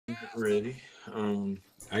Ready. I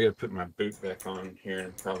gotta put my boot back on here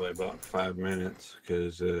in probably about 5 minutes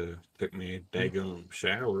because took me a daggone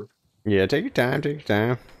shower. Yeah, take your time, take your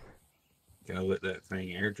time. Gotta let that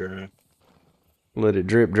thing air dry. Let it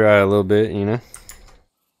drip dry a little bit, you know.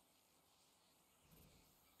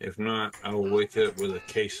 If not, I will wake up with a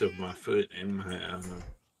case of my foot in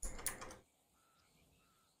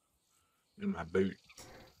my boot.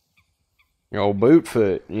 Your old boot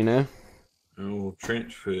foot, you know. Oh,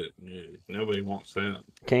 trench foot. Nobody wants that.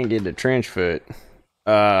 Can't get the trench foot.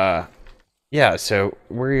 Uh, yeah. So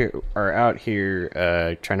we are out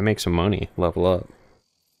here trying to make some money, level up.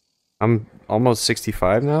 I'm almost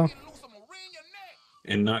 65 now.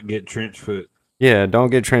 And not get trench foot. Yeah, don't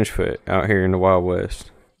get trench foot out here in the Wild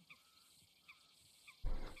West.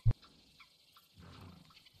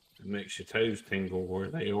 It makes your toes tingle where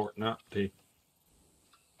they ought not to.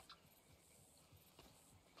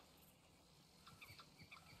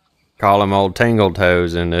 Call them old tangle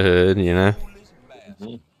toes in the hood, you know.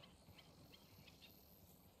 Mm-hmm.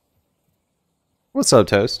 What's up,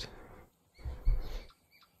 Toast?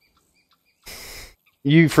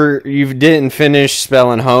 You didn't finish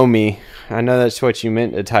spelling homie. I know that's what you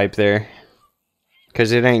meant to type there.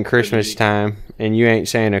 Cause it ain't Christmas time and you ain't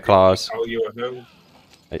Santa Claus. Oh, you a hoe?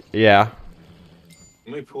 Yeah.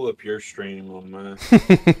 Let me pull up your stream on mine.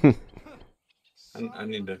 I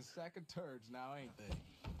need to.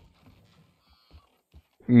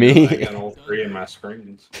 Me? I got all three of my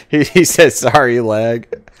screens. He said sorry, lag.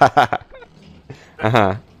 Uh-huh.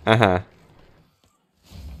 Uh-huh.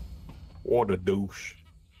 What a douche.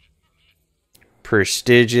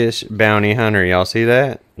 Prestigious bounty hunter. Y'all see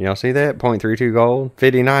that? Y'all see that? 0.32 gold.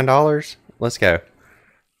 $59. Let's go.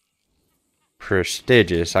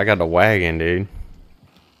 Prestigious. I got the wagon, dude.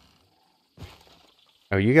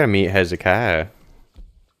 Oh, you gotta meet Hezekiah.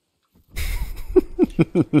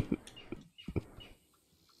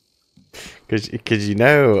 Cause you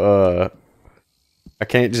know, I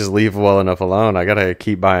can't just leave well enough alone. I gotta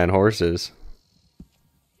keep buying horses.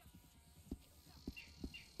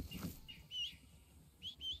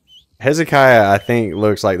 Hezekiah, I think,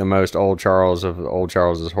 looks like the most old Charles of old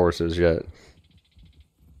Charles's horses yet.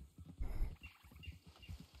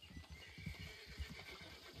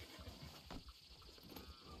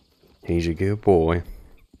 He's a good boy.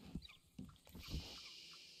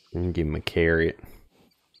 And give him a carrot.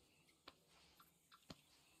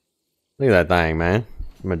 Look at that thing, man.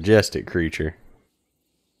 Majestic creature.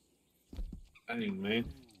 Dang, man.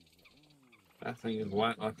 That thing is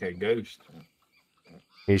white like a ghost.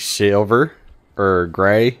 He's silver. Or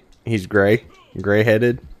gray. He's gray.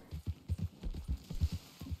 Gray-headed.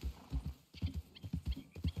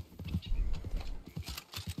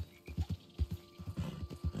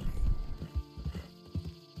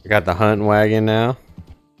 I got the hunting wagon now.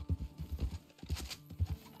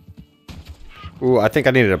 Ooh, I think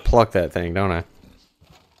I needed to pluck that thing, don't I?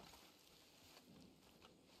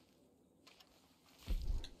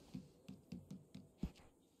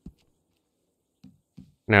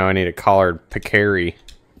 No, I need a collared peccary.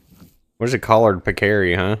 What is a collared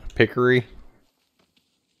peccary, huh? Pickery?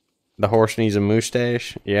 The horse needs a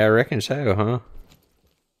mustache? Yeah, I reckon so, huh?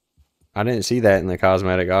 I didn't see that in the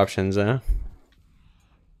cosmetic options, though.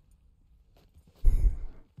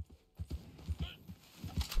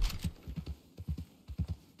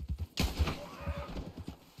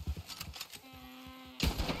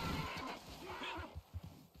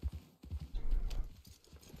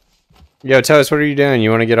 Yo, Toast, what are you doing?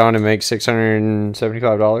 You want to get on and make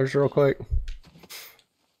 $675 real quick?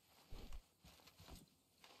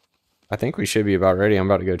 I think we should be about ready. I'm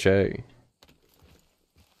about to go check.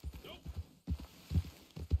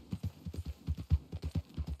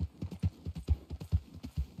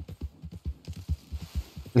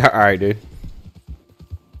 Alright, dude.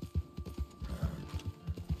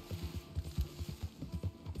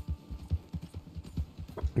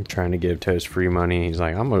 I'm trying to give Toast free money. He's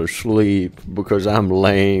like, I'm gonna sleep because I'm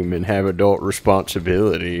lame and have adult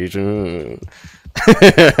responsibilities. You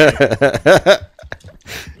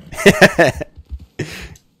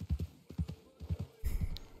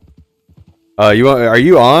want? Are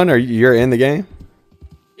you on? Or you're in the game?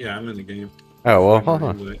 Yeah, I'm in the game. Oh well, hold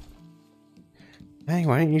on. Hey,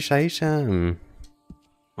 why didn't you say something?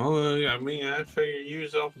 Oh, I mean, I figure you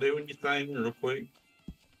was off doing your thing real quick.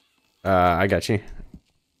 I got you.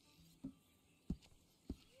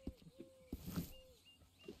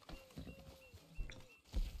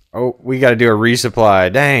 Oh, we got to do a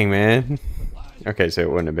resupply. Dang, man. Okay, so it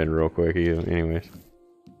wouldn't have been real quick either, anyways.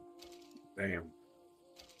 Damn.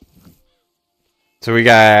 So we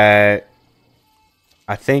got...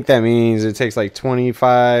 I think that means it takes like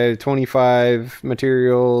 25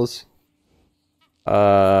 materials.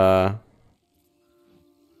 I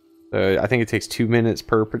think it takes 2 minutes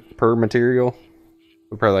per material.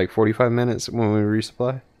 Probably like 45 minutes when we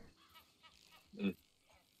resupply.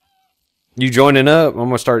 You joining up? I'm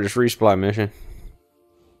gonna start this resupply mission.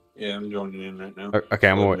 Yeah, I'm joining in right now. Okay,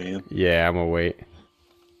 I'm gonna wait. Yeah, I'm gonna wait.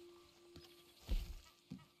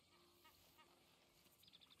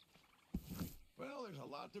 Well, there's a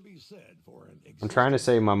lot to be said for an I'm trying to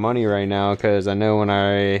save my money right now because I know when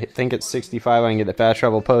I think it's 65, I can get the fast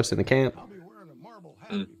travel post in the camp. I'll be wearing a marble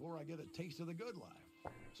hat before I get a taste of the good life.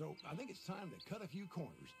 So I think it's time to cut a few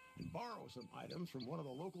corners and borrow some items from one of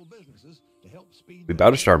the local businesses to help speed. We about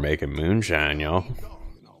to start making moonshine, y'all.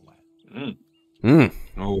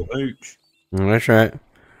 Oh, hooch. That's right.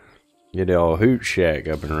 Get the old hoot shack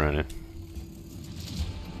up and running.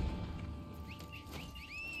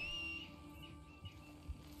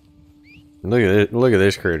 Look at it! Look at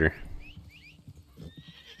this critter.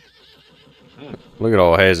 Look at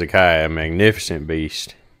old Hezekiah, a magnificent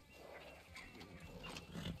beast.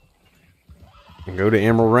 Go to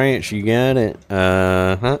Emerald Ranch, you got it.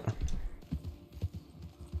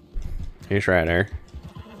 It's right there.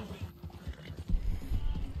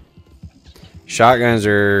 Shotguns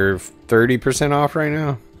are 30% off right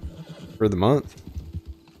now for the month.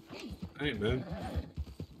 Ain't bad.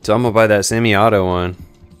 So I'm gonna buy that semi-auto one.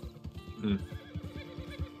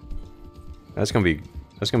 That's gonna be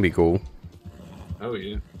cool. Oh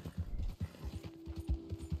yeah.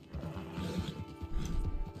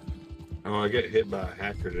 Oh, I got hit by a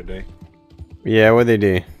hacker today. Yeah, what'd they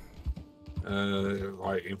do?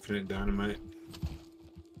 Like infinite dynamite.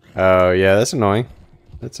 Oh yeah, that's annoying.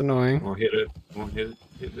 That's annoying. Wanna hit it? Wanna hit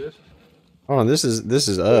this? Oh, this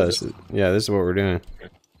is us. Yeah, this is what we're doing. Okay.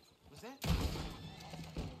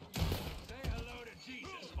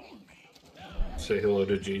 Say hello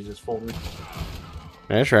to Jesus for me.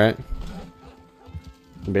 That's right.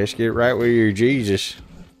 Best get right with your Jesus.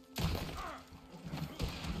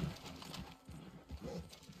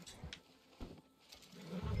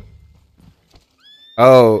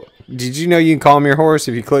 Oh, did you know you can calm your horse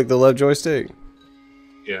if you click the left joystick?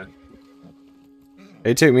 Yeah.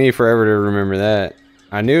 It took me forever to remember that.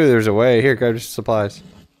 I knew there was a way. Here, go to supplies.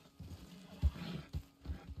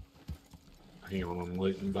 Hang on, I'm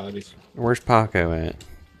looting bodies. Where's Paco at? Is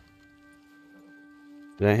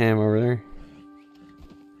that him over there?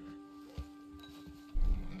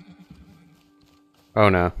 Oh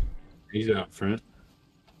no. He's out front.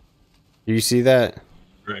 Do you see that?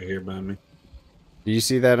 Right here by me. Do you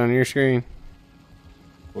see that on your screen?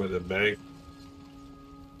 With a bag.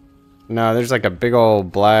 No, there's like a big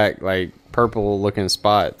old black, like purple looking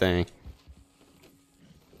spot thing.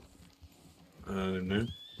 No.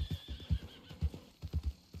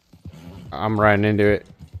 I'm riding into it.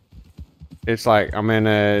 It's like I'm in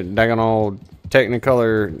a daggone old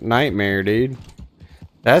Technicolor nightmare, dude.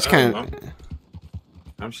 That's kind of...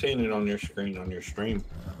 I'm seeing it on your screen, on your stream.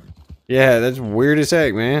 Yeah, that's weird as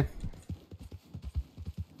heck, man.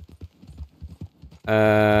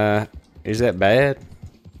 Is that bad?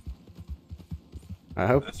 I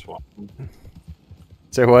hope. That's wild.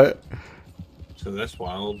 Say what? So that's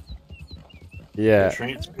wild. Yeah. They're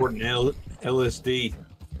transporting LSD.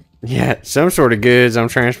 Yeah, some sort of goods I'm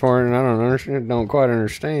transporting. I don't understand. Don't quite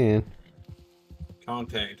understand.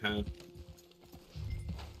 Contact time.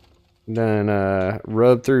 Done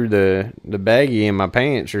rub through the baggie in my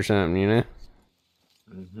pants or something, you know.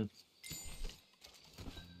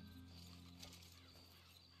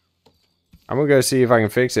 I'm gonna go see if I can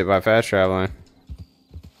fix it by fast traveling.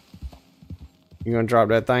 You gonna drop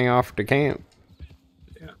that thing off at the camp?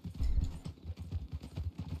 Yeah.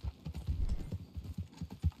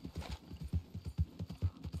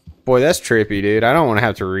 Boy, that's trippy, dude. I don't want to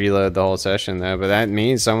have to reload the whole session though, but that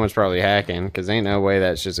means someone's probably hacking, because ain't no way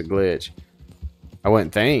that's just a glitch. I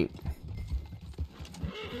wouldn't think. I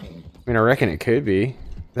mean, I reckon it could be.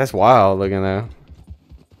 That's wild looking though.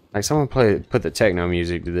 Like someone put the techno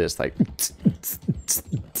music to this, like.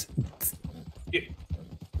 Yeah. I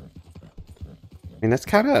mean, that's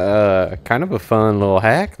kind of a fun little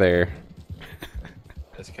hack there.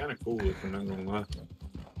 That's kind of cool if I'm not gonna lie.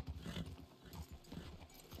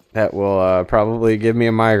 That will probably give me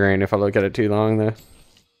a migraine if I look at it too long, though.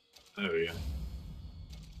 Oh yeah.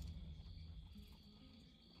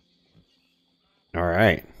 All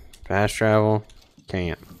right, fast travel,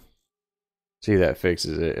 camp. See if that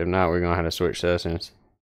fixes it. If not, we're gonna have to switch sessions.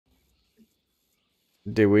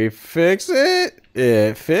 Did we fix it?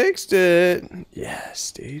 It fixed it.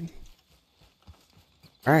 Yes, dude.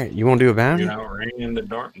 All right, you want to do a bounty? You outran the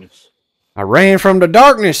darkness. I ran from the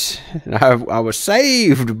darkness. And I was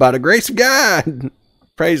saved by the grace of God.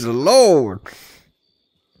 Praise the Lord.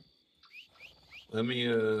 Let me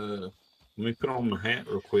put on my hat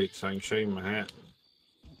real quick so I can show you my hat.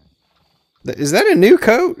 Is that a new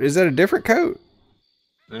coat? Is that a different coat?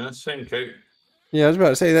 No, that's the same coat. Yeah, I was about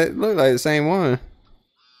to say that looked like the same one.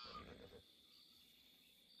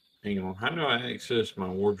 Hang on. How do I access my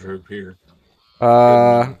wardrobe here?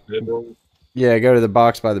 Yeah, go to the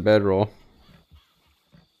box by the bedroll.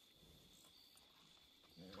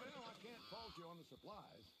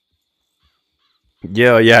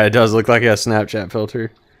 Yeah, it does look like a Snapchat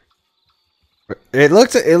filter. It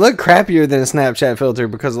looked crappier than a Snapchat filter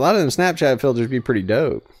because a lot of them Snapchat filters be pretty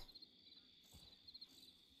dope.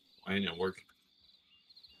 Why ain't it working?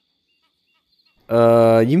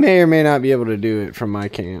 You may or may not be able to do it from my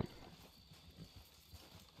camp.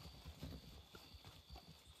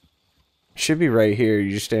 Should be right here.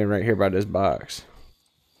 You just stand right here by this box.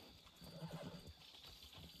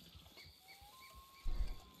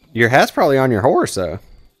 Your hat's probably on your horse, though.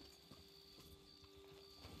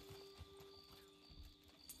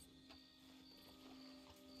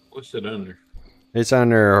 What's it under? It's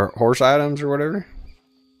under horse items or whatever.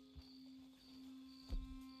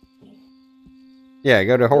 Yeah,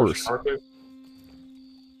 go to horse. I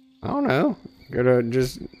don't know.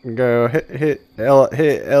 Hit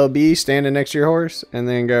LB standing next to your horse, and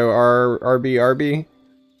then go RB,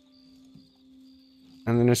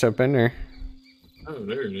 and then it's up in there. Oh,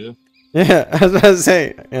 there it is. Yeah, I was about to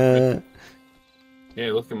say.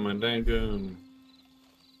 Yeah, look at my dang gun.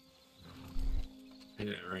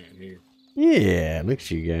 Yeah, right here. Yeah, look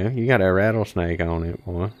at you go. You got a rattlesnake on it,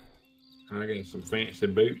 boy. I got some fancy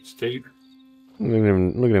boots too. Look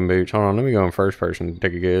at them boots. Hold on, let me go in first person and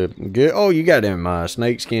take a good. Oh, you got them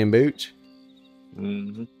snakeskin boots.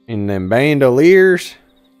 Mm-hmm. And them bandoliers.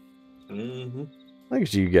 Mm-hmm. Look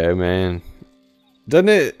at you go, man. Doesn't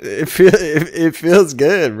it? It feels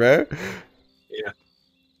good, bro. Yeah.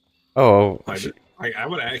 Oh, I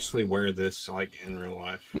would actually wear this like in real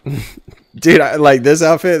life. Dude, I like this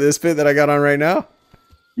outfit, this fit that I got on right now.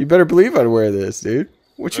 You better believe I'd wear this, dude.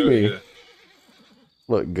 What you mean? Yeah.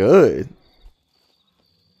 Look good.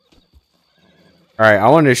 All right, I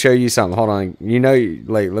wanted to show you something. Hold on. You know,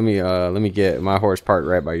 like let me get my horse parked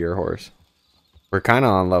right by your horse. We're kind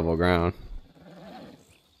of on level ground.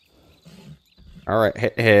 All right,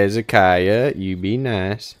 Hezekiah, you be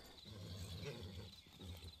nice.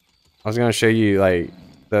 I was gonna show you like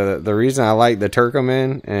the reason I like the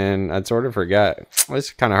Turkoman, and I sort of forgot. It's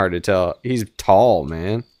kind of hard to tell. He's tall,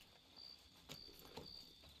 man.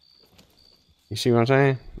 You see what I'm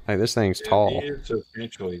saying? Like this thing's tall. He is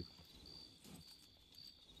substantially.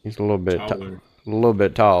 He's a little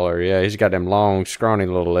bit taller. Yeah, he's got them long, scrawny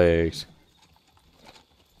little legs.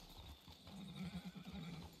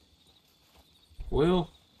 Well,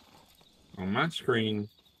 on my screen,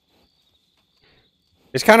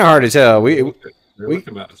 it's kind of hard to tell. they look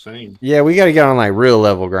about the same. Yeah, we got to get on like real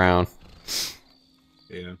level ground.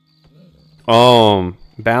 Yeah.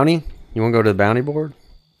 Bounty. You want to go to the bounty board?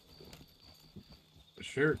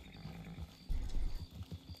 Sure.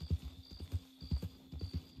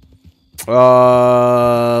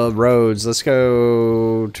 Roads. Let's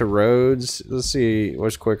go to roads. Let's see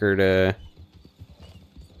what's quicker to.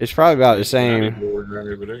 It's probably about the same. Right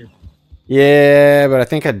over there. Yeah, but I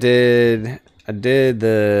think I did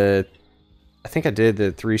the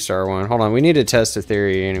 3-star one. Hold on, we need to test the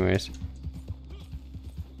theory anyways.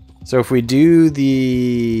 So if we do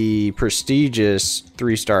the prestigious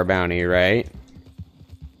 3-star bounty, right?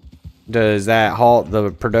 Does that halt the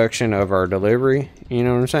production of our delivery? You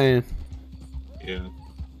know what I'm saying? Yeah.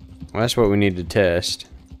 Well, that's what we need to test.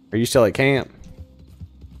 Are you still at camp?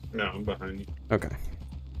 No, I'm behind you. Okay.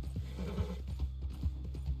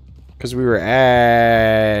 Because we were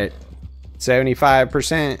at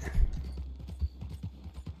 75%.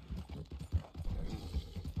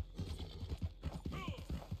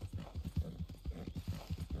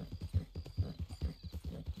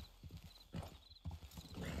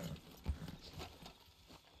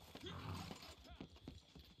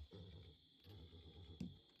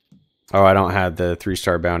 Oh, I don't have the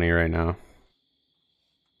 3-star bounty right now.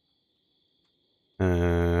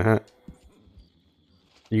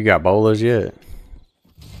 You got bolas yet?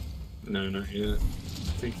 No, not yet.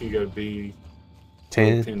 I think you gotta be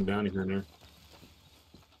 10 bounty hunter.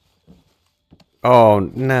 Oh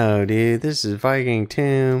no, dude, this is Viking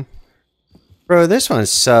Tomb. Bro, this one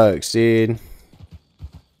sucks, dude.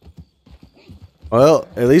 Well,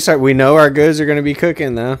 at least we know our goods are gonna be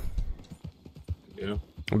cooking though. Yeah.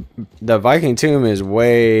 The Viking tomb is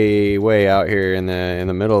way out here in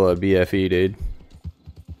the middle of BFE, dude.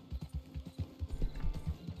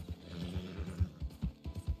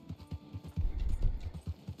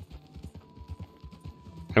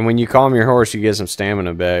 And when you calm your horse, you get some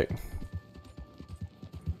stamina back.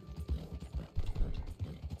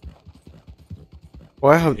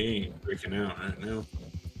 Well, He ain't freaking out right now.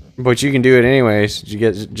 but you can do it anyways.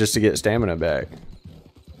 Just to get stamina back.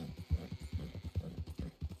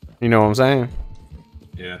 You know what I'm saying?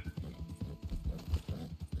 Yeah.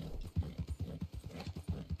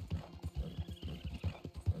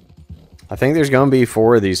 I think there's gonna be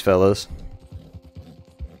 4 of these fellas.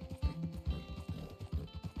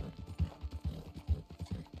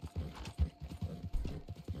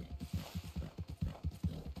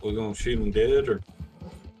 We're gonna shoot him dead, or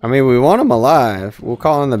I mean, we want them alive. We'll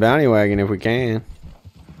call in the bounty wagon if we can.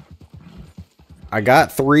 I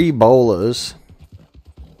got 3 bolas.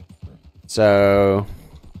 So,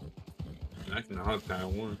 I can hog tie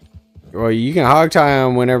one. well, you can hog tie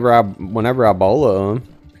them whenever I bola them,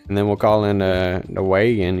 and then we'll call in the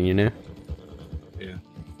wagon. You know. Yeah.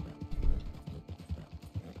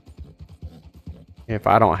 If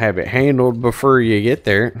I don't have it handled before you get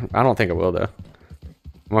there, I don't think I will though.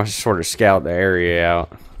 I'm gonna sort of scout the area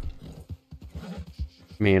out.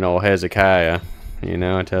 Me and old Hezekiah, you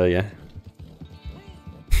know, I tell you.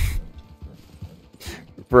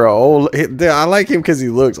 Bro, old, I like him because he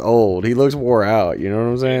looks old. He looks wore out. You know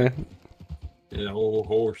what I'm saying? Yeah, old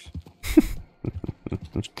horse.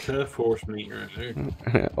 Tough horse meat right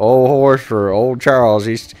there. Old horse for old Charles.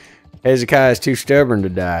 Hezekiah's too stubborn to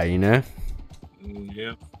die. You know,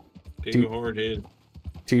 Yep. Too hard head.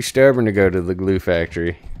 too stubborn to go to the glue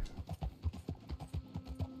factory.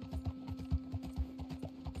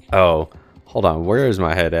 Oh, hold on. Where is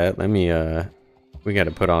my head at? Let me we got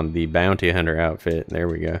to put on the bounty hunter outfit. There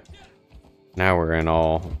we go. Now we're in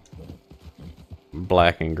all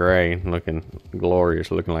black and gray, looking glorious,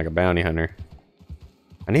 looking like a bounty hunter.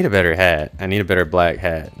 I need a better hat. I need a better black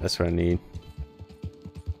hat. That's what I need.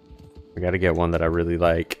 We got to get one that I really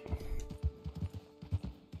like.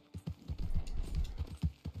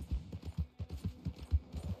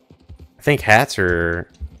 I think hats are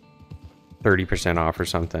 30% off or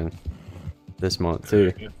something this month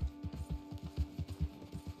too. Yeah.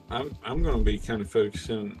 I'm gonna be kind of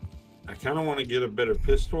focusing. I kind of want to get a better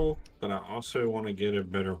pistol, but I also want to get a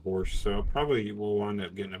better horse. So I probably will wind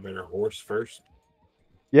up getting a better horse first.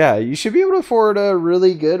 Yeah, you should be able to afford a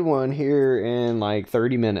really good one here in like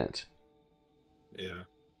 30 minutes. Yeah.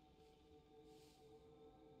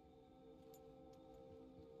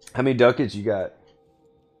 How many ducats you got?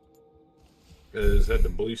 Is that the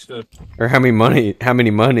blue stuff? Or how many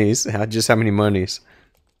monies? Just how many monies?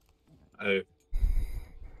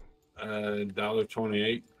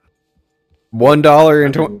 $1.28. $1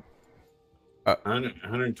 and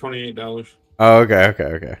 $128. Oh,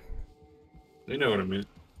 okay. You know what I meant.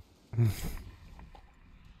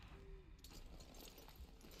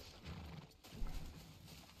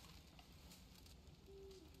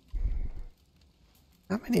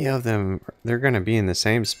 How many of them they're gonna be in the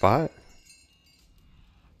same spot?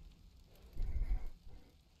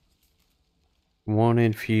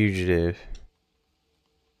 Wanted fugitive.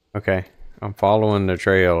 Okay, I'm following the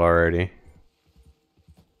trail already.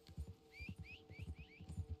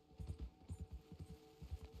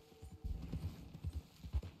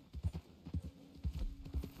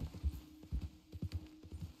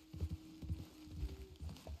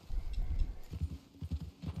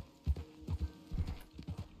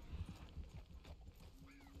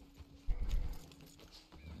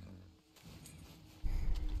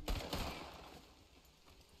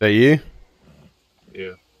 That you?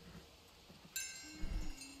 Yeah.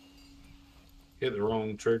 Hit the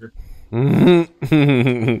wrong trigger. Whenever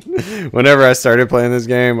I started playing this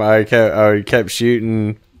game, I kept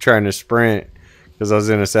shooting, trying to sprint, because I was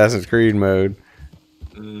in Assassin's Creed mode.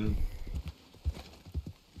 Mm.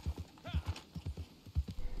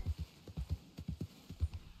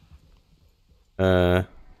 Oh.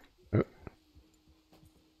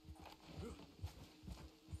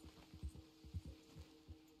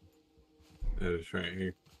 It's right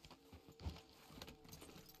here.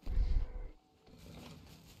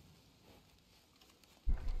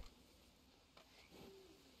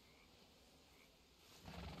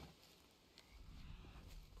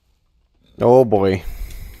 Oh boy.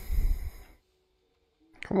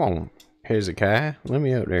 Come on, Hezekiah. Let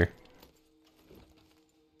me out there.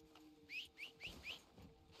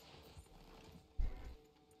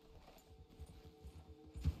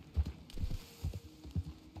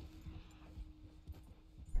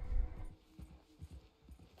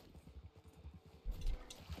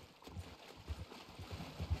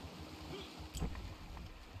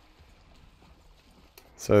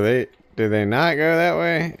 So did they not go that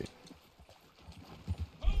way?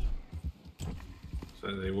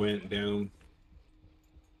 So they went down.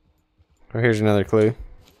 Oh, here's another clue.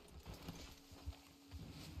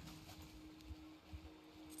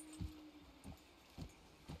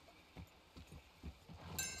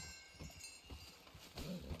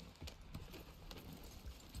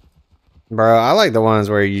 Bro, I like the ones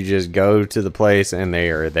where you just go to the place and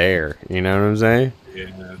they are there. You know what I'm saying?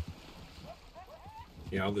 Yeah.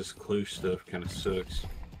 Yeah, all this clue stuff kind of sucks.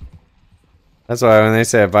 That's why when they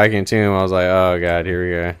said Viking Tomb, I was like, oh god, here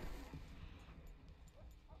we go.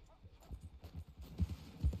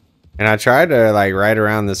 And I tried to like ride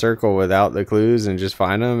around the circle without the clues and just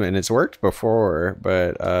find them, and it's worked before,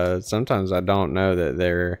 but sometimes I don't know that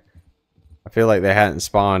they're. I feel like they hadn't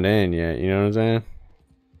spawned in yet. You know what I'm saying?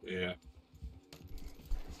 Yeah.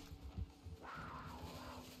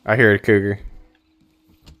 I hear a cougar.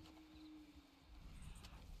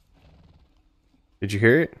 Did you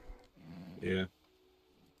hear it? Yeah.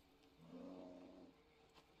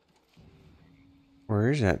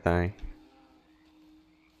 Where is that thing?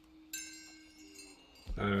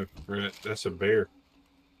 Brett, that's a bear.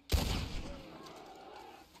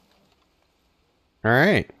 All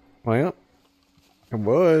right. Well, it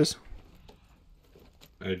was.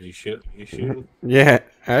 Did you shoot? You shoot him? Yeah,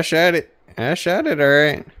 I shot it. I shot it. All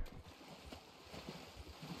right.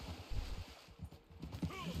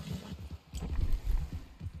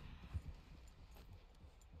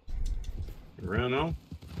 Run on?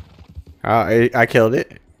 I killed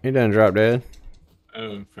it. It done drop dead.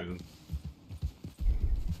 Oh, found.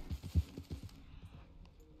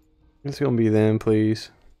 It's gonna be them, please.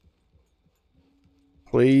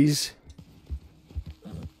 Please.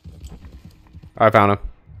 I found him.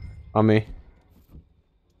 On me.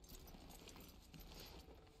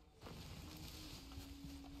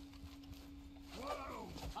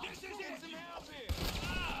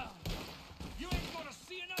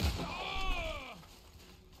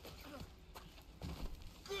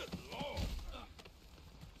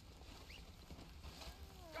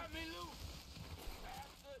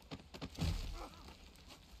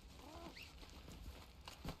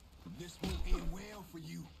 This won't end well for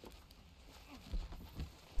you.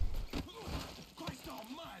 Christ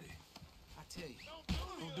almighty. I tell you,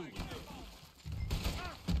 don't do it.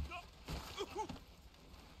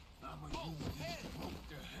 I'ma use this rope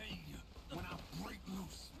to hang you when I break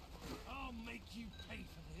loose. I'll make you pay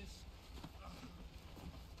for this.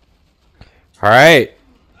 All right.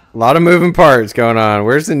 A lot of moving parts going on.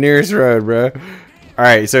 Where's the nearest road, bro? All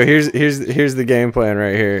right, so here's the game plan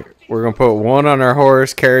right here. We're gonna put one on our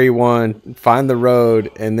horse, carry one, find the road,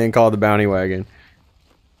 and then call the bounty wagon.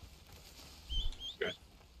 Okay.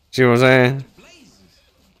 See what I'm saying?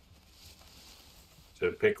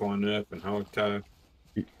 So pick one up and hog tie.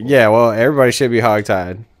 Yeah, well, everybody should be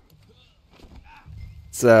hogtied.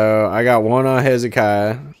 So I got one on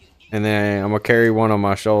Hezekiah, and then I'm gonna carry one on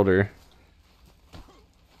my shoulder.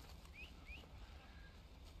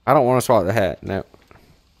 I don't want to swap the hat. No.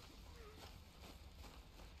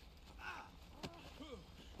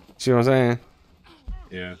 See what I'm saying?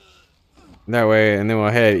 Yeah. That way, and then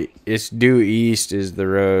we'll head. It's due east is the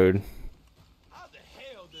road. How the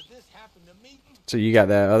hell did this happen to me? So you got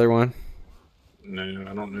that other one? No,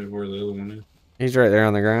 I don't know where the other one is. He's right there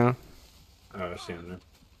on the ground. Oh, I see him now.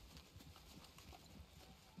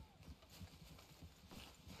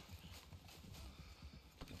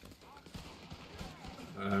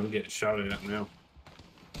 I'm getting shot at now.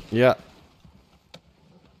 Yeah.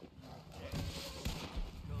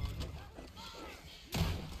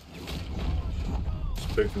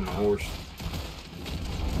 Spooking my horse.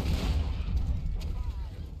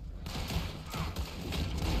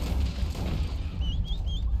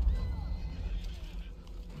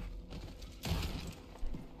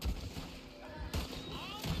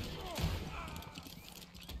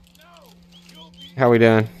 How we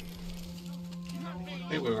doing? I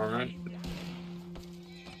think we're all right.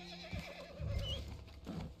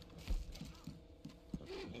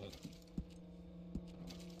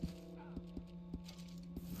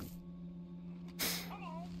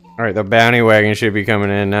 All right, the bounty wagon should be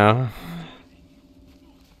coming in now.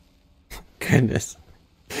 Goodness,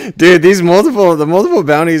 dude, the multiple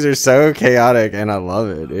bounties are so chaotic, and I love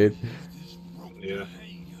it, dude. Yeah.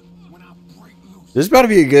 This is about to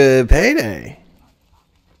be a good payday.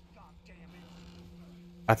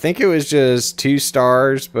 I think it was just 2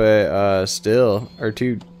 stars, but still, or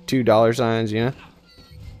two dollar signs, you know.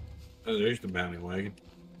 Oh, there's the bounty wagon.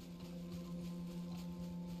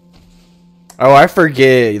 Oh, I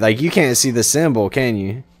forget. Like, you can't see the symbol, can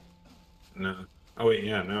you? No. Oh wait,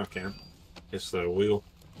 yeah, now I can. It's the wheel.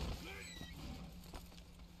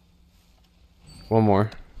 One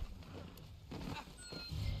more.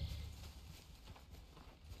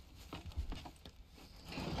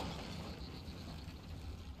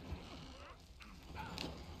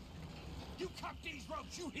 You cut these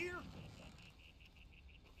ropes, you hear?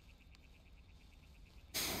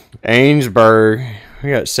 Ainsburg. We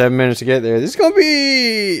got 7 minutes to get there. This is gonna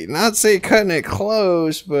be not say cutting it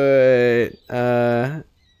close, but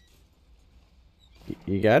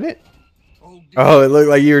you got it? Oh, it looked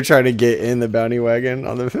like you were trying to get in the bounty wagon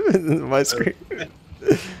on the my screen.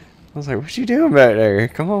 I was like, what you doing back there?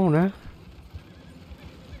 Come on now.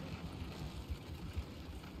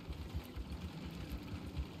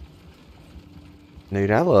 Dude,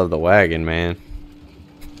 I love the wagon, man.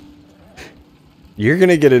 You're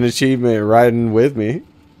gonna get an achievement riding with me.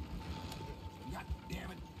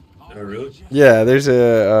 Oh, really? Yeah, there's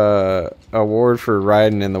a award for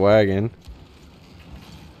riding in the wagon.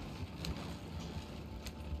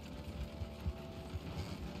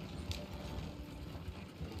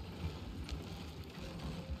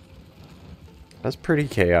 That's pretty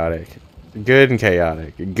chaotic. Good and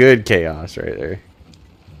chaotic. Good chaos right there.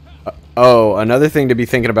 Oh, another thing to be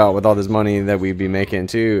thinking about with all this money that we'd be making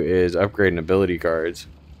too is upgrading ability cards.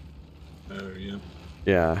 Oh, yeah.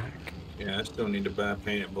 Yeah. Yeah, I still need to buy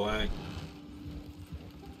painted black.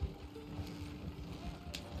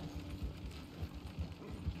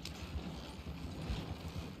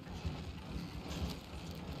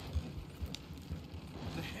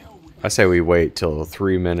 I say we wait till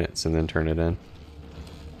 3 minutes and then turn it in.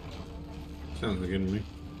 Sounds good to me.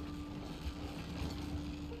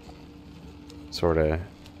 Sort of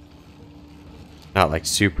not like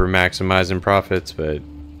super maximizing profits, but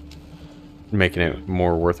making it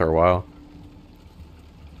more worth our while.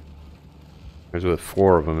 Because with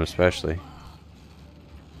 4 of them especially.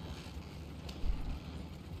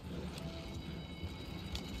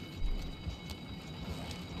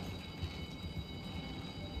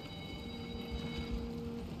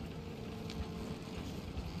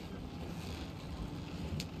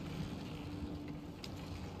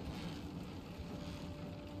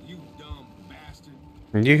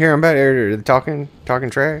 Did you hear him back there talking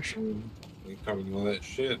trash? We talking all that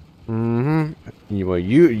shit. Mm-hmm. Well,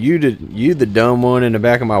 you the dumb one in the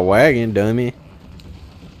back of my wagon, dummy.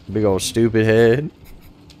 Big old stupid head.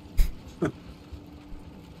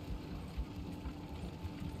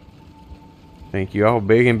 Think you all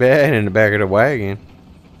big and bad in the back of the wagon.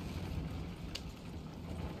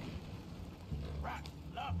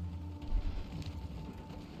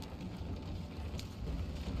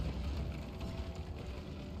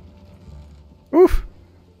 Oof.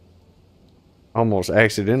 Almost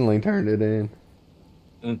accidentally turned it in.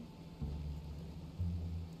 Mm.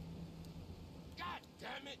 God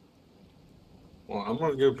damn it! Well, I'm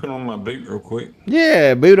gonna go put on my boot real quick.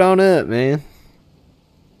 Yeah, boot on up, man.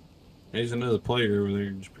 There's another player over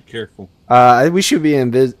there. Just be careful. We should be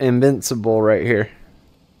invincible right here.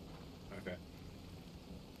 Okay.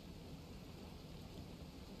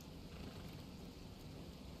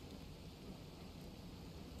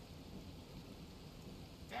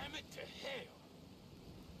 Damn it to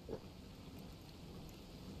hell!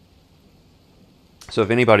 So if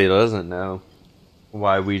anybody doesn't know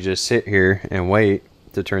why we just sit here and wait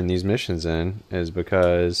to turn these missions in, is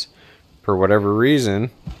because for whatever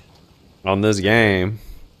reason on this game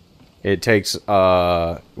it takes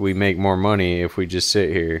we make more money if we just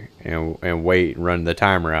sit here and wait and run the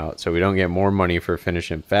timer out, so we don't get more money for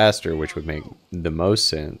finishing faster, which would make the most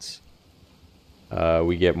sense.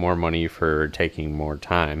 We get more money for taking more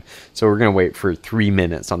time, so we're gonna wait for 3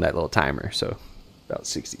 minutes on that little timer, so about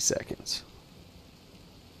 60 seconds.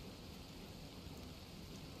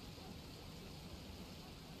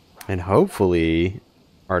 And hopefully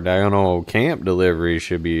our diagonal camp delivery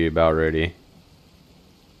should be about ready.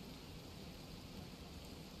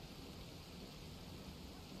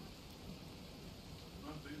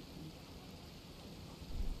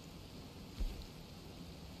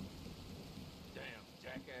 Damn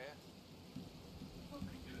jackass!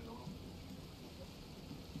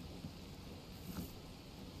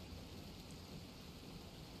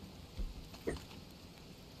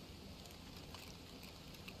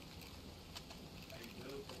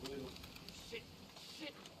 Shit!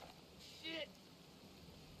 Shit! Shit!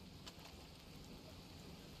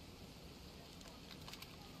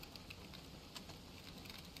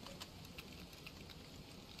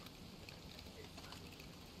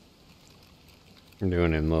 I'm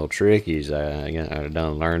doing them little trickies. I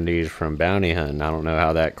done learned these from bounty hunting. I don't know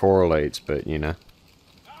how that correlates, but you know.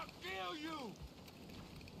 I'll kill you!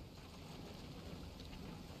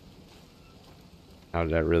 How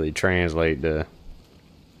does that really translate to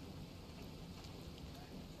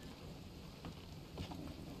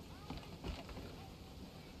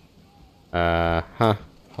Huh.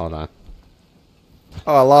 Hold on.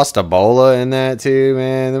 Oh, I lost a bola in that too,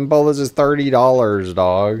 man. Them bolas is $30,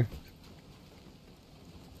 dog.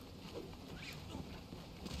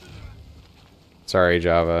 Sorry,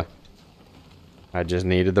 Java. I just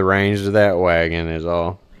needed the range of that wagon is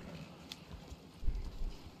all.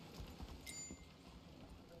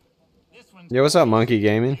 Yo, what's up, Monkey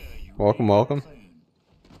Gaming? Welcome, welcome.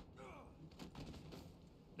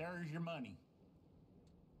 There's your money.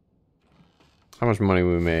 How much money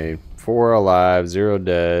we made? 4 alive, 0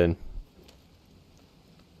 dead.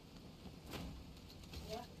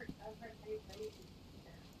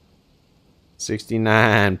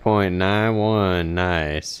 $69.91.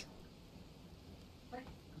 Nice.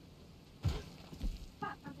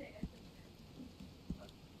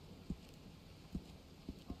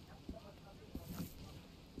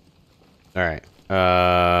 Alright.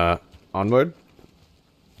 Onward.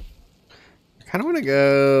 I kind of want to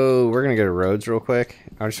go... We're going to go to Rhodes real quick.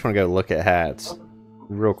 I just want to go look at hats.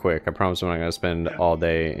 Real quick. I promise I'm not going to spend all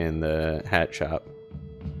day in the hat shop.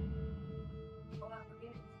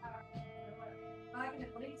 I can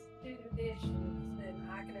at least do the dishes, then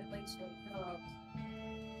I can at least do cups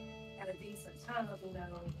at a decent time, you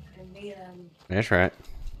know, and then That's right.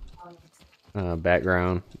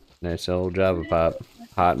 Background. Nice old Java pop.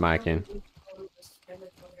 Hot micing.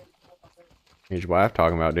 His wife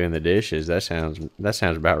talking about doing the dishes. That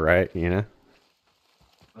sounds about right, you know?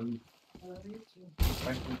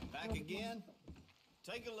 Back again?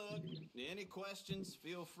 Take a look. Any questions,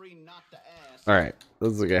 feel free not to ask. Alright,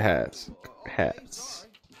 let's look at hats. Hats.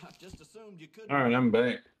 Just assumed you couldn't. All right, I'm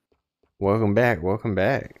back. Welcome back, welcome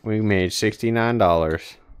back. We made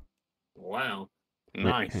 $69. Wow,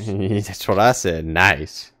 nice. That's what I said.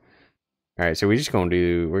 Nice. Alright, so we're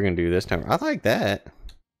gonna do this time. I like that.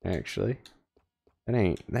 Actually.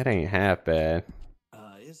 That ain't half bad.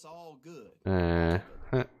 It's all good. Let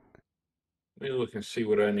me look and see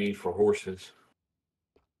what I need for horses.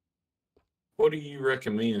 What do you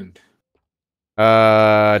recommend?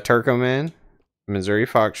 Turcoman, Missouri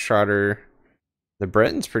Foxtrotter. The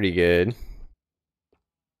Breton's pretty good.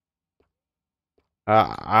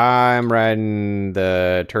 I'm riding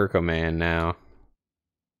the Turcoman now.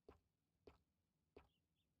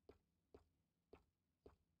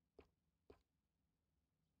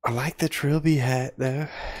 I like the Trilby hat though.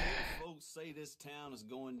 Folks say this town is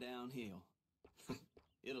going downhill.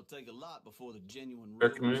 It'll take a lot before the genuine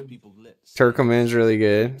Turcoman? people let. Turcoman's really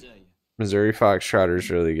good. Missouri Foxtrotter's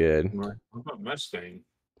really good. What about Mustang?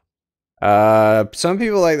 Some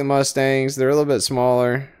people like the Mustangs. They're a little bit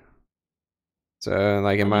smaller. So,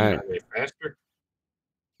 like, Are they faster?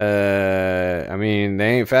 I mean,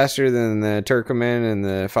 they ain't faster than the Turcoman and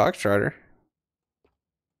the Foxtrotter.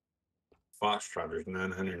 Foxtrotter's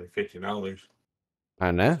 $950.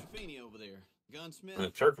 I know. The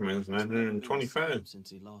Turkman's $925. Since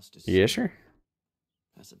he lost his Yes, sir.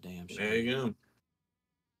 That's a damn shame. There you go.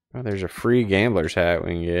 Oh, there's a free gambler's hat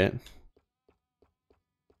we can get.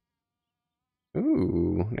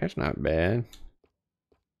 Ooh, that's not bad.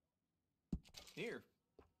 Here.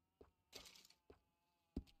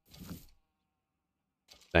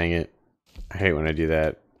 Dang it. I hate when I do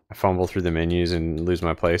that. I fumble through the menus and lose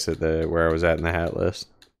my place at where I was at in the hat list.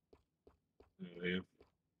 Yeah.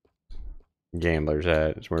 Gambler's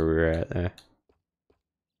hat is where we were at there.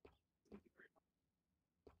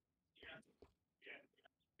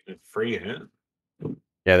 A free hat?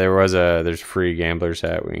 Yeah, there's a free gambler's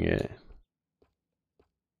hat we can get.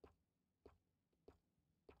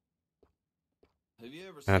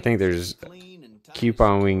 And I think there's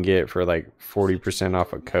coupon we can get for like 40%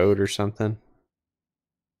 off a code or something.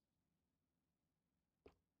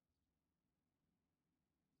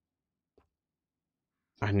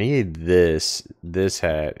 I need this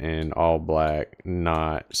hat in all black,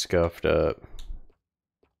 not scuffed up.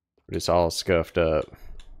 But it's all scuffed up.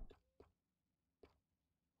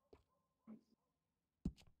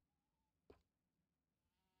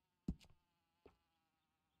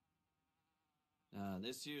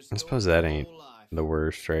 I suppose that ain't the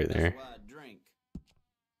worst right there.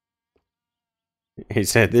 He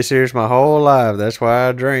said, "This here's my whole life. That's why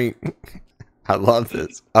I drink." I love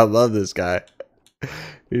this. I love this guy.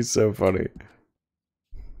 He's so funny.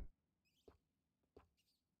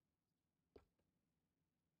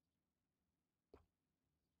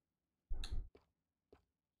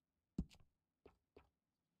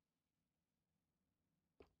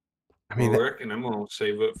 I mean, I reckon I'm gonna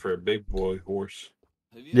save up for a big boy horse.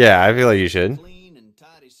 Yeah, I feel like you should.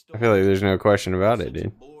 I feel like there's no question about it,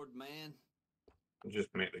 dude.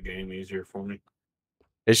 Just make the game easier for me.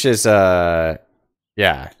 It's just, yeah,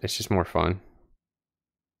 it's just more fun.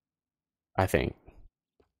 I think.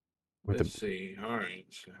 Let's see. All right.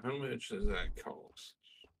 So how much does that cost?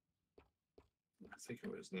 I think it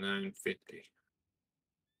was $9.50.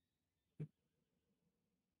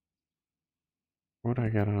 What I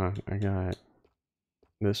got on? I got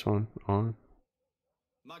this one on.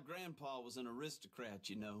 My grandpa was an aristocrat,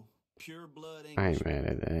 you know. Pure blood I English. ain't mad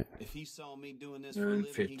at that. If he saw me doing this for a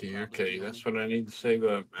living, he'd $9.50. probably Okay, kill that's me. what I need to save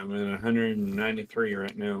up. I'm at 193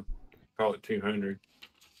 right now. Call it 200.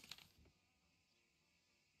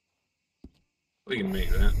 We can make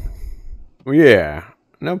that. Well, yeah,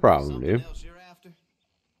 no problem, Something dude. else you're after?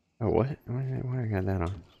 Oh, what? Why I got that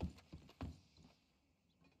on?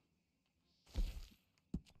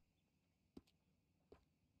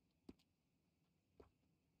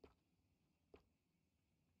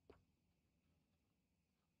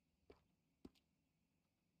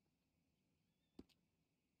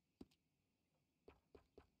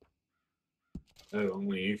 Oh,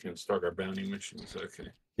 only you can start our bounty missions. Okay.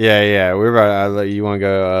 Yeah. We're about. You want to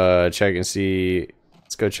go check and see?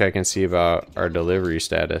 Let's go check and see about our delivery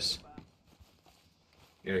status.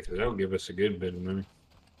 Yeah, because that'll give us a good bit of money.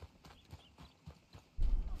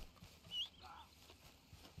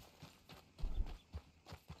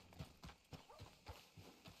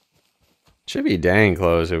 Should be dang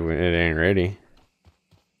close if it ain't ready.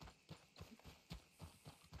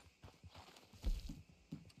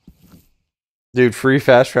 Dude, free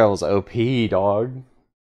fast travel's OP, dog.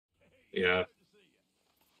 Yeah.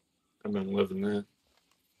 I've been loving that.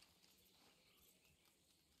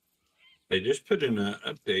 They just put in an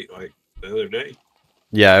update like the other day.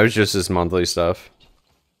 Yeah, it was just this monthly stuff.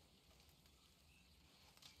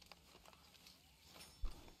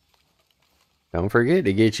 Don't forget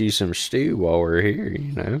to get you some stew while we're here,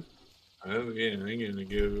 you know. Oh, yeah. I'm going to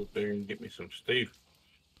go up there and get me some stew.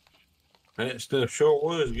 That stuff sure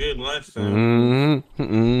was good last time.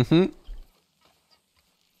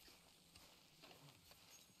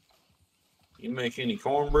 You make any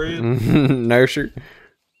cornbread? Nurser.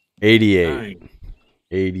 88. Dang.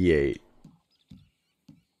 88.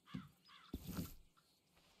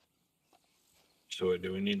 So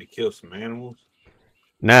do we need to kill some animals?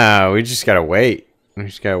 No, we just gotta wait. We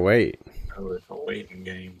just gotta wait. Oh, it's a waiting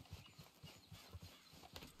game.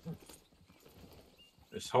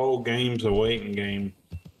 This whole game's a waiting game.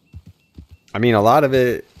 I mean, a lot of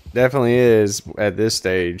it definitely is at this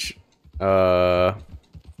stage. I'm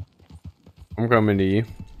coming to you.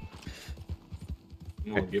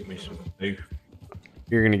 I'm gonna get me some stew.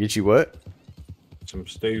 You're gonna get you what? Some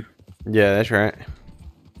stew. Yeah, that's right.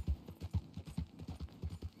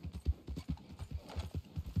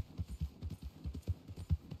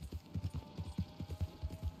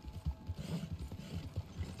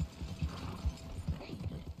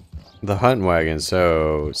 The hunting wagon's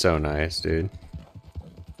so nice, dude.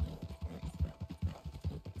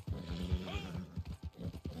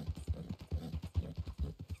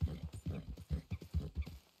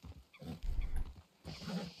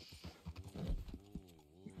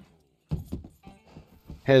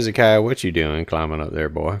 Hezekiah, what you doing climbing up there,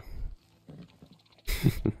 boy?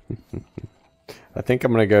 I think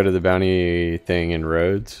I'm gonna go to the bounty thing in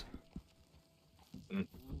Rhodes.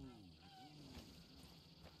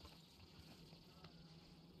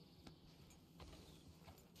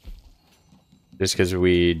 Just because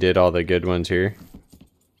we did all the good ones here.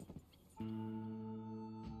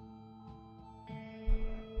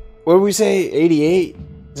 What did we say? 88?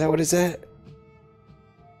 Is that what it's at?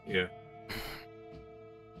 Yeah.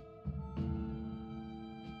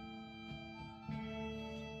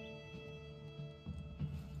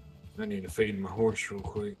 I need to feed my horse real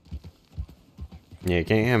quick. Yeah, you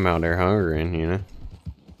can't have him out there hungering, you know?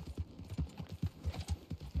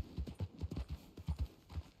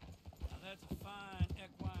 Now that's a fine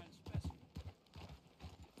equine specimen.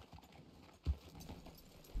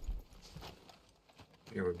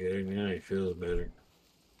 Here we go. Now he feels better.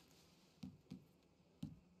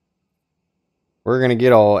 We're gonna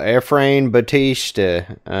get all Ephraim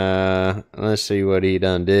Batista. Let's see what he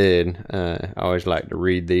done did. I always like to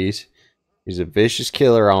read these. He's a vicious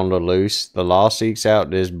killer on the loose. The law seeks out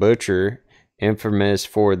this butcher, infamous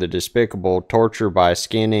for the despicable torture by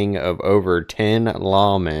skinning of over 10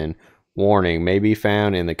 lawmen. Warning, may be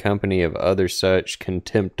found in the company of other such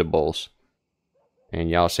contemptibles. And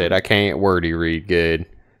y'all said I can't wordy read good.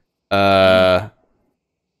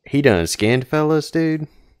 He done skinned fellas, dude.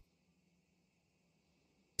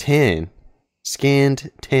 10. Skinned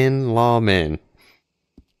 10 lawmen.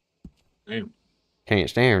 Damn. Can't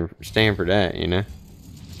stand for that, you know?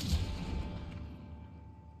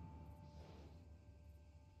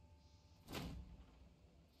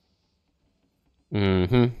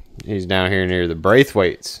 He's down here near the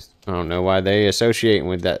Braithwaites. I don't know why they associate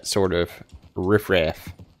with that sort of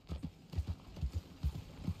riffraff.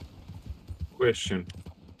 Question.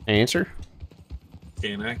 Answer?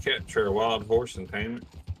 Can I capture a wild horse and tame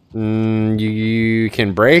it? You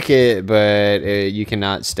can break it, but you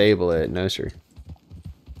cannot stable it. No, sir.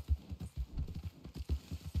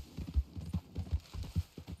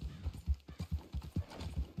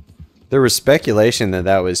 There was speculation that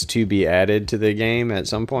that was to be added to the game at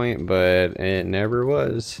some point, but it never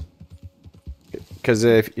was. Because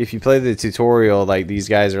if you play the tutorial, like, these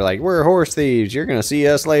guys are like, we're horse thieves, you're gonna see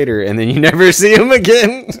us later, and then you never see them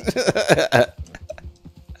again.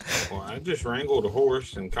 Well, I just wrangled a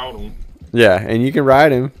horse and caught him. Yeah, and you can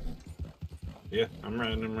ride him. Yeah, I'm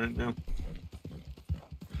riding him right now.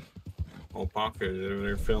 Old Paco's over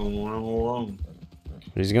there filling one all alone.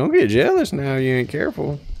 He's gonna get jealous now if you ain't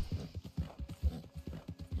careful.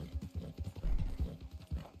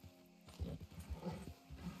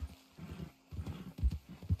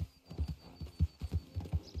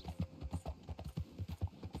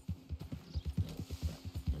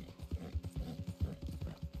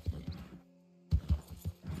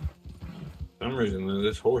 For some reason, though,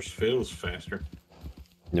 this horse feels faster.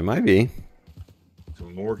 It might be. It's a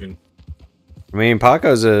Morgan. I mean,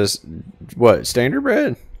 Paco's a, what, standard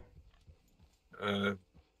bred?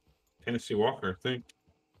 Tennessee Walker, I think.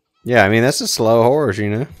 Yeah, I mean, that's a slow horse,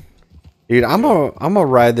 you know? Dude, I'm gonna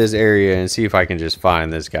ride this area and see if I can just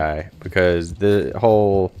find this guy. Because the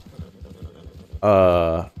whole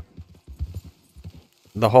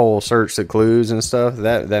search the clues and stuff,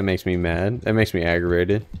 that makes me mad. That makes me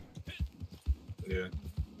aggravated. Yeah.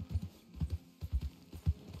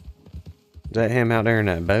 Is that him out there in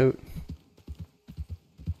that boat?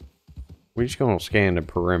 We're just gonna scan the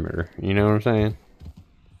perimeter, you know what I'm saying?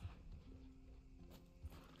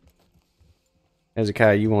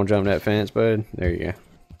 Hezekiah, you wanna jump that fence, bud? There you go.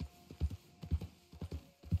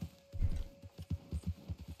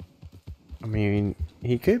 I mean,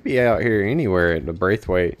 he could be out here anywhere at the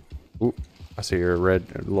Braithwaite. Oop, I see a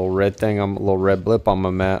little red thing, a little red blip on my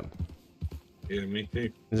map. Yeah, me too.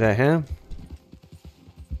 Is that him?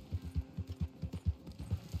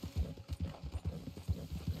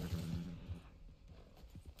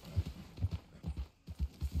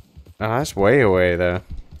 Oh, that's way away, though.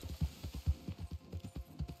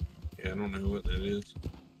 Yeah, I don't know what that is.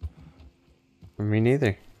 Me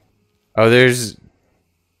neither. Oh, there's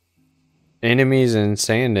enemies in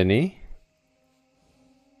Saint Denis?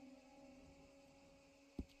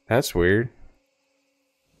 That's weird.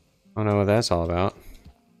 I don't know what that's all about.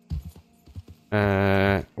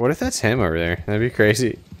 What if that's him over there? That'd be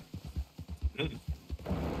crazy.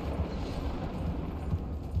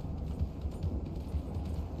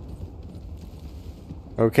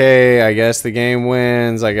 Okay, I guess the game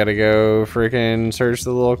wins. I gotta go freaking search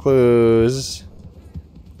the little clues.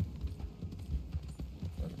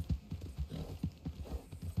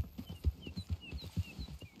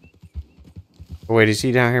 Wait, is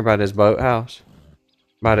he down here by this boathouse?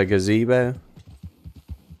 By the gazebo?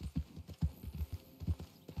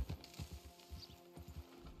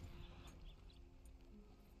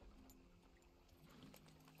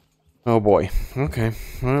 Oh boy. Okay.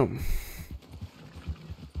 Well.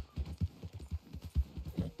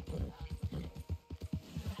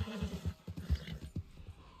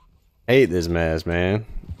 Hate this mess, man.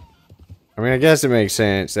 I mean, I guess it makes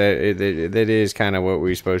sense. That is kind of what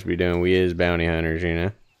we're supposed to be doing. We is bounty hunters, you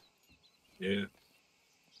know? Yeah.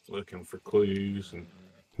 Looking for clues and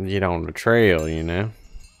Get on the trail, you know?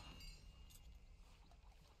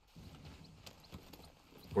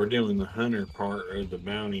 we're doing the hunter part of the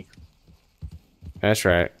bounty. That's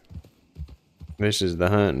right. This is the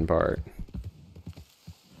hunting part.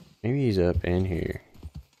 Maybe he's up in here.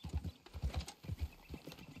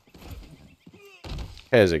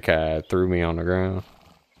 Hezekiah threw me on the ground.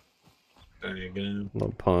 There you go.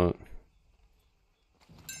 Little punk.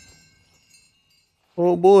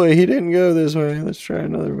 Oh boy, he didn't go this way. Let's try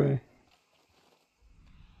another way.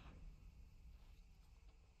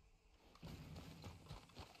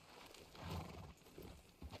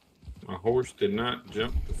 My horse did not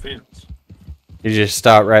jump the fence. You just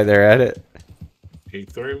stopped right there at it. He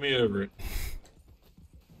threw me over it.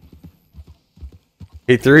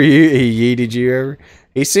 He threw you. He yeeted you over.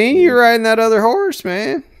 He seen you riding that other horse,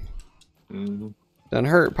 man. Mm-hmm. Done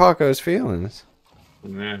hurt Paco's feelings.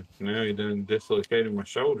 Now he done dislocated my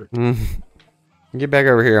shoulder. Get back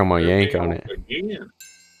over here. I'm gonna yank on it. Again.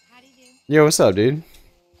 Yo, what's up, dude?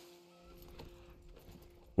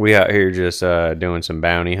 We out here just doing some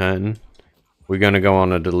bounty hunting. We're gonna go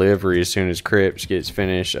on a delivery as soon as Crips gets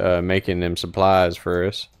finished making them supplies for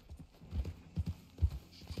us.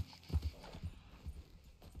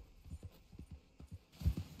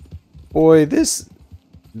 Boy, this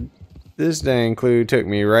dang clue took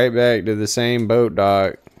me right back to the same boat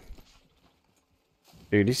dock.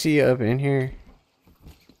 Dude, is he up in here?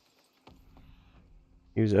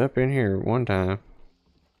 He was up in here one time.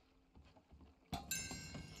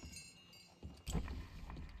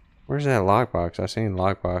 Where's that lockbox? I seen the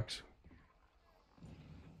lockbox.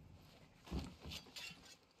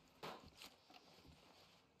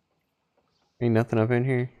 Ain't nothing up in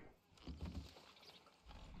here.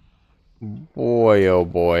 Boy, oh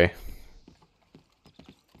boy.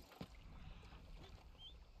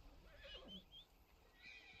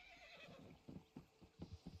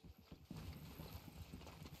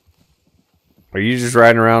 Are you just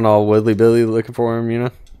riding around all widdly billy looking for him, you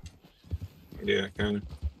know? Yeah, kind of.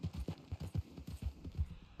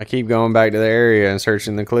 I keep going back to the area and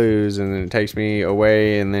searching the clues, and then it takes me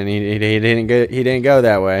away, and then he didn't go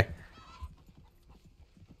that way.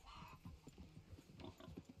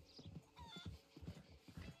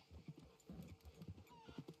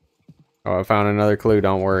 Oh, I found another clue,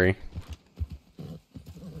 don't worry.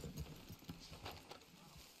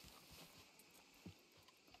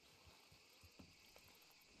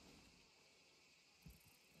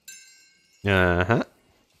 Uh-huh.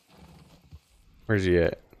 Where's he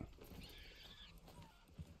at?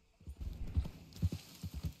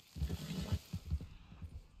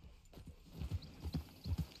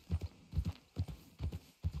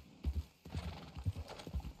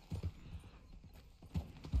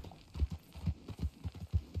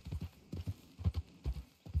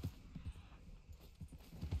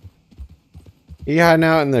 He hiding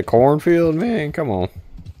out in the cornfield, man? Come on.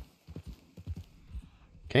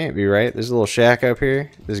 Can't be right. There's a little shack up here.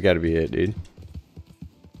 This has got to be it, dude.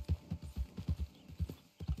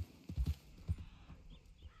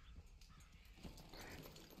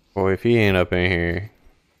 Boy, if he ain't up in here.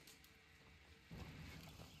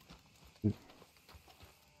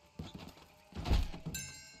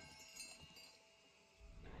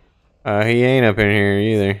 He ain't up in here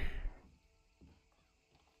either.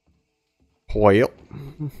 Well.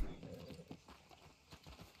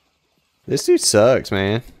 This dude sucks,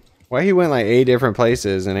 man. Why he went like 8 different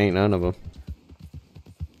places and ain't none of them?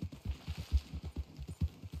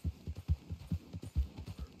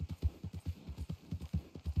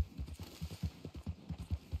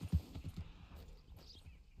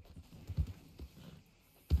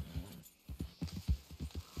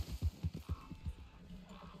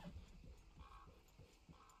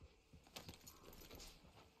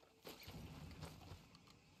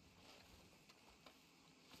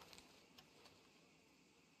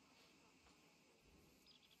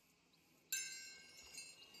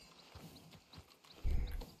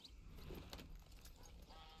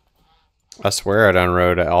 I swear I done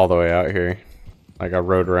rode it all the way out here. Like I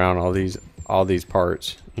rode around all these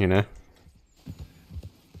parts, you know?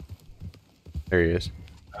 There he is.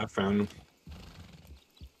 I found him.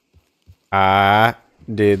 I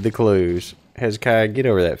did the clues. Hezekiah, get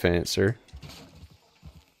over that fence, sir.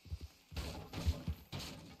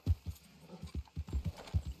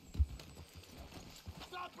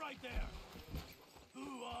 Stop right there! Ooh,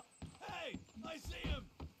 hey, I see him!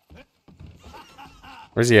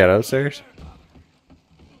 Where's he at, upstairs?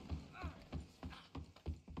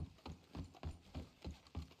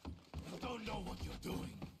 You don't know what you're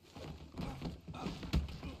doing.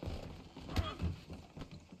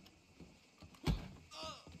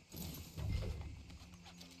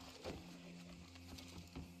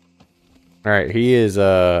 Alright, he is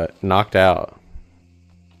knocked out.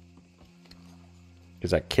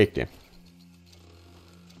 Because I kicked him.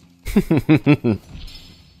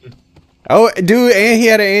 Oh, dude, and he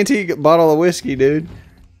had an antique bottle of whiskey, dude.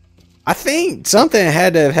 I think something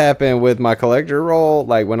had to have happened with my collector roll,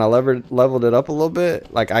 like when I leveled it up a little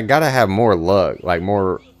bit. Like, I gotta have more luck, like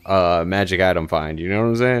more magic item find, you know what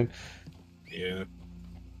I'm saying? Yeah.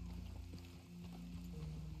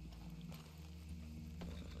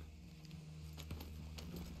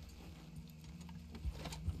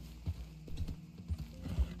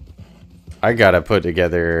 I gotta put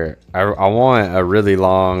together. I want a really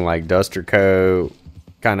long, like, duster coat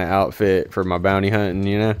kind of outfit for my bounty hunting,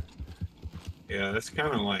 you know? Yeah, that's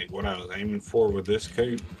kind of like what I was aiming for with this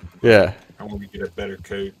coat. Yeah. I want to get a better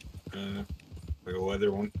coat, like a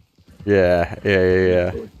leather one. Yeah.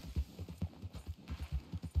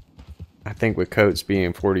 I think with coats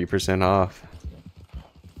being 40% off,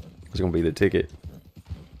 it's gonna be the ticket.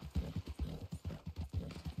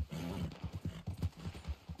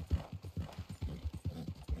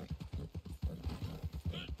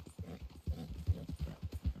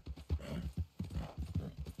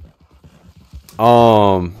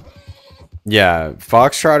 Yeah,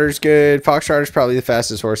 Foxtrotter's good. Foxtrotter's probably the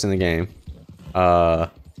fastest horse in the game.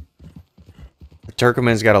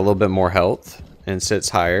 Turkoman's got a little bit more health and sits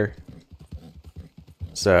higher.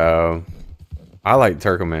 So, I like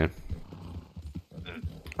Turkoman.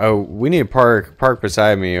 Oh, we need to park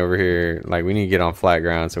beside me over here. Like, we need to get on flat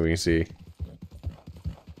ground so we can see.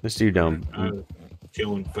 This dude dumb.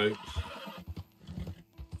 Killing folks.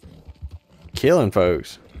 Killing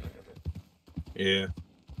folks. Yeah.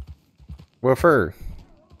 What for?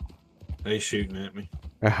 They shooting at me.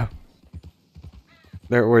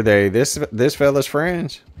 Were they this fella's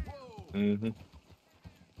friends? Mm-hmm. Hell,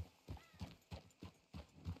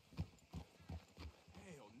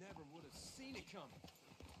 never would have seen it coming.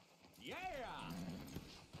 Yeah.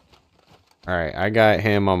 Alright, I got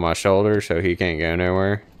him on my shoulder so he can't go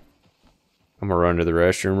nowhere. I'm gonna run to the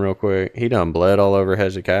restroom real quick. He done bled all over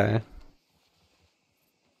Hezekiah.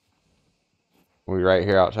 We right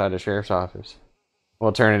here outside the sheriff's office.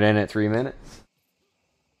 We'll turn it in at 3 minutes.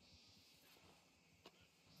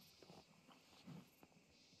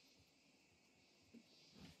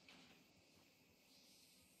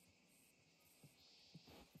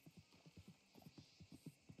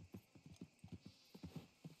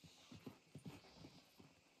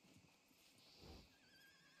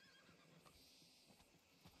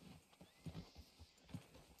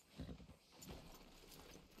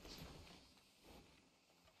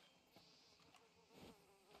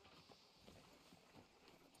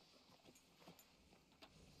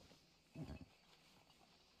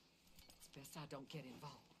 It's best I don't get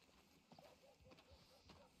involved.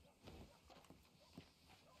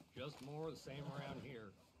 Just more of the same around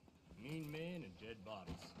here. Mean men and dead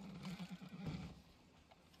bodies.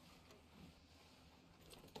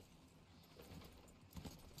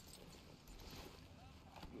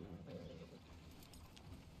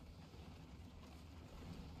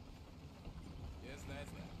 Yes, that's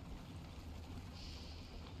that.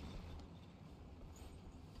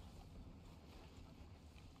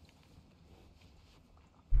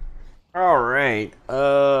 Alright,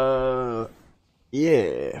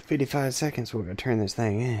 yeah, 55 seconds, we're gonna turn this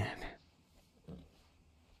thing in.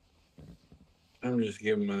 I'm just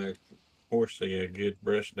giving my horse a good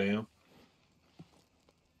brush down.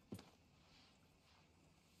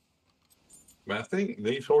 But I think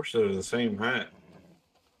these horses are the same height.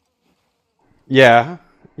 Yeah,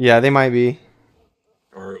 they might be.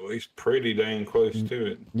 Or at least pretty dang close to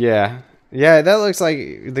it. Yeah, that looks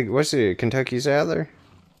like what's it, Kentucky Saddler?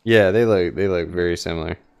 Yeah, they look very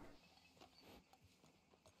similar.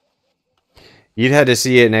 You'd had to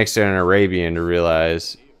see it next to an Arabian to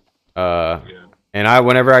realize. Yeah. And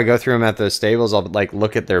whenever I go through them at the stables, I'll like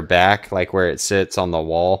look at their back, like where it sits on the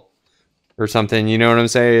wall or something. You know what I'm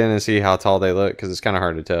saying? And see how tall they look, because it's kind of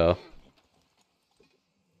hard to tell.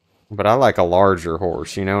 But I like a larger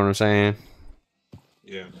horse. You know what I'm saying?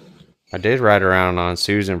 Yeah. I did ride around on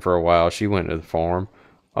Susan for a while. She went to the farm.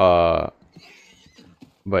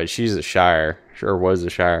 But she's a Shire. Sure was a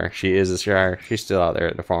Shire. She is a Shire. She's still out there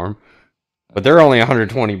at the farm. But they're only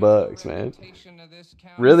 120 bucks, man.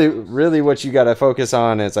 Really what you got to focus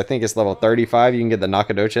on is, I think it's level 35. You can get the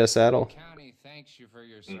Nacogdoches saddle. County thanks you for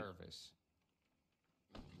your service.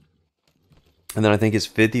 And then I think it's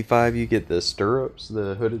 55. You get the stirrups,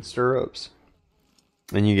 the hooded stirrups.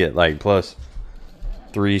 And you get like plus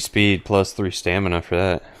 3 speed, plus 3 stamina for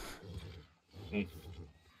that.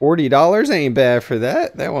 $40 ain't bad for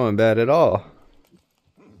that. That wasn't bad at all.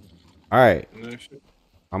 Alright.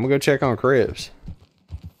 I'm gonna go check on Cribs.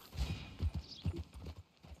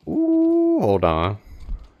 Ooh, hold on.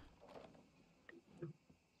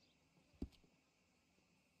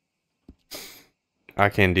 I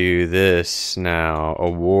can do this now.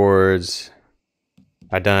 Awards.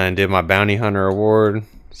 I did my bounty hunter award.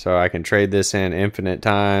 So I can trade this in infinite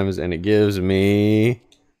times, and it gives me,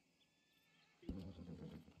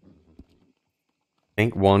 I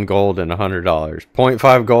think, 1 gold and $100.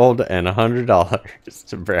 0.5 gold and $100.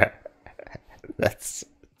 Bruh. That's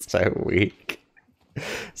so weak.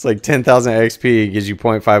 It's like 10,000 XP gives you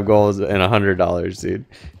 0.5 gold and $100, dude.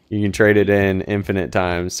 You can trade it in infinite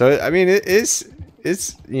times. So I mean, it's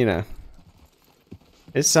you know,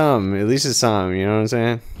 it's some. At least it's some. You know what I'm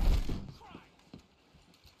saying?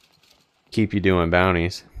 Keep you doing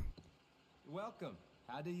bounties. Welcome.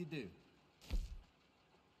 How do you do?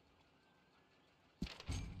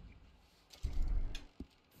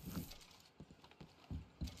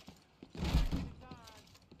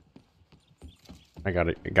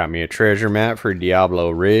 Got me a treasure map for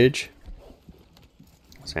Diablo Ridge.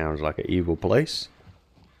 Sounds like an evil place.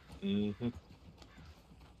 Mm-hmm.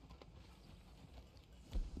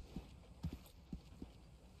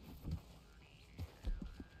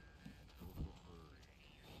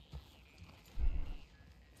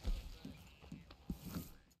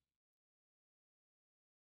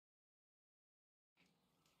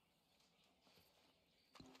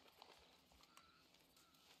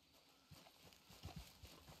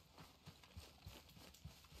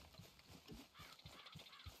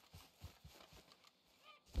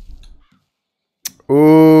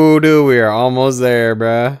 Ooh, dude, we are almost there,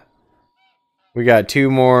 bruh. We got two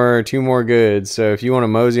more goods. So if you want to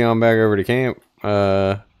mosey on back over to camp,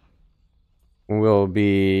 we'll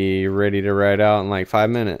be ready to ride out in like 5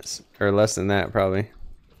 minutes or less than that, probably.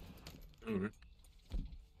 Alright.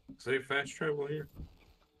 Is there fast travel here?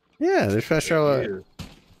 Yeah, there's fast travel at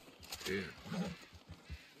Yeah.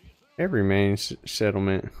 every main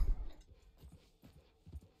settlement.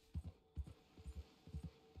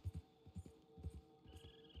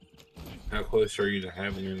 How close are you to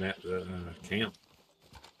having it at the camp?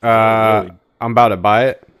 I'm about to buy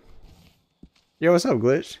it. Yo, what's up,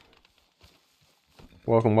 Glitch?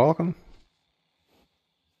 Welcome, welcome.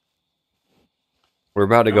 We're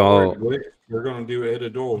about to go. We're gonna do Ed a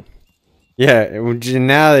duel. Yeah,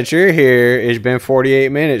 now that you're here, it's been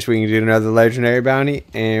 48 minutes. We can do another legendary bounty,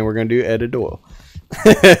 and we're gonna do Ed a duel.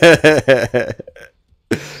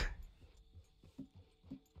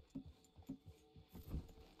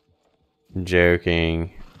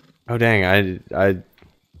 Joking. Oh dang, I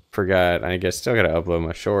forgot. I guess still gotta upload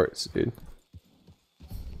my shorts, dude.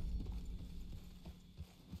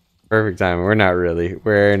 Perfect time. We're not really.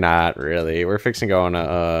 We're fixing to go on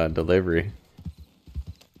a delivery.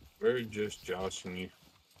 We're just joshing you.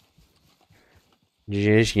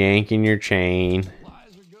 Just yanking your chain.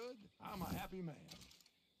 Supplies are good. I'm a happy man.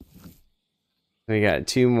 We got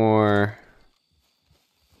 2 more.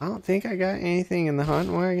 I don't think I got anything in the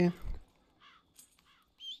hunting wagon.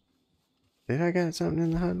 Did I got something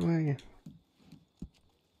in the hunting wagon?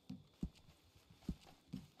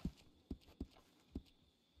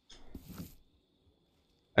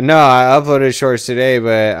 No, I uploaded shorts today,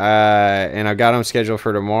 but and I got them scheduled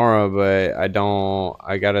for tomorrow, but I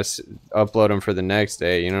gotta upload them for the next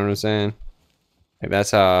day. You know what I'm saying? Like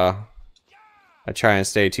that's how I try and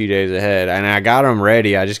stay 2 days ahead. And I got them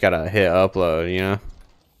ready. I just gotta hit upload. You know.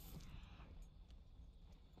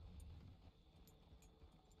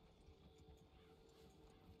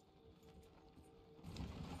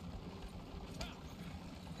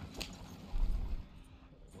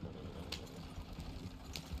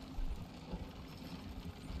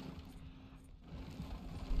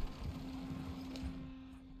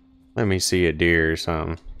 Let me see a deer or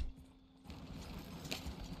something.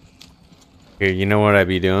 Here, you know what I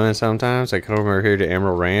be doing sometimes? I come over here to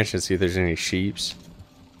Emerald Ranch and see if there's any sheeps.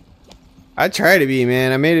 I try to be,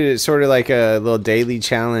 man. I made it sort of like a little daily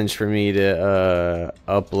challenge for me to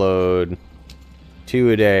upload 2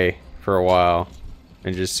 a day for a while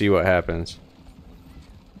and just see what happens.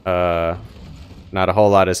 Not a whole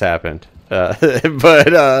lot has happened.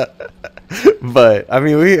 But I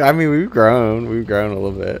mean we've grown a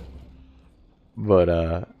little bit.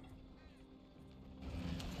 But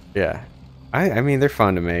yeah. I mean they're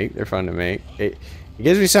fun to make. It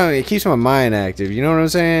gives me something, it keeps my mind active, you know what I'm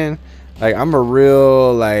saying? Like I'm a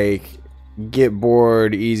real like get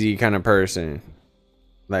bored easy kind of person.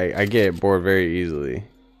 Like I get bored very easily.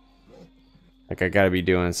 Like I gotta be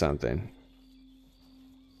doing something.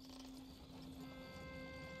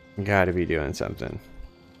 Gotta be doing something.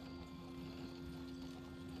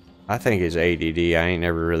 I think it's ADD. I ain't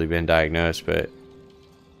never really been diagnosed, but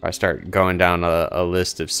if I start going down a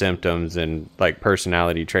list of symptoms and like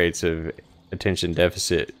personality traits of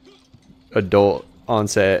adult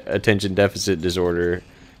onset attention deficit disorder,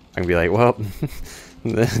 I can be like, well,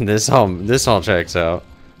 this all checks out.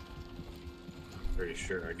 Pretty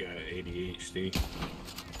sure I got ADHD.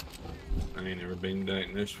 I ain't never been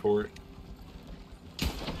diagnosed for it.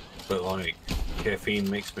 But like caffeine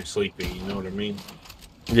makes me sleepy, you know what I mean?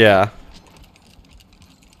 Yeah.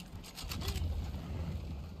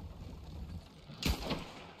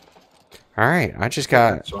 Alright, I just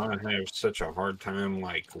got... So I have such a hard time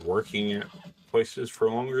like working at places for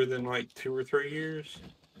longer than like 2 or 3 years.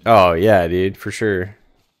 Oh yeah, dude, for sure.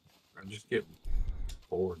 I just get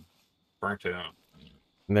bored, burnt out.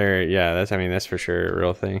 Yeah, that's for sure a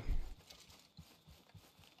real thing.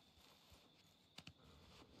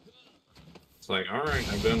 It's like, alright,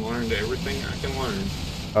 I've done learned everything I can learn.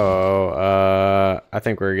 Oh, I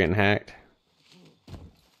think we're getting hacked.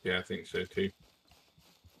 Yeah, I think so too.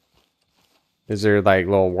 Is there like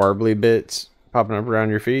little warbly bits popping up around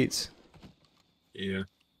your feet? Yeah.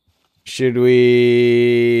 Should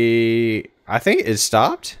we... I think it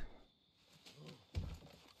stopped.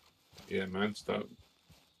 Yeah, mine stopped.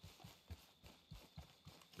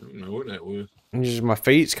 I don't know what that was. Just my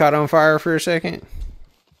feet's caught on fire for a second.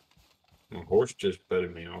 My horse just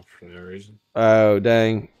butted me off for no reason. Oh,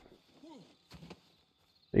 dang.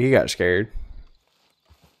 You got scared.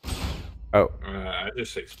 Oh. I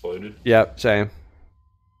just exploded. Yep, same.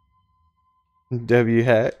 W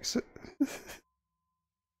hacks.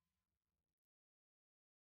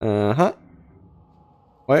 Uh-huh.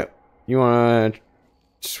 Well, you want to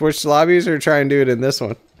switch lobbies or try and do it in this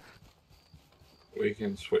one? We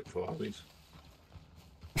can switch lobbies.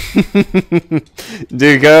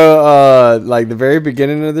 Dude, go, like, the very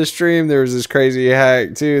beginning of the stream, there was this crazy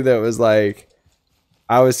hack, too, that was, like,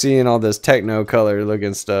 I was seeing all this techno-color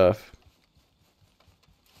looking stuff.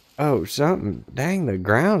 Oh, something. Dang, the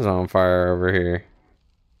ground's on fire over here.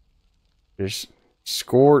 Just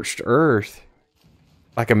scorched earth.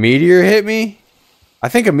 Like a meteor hit me? I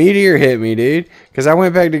think a meteor hit me, dude. Because I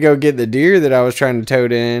went back to go get the deer that I was trying to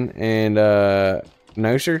tote in, and,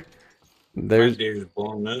 no, sir. My deer's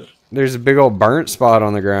blown up. There's a big old burnt spot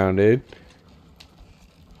on the ground, dude.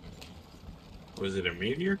 Was it a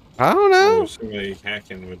meteor? I don't Or know. was somebody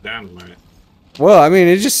hacking with dynamite? Well, I mean,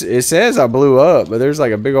 it says I blew up, but there's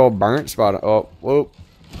like a big old burnt spot. Oh, whoop.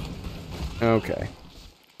 Okay.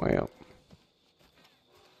 Well.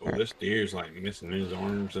 Well, this deer's like missing his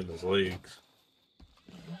arms and his legs.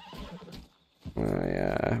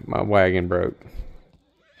 Yeah, my wagon broke.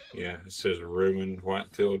 Yeah, it says ruined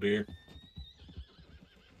white-tailed deer.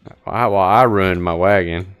 Well, I ruined my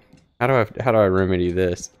wagon. How do I remedy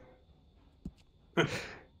this?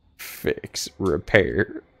 Fix,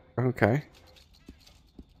 repair. Okay.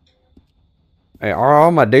 Hey, are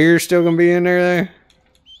all my deer still gonna be in there?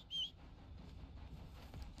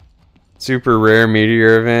 Super rare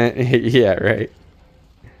meteor event. Yeah, right.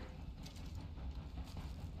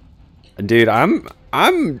 Dude, I'm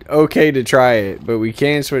okay to try it, but we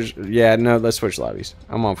can switch. Yeah, no, let's switch lobbies.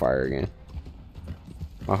 I'm on fire again.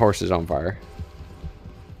 My horse is on fire.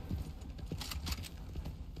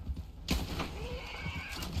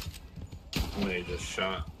 Somebody just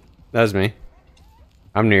shot. That's me.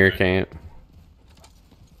 I'm near camp.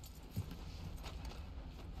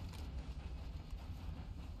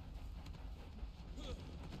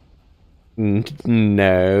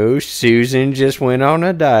 No, Susan just went on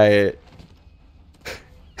a diet.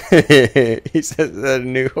 He says that a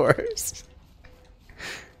new horse.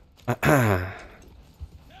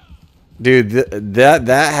 Dude, that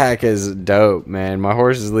hack is dope, man. My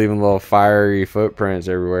horse is leaving little fiery footprints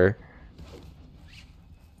everywhere.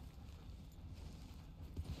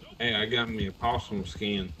 Hey, I got me a possum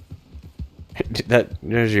skin. That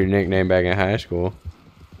was your nickname back in high school.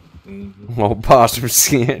 Mm-hmm. Old possum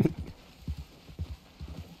skin.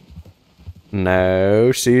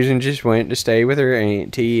 No, Susan just went to stay with her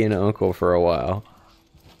auntie and uncle for a while.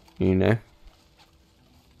 You know.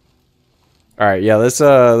 All right, yeah. Let's.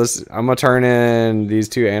 I'm gonna turn in these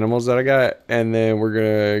two animals that I got, and then we're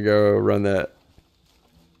gonna go run that.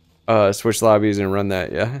 Switch lobbies and run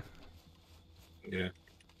that. Yeah. Yeah.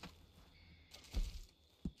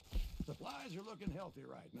 Supplies are looking healthy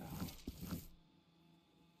right now.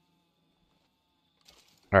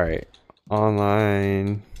 All right.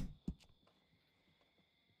 Online.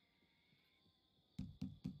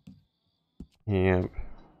 Camp.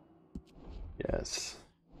 Yes.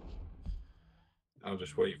 I'll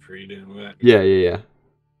just wait for you to do that. Yeah.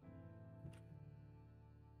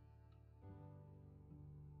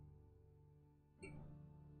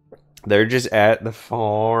 They're just at the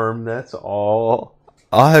farm. That's all.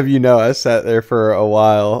 I'll have you know, I sat there for a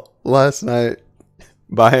while last night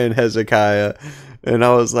buying Hezekiah, and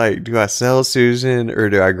I was like, do I sell Susan or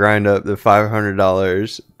do I grind up the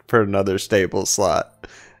 $500 for another stable slot?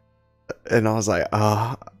 And I was like,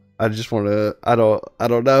 I just want to. I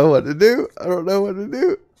don't know what to do. I don't know what to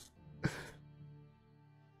do.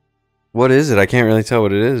 What is it? I can't really tell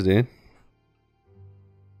what it is, dude.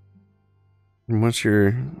 What's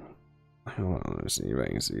your? Hold on, let's see if I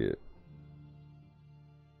can see it.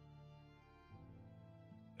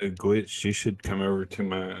 A glitch. You should come over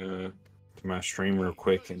to my stream real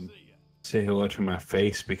quick and say hello to my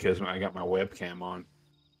face because I got my webcam on.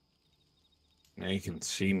 Now you can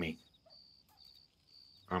see me.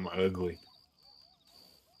 I'm ugly.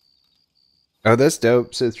 Oh, that's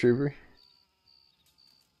dope, Sith Trooper.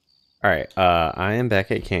 Alright, I am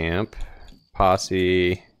back at camp.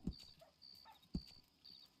 Posse.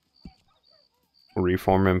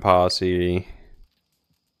 Reforming posse.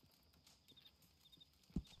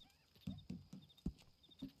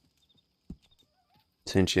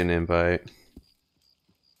 Tension invite.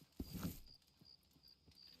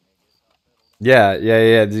 Yeah.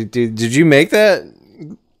 Did you make that,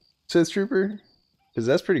 Sith Trooper? Because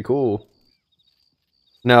that's pretty cool.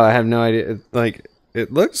 No, I have no idea. Like,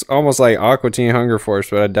 it looks almost like Aqua Teen Hunger Force,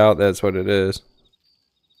 but I doubt that's what it is.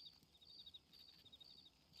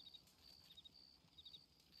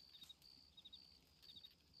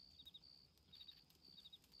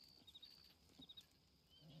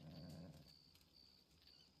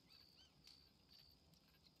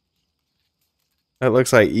 That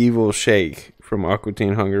looks like Evil Shake from Aqua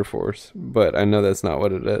Teen Hunger Force, but I know that's not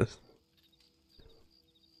what it is.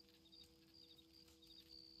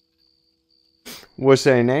 What's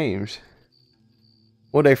their names?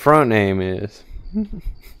 What their front name is?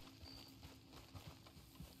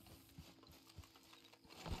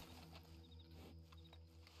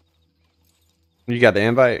 You got the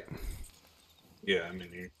invite? Yeah, I'm in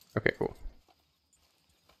here. Okay, cool.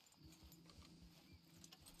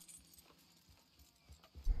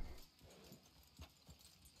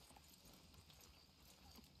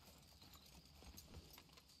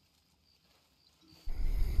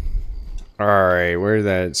 Alright, where'd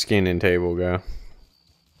that skinning table go?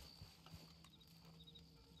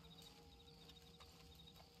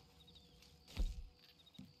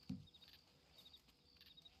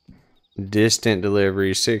 Distant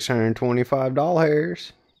delivery,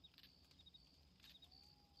 $625.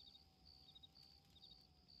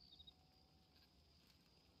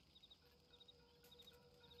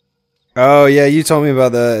 Oh yeah, you told me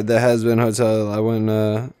about the Has-Been Hotel. I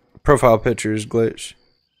went profile pictures glitch.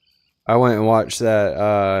 I went and watched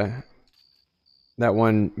that that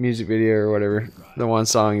one music video or whatever, the one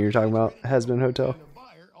song you were talking about, Has-Been Hotel.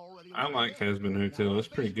 I like Has-Been Hotel. It's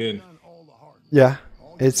pretty good. Yeah,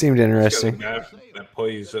 it seemed It's interesting. got a guy that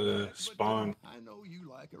plays Spawn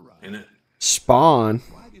in it. Spawn.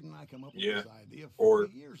 Yeah, or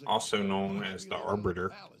also known as the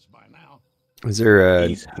Arbiter. Is there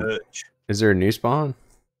He's Hutch. is there a new Spawn?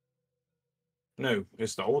 No,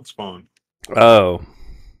 it's the old Spawn. Oh,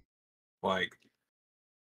 Like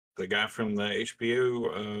the guy from the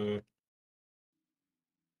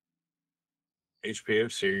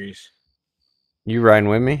HBO series. you riding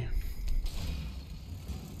with me?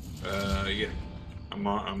 Yeah.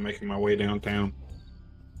 I'm making my way downtown.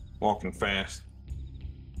 Walking fast.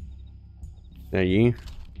 Yeah, you.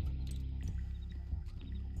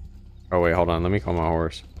 Oh wait, hold on. Let me call my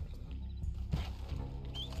horse.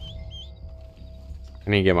 I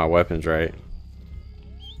need to get my weapons right.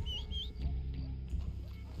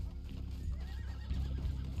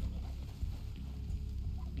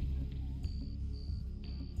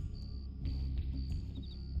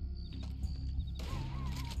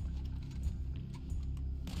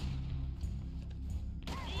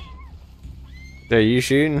 Are you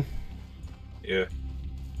shooting? Yeah.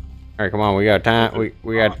 All right, come on. We got time.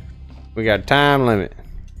 We got time limit.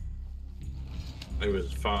 There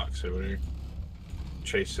was a fox over there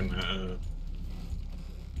chasing the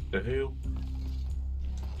hell.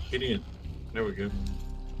 Get in. There we go.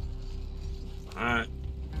 Alright.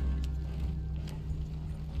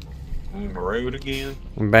 On the road again.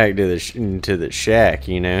 I'm back to the shack.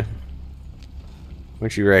 You know.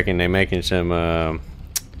 What you reckon? They making some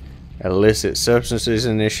illicit substances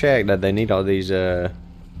in this shack that they need all these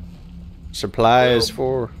supplies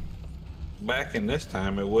for? Back in this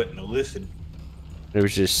time, it wasn't illicit. It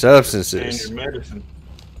was just substances. Standard medicine.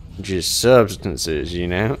 Just substances, you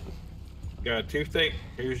know? Got a toothache?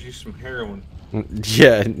 Here's you some heroin.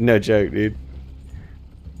 Yeah, no joke, dude.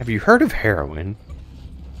 Have you heard of heroin?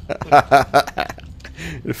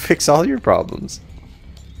 It'll fix all your problems.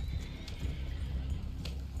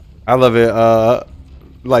 I love it.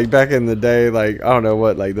 Like back in the day, like I don't know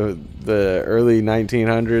what, like the early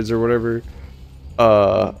 1900s or whatever.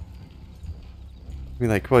 Be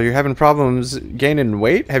like, well, you're having problems gaining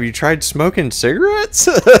weight. Have you tried smoking cigarettes?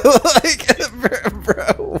 Like,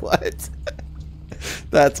 bro, what?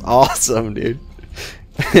 That's awesome, dude.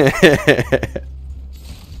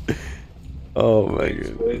 Oh my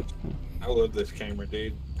goodness. I love this camera,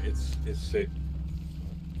 dude. It's sick.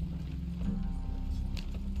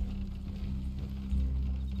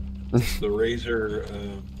 It's the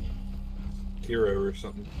Razer Hero or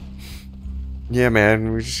something. Yeah,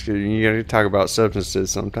 man. You gotta talk about substances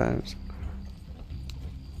sometimes.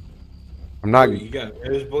 I'm not. Oh, you got a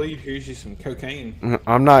nosebleed? Here's you some cocaine.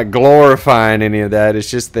 I'm not glorifying any of that. It's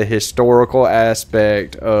just the historical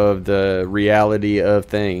aspect of the reality of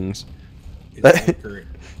things. It's accurate.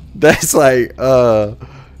 That's like,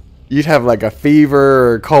 you'd have like a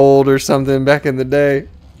fever or cold or something back in the day.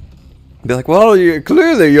 Be like, well,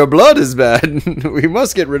 clearly your blood is bad. We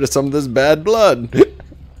must get rid of some of this bad blood.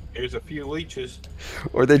 Here's a few leeches.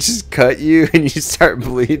 Or they just cut you and you start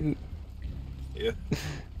bleeding. Yeah.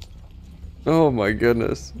 Oh my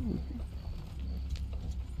goodness.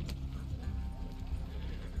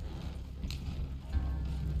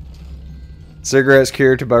 Cigarettes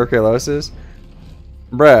cure tuberculosis?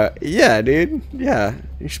 Bruh, yeah, dude. Yeah.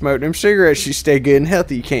 You smoke them cigarettes, you stay good and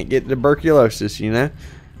healthy. You can't get tuberculosis, you know?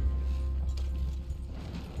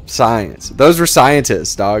 Science. Those were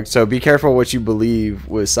scientists, dog. So be careful what you believe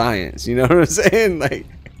was science. You know what I'm saying? Like.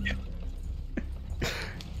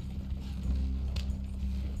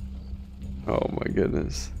 Oh my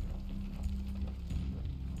goodness.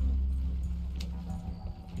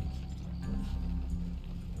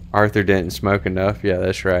 Arthur didn't smoke enough. Yeah,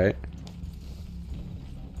 that's right.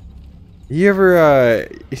 You ever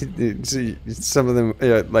see some of them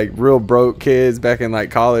like real broke kids back in like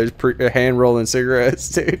college hand rolling cigarettes,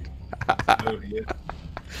 dude? Oh yeah.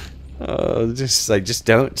 Oh, just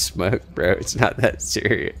don't smoke, bro. It's not that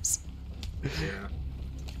serious. Yeah.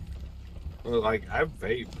 Well, like I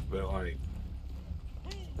vape, but like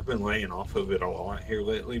I've been laying off of it a lot here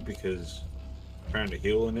lately because I'm trying to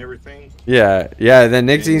heal and everything. Yeah, yeah. Then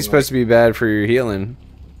nicotine's supposed to be bad for your healing.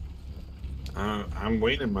 I'm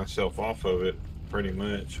weaning myself off of it pretty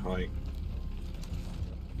much. Like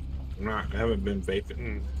I haven't been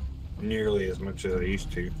vaping nearly as much as I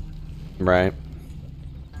used to. Right.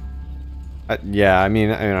 Yeah, I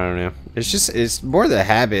mean, I don't know. It's more the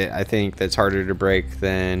habit, I think, that's harder to break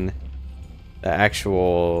than the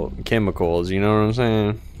actual chemicals. You know what I'm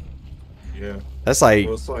saying? Yeah. That's like.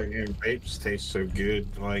 Well, it's like vapes taste so good.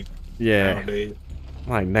 Like nowadays.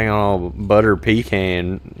 Like dang all butter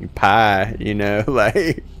pecan pie, you know,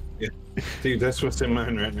 like. Yeah. Dude, that's what's in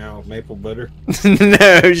mine right now. Maple butter.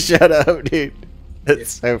 No, shut up, dude. That's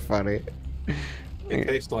so funny. It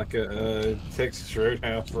tastes like a Texas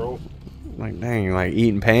Roadhouse roll. Like dang, like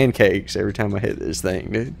eating pancakes every time I hit this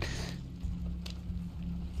thing, dude.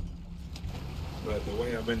 But the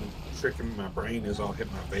way I've been tricking my brain is I'll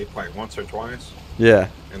hit my vape like once or twice. Yeah.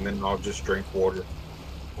 And then I'll just drink water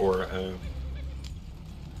or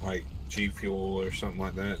like G Fuel or something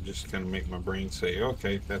like that. Just kind of make my brain say,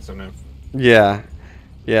 okay, that's enough. Yeah.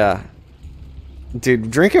 Yeah. Dude,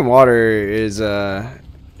 drinking water is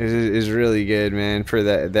really good, man, for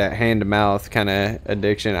that hand to mouth kind of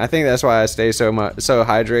addiction. I think that's why I stay so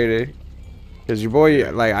hydrated. Cause your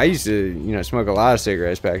boy, like I used to, smoke a lot of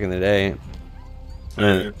cigarettes back in the day,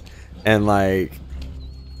 and like,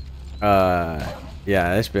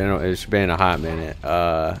 yeah, it's been a hot minute.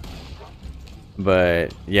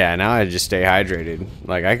 But yeah, now I just stay hydrated.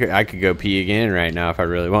 Like I could go pee again right now if I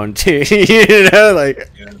really wanted to. Like.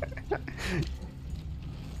 Yeah.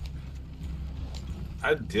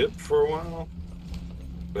 I dipped for a while,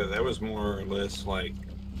 but that was more or less like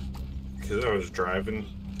because I was driving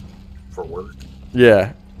for work.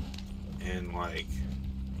 Yeah. And like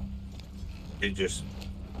it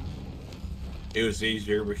was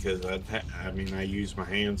easier because I use my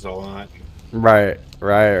hands a lot. Right.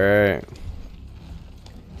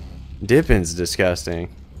 Dipping's disgusting.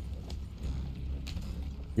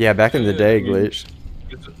 Yeah, back in the day, Glitch.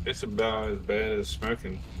 It's about as bad as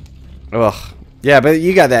smoking. Ugh. Yeah, but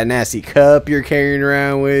you got that nasty cup you're carrying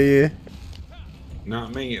around with you.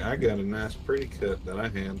 Not me. I got a nice, pretty cup that I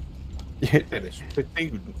had. Had a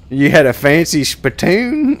spittoon. You had a fancy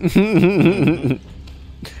spittoon?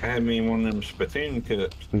 I had me one of them spittoon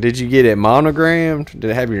cups. Did you get it monogrammed? Did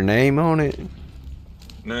it have your name on it?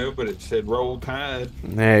 No, but it said Roll Tide.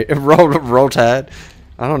 Hey, roll Tide.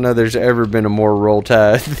 I don't know there's ever been a more Roll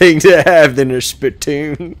Tide thing to have than a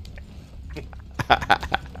spittoon.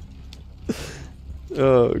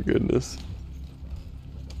 Oh goodness.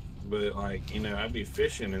 But like, I'd be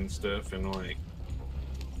fishing and stuff, and like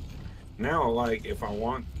now, like if I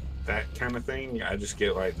want that kind of thing, I just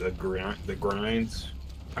get like the grinds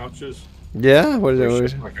pouches. Yeah, what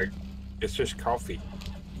is it? It's just coffee.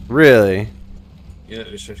 Really? Yeah,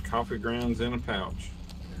 it's just coffee grounds in a pouch.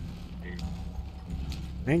 Yeah.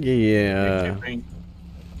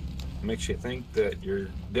 Makes you think that you're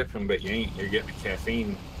dipping, but you ain't. You're getting the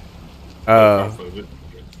caffeine. Oh.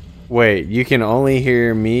 Wait, you can only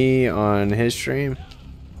hear me on his stream?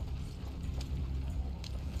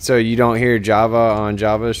 So you don't hear Java on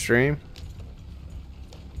Java's stream?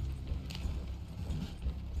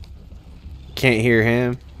 Can't hear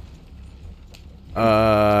him?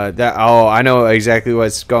 I know exactly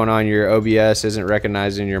what's going on. Your OBS isn't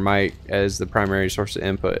recognizing your mic as the primary source of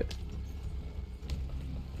input.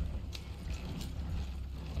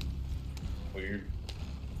 Weird.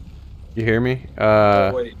 You hear me?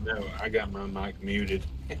 Oh, wait, no, I got my mic muted.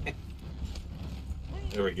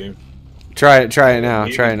 There we go. Try it now.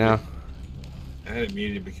 Try it now. I had it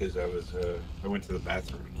muted because I went to the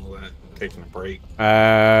bathroom and all that, taking a break.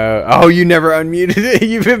 Oh, you never unmuted it?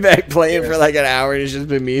 You've been back playing for like an hour and it's just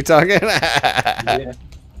been me talking? Yeah.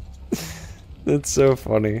 That's so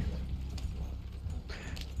funny.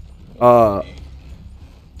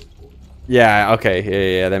 Yeah,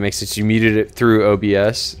 okay. Yeah, that makes sense. You muted it through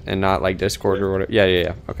OBS and not like Discord or whatever.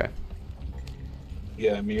 Yeah. Okay.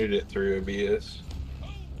 Yeah, I muted it through OBS.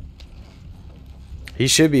 He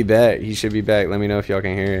should be back. He should be back. Let me know if y'all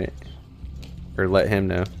can hear it. Or let him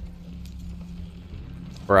know.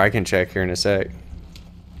 Or I can check here in a sec.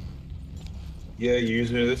 Yeah,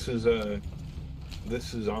 user, this is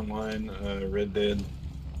online Red Dead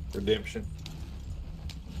Redemption.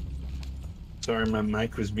 Sorry, my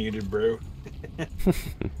mic was muted, bro.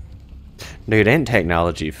 Dude, ain't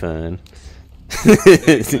technology fun?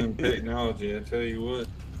 Technology, I tell you what.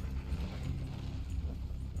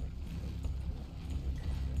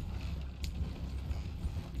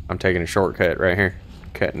 I'm taking a shortcut right here.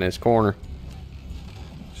 Cutting this corner.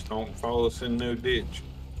 Just don't follow us in no ditch.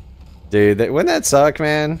 Dude, wouldn't that suck,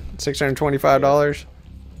 man? $625?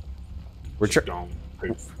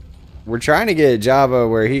 We're trying to get Java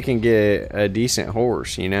where he can get a decent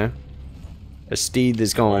horse, you know? A steed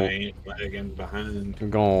that's gonna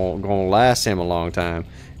last him a long time.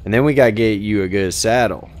 And then we gotta get you a good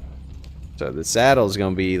saddle. So the saddle's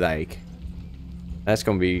gonna be like, that's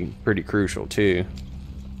gonna be pretty crucial too.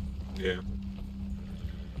 Yeah.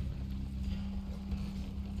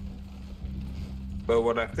 But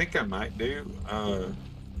what I think I might do,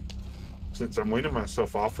 since I'm weaning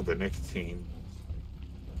myself off of the nicotine,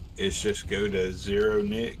 is just go to zero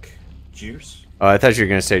nic juice. Oh, I thought you were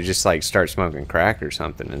gonna say just like start smoking crack or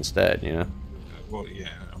something instead, you know? Well, yeah,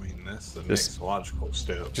 I mean that's the next logical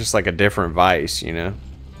step. Just like a different vice, you know?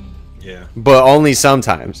 Yeah. But only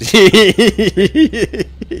sometimes.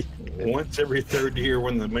 Once every third year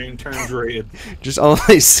when the moon turns red. Just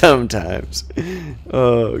only sometimes.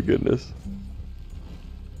 Oh goodness.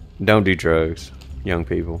 Don't do drugs, young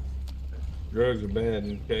people. Drugs are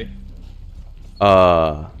bad, okay?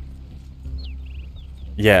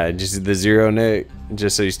 Yeah, just the zero nic,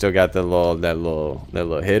 just so you still got the that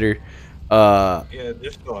little hitter. Yeah,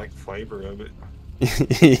 just the like flavor of it.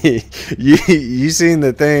 you seen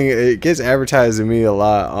the thing? It gets advertised to me a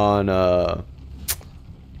lot on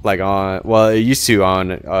well, it used to on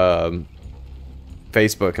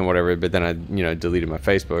Facebook and whatever, but then I deleted my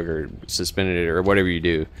Facebook or suspended it or whatever you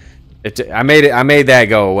do. I made that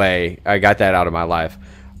go away. I got that out of my life.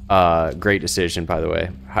 Great decision, by the way.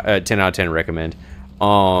 10 out of 10 recommend.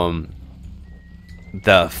 The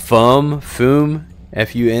fume,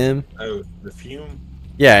 F-U-M. Oh, the fume.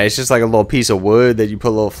 Yeah, it's just like a little piece of wood that you put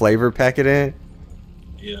a little flavor packet in.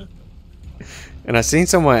 Yeah. And I seen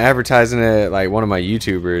someone advertising it, like one of my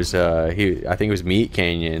YouTubers. I think it was Meat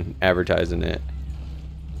Canyon advertising it,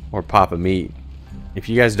 or Papa Meat. If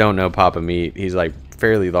you guys don't know Papa Meat, he's like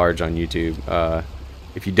fairly large on YouTube.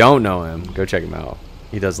 If you don't know him, go check him out.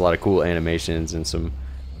 He does a lot of cool animations and some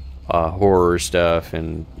horror stuff,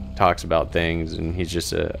 and talks about things. And he's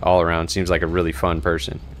just all around seems like a really fun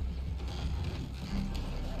person.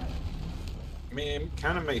 I mean, it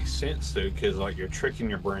kind of makes sense though, because like you're tricking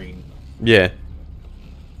your brain. Yeah.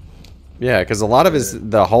 Yeah, because a lot of it's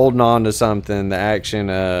the holding on to something, the action,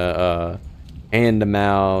 hand to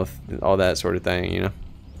mouth, all that sort of thing, you know.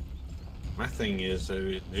 My thing is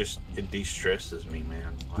though, it de-stresses me,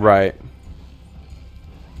 man. Like, right.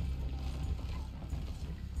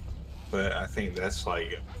 But I think that's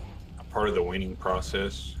like a part of the winning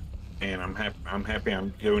process, and I'm happy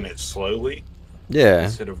I'm doing it slowly. Yeah.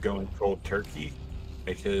 Instead of going cold turkey,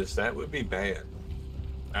 because that would be bad.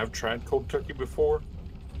 I've tried cold turkey before.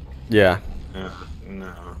 Yeah.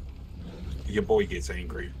 No. Your boy gets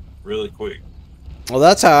angry really quick. Well,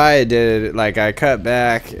 that's how I did it. Like, I cut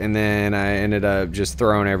back, and then I ended up just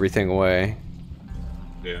throwing everything away.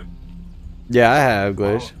 Yeah. Yeah, I have,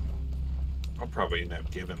 Glitch. I'll probably end up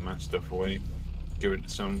giving my stuff away. Give it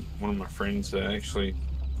to one of my friends that actually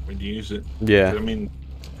would use it. Yeah. I mean,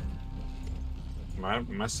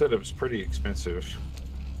 my setup's pretty expensive.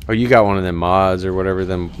 Oh, you got one of them mods or whatever,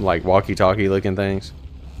 them like walkie-talkie looking things?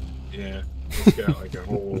 Yeah. It's got like a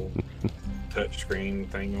whole touch screen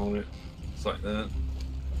thing on it. It's like that.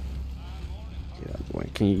 Yeah.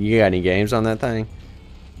 You got any games on that thing?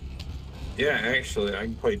 Yeah, actually, I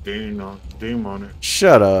can play Doom on it.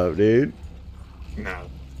 Shut up, dude. No,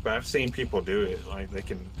 but I've seen people do it. Like, they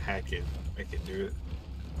can hack it, make it do it.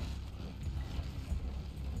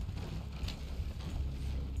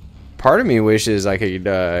 Part of me wishes I could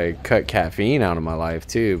cut caffeine out of my life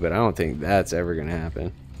too, but I don't think that's ever gonna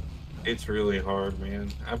happen. It's really hard,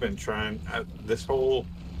 man. I've been trying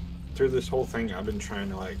through this whole thing. I've been trying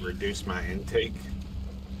to like reduce my intake.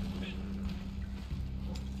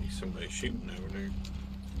 Somebody shooting over there.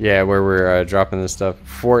 Yeah, where we're dropping this stuff.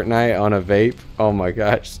 Fortnite on a vape. Oh my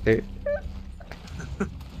gosh, dude.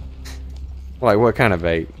 Like, what kind of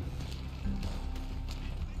vape?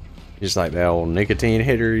 Just like that old nicotine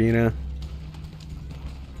hitter, you know?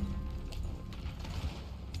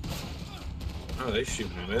 Oh, they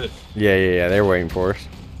shooting at us. Yeah. They're waiting for us.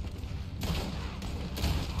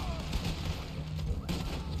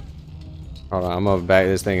 Hold on, I'm gonna back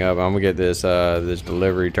this thing up. I'm gonna get this this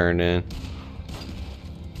delivery turned in.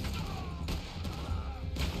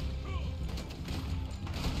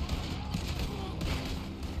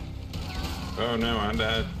 Oh no, I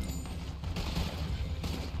died.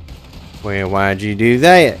 Well, why'd you do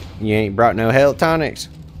that? You ain't brought no health tonics.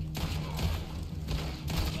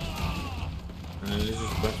 There's just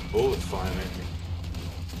a bunch of bullets flying at me.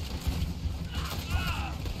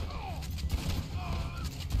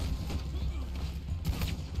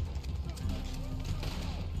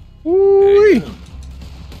 Woo!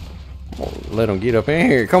 Let them get up in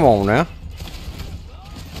here. Come on now.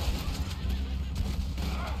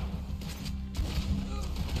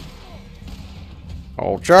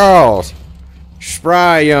 Oh, Charles.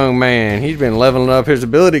 Spry young man. He's been leveling up his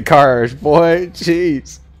ability cards, boy.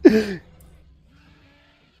 Jeez.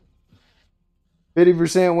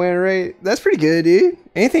 50% win rate. That's pretty good, dude.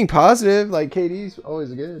 Anything positive, like KD's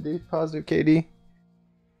always good, dude. Positive KD.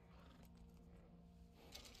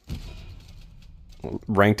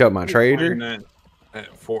 Ranked up my trader. Playing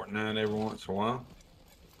that Fortnite every once in a while.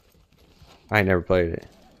 I ain't never played it.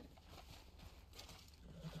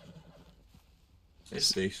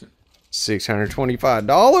 It's decent.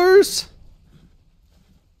 $625.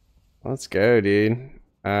 Let's go, dude.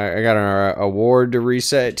 I got an award to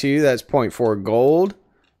reset too. That's 0.4 gold.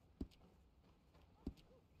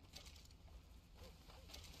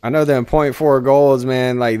 I know them 0.4 golds,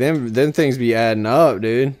 man. Like them things be adding up,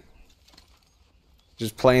 dude.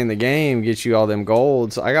 Just playing the game gets you all them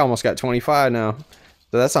golds. I almost got 25 now,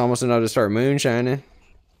 so that's almost enough to start moonshining.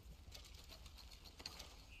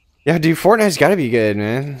 Yeah, dude, Fortnite's got to be good,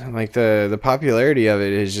 man. Like the popularity of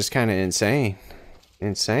it is just kind of insane.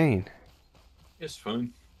 It's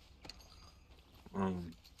fun.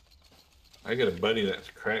 I got a buddy that's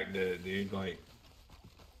cracked at it, dude. Like,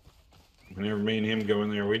 whenever me and him go in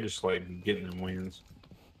there, we just like getting them wins.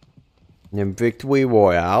 Them victory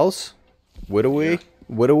royales. What do we? Yeah.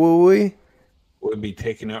 What do we? We'll be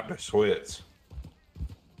taking out the sweats.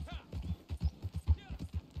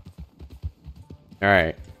 All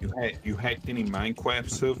right. You hacked any Minecraft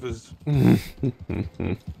servers?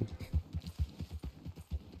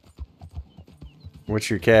 What's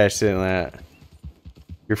your cash sitting at?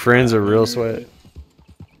 Your friends are real sweat.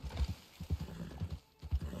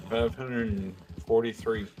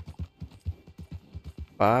 543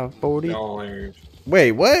 $540. dollars.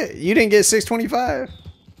 Wait, what? You didn't get 625?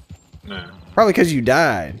 No, Probably because you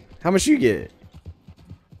died. How much you get?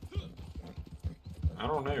 I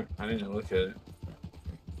don't know. I didn't look at it.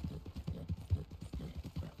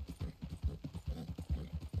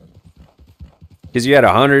 Because you had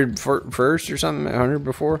 100 first or something? 100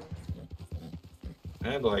 before? I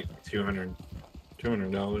had like $200.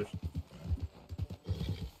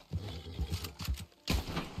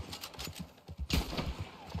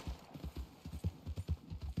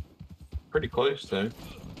 Pretty close though.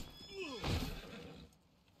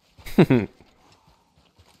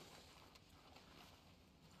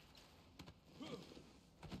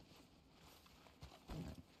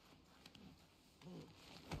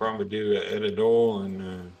 Probably do an editorial and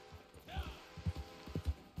a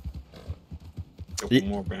couple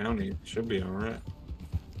more bounties. Should be all right.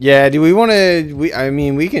 Yeah, do we want to... I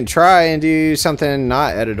mean, we can try and do something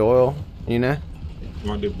not editorial, you know? You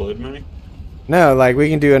want to do blood money? No, like, we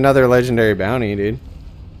can do another legendary bounty, dude.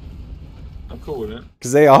 I'm cool with it.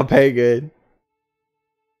 Because they all pay good.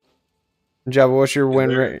 Jabba, what's your win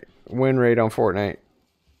rate on Fortnite?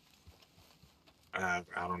 I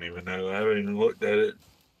don't even know. I haven't even looked at it.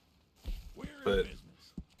 But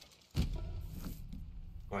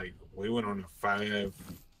like we went on a five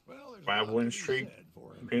win streak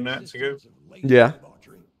 2 nights ago. Yeah.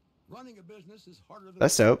 Running a business is harder than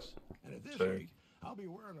That's dope. And at this So, rate, I'll be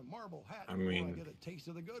wearing a marble hat I before I mean, get a taste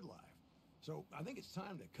of the good life. So I think it's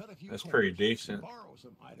time to cut a few that's corners pretty and decent. borrow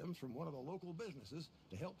some items from one of the local businesses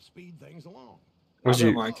to help speed things along. I've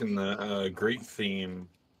been liking the Greek theme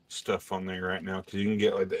stuff on there right now because you can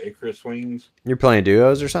get like the Icarus wings. You're playing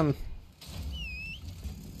duos or something?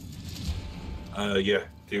 Yeah,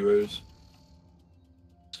 duos.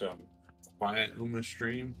 So quiet on the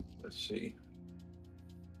stream. Let's see.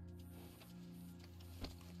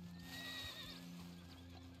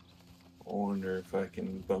 I wonder if I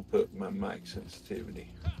can bump up my mic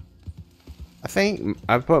sensitivity. I think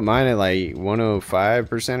I put mine at like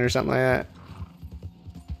 105% or something like that.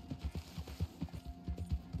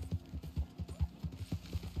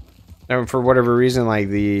 And for whatever reason, like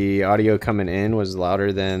the audio coming in was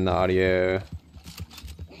louder than the audio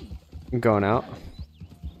Going out.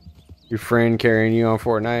 Your friend carrying you on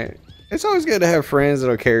Fortnite. It's always good to have friends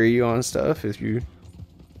that'll carry you on stuff if you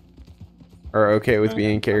are okay with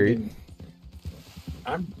being carried.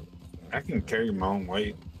 I can carry my own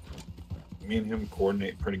weight. Me and him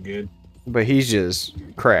coordinate pretty good. But he's just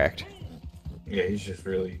cracked. Yeah, he's just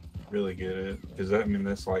really good at it. Because I mean,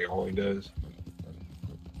 that's like all he does.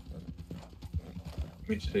 Let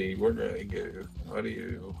me see, where did I go?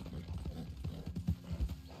 Audio.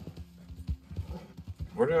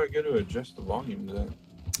 Where do I go to adjust the volumes at?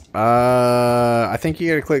 I think you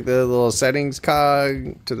gotta click the little settings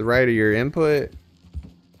cog to the right of your input.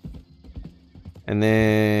 And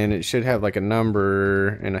then it should have like a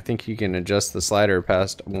number, and I think you can adjust the slider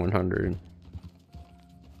past 100.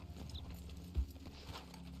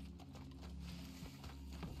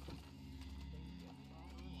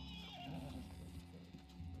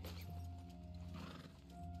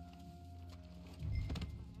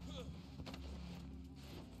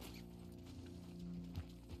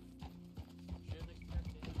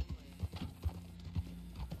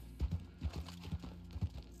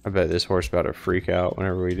 I bet this horse about to freak out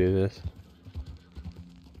whenever we do this.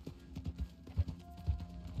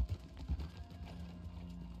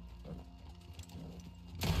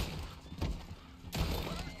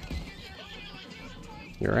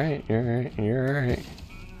 You're right, you're right, you're right.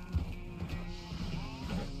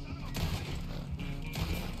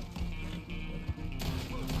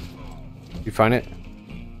 You find it?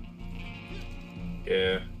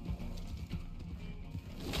 Yeah.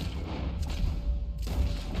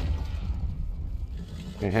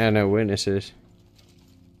 It had no witnesses.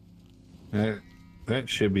 That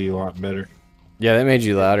should be a lot better. Yeah, that made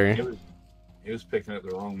you louder. It was picking up the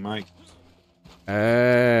wrong mic.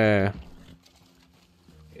 Yep.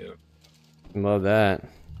 Love that.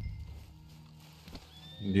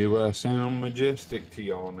 Do I sound majestic to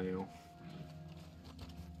y'all now?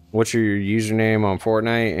 What's your username on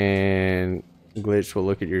Fortnite? And Glitch will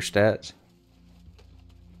look at your stats.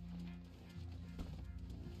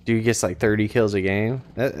 Dude gets like 30 kills a game.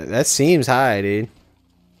 That seems high, dude.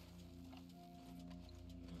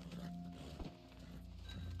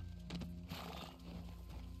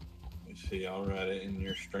 Let's see, I'll write it in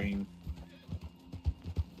your stream.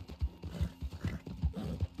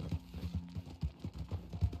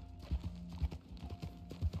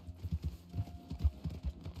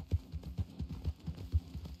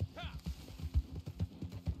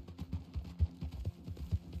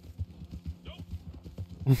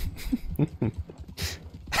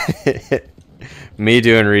 Me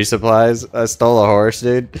doing resupplies. I stole a horse,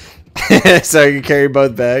 dude. So I can carry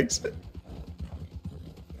both bags.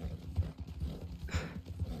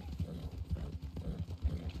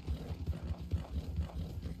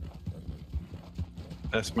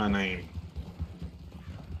 That's my name.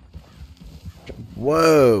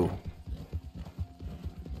 Whoa.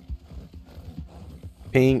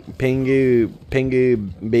 Pingu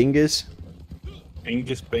Bingus?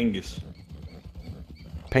 Angus Bingus.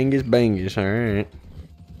 Pingus Bangus, alright.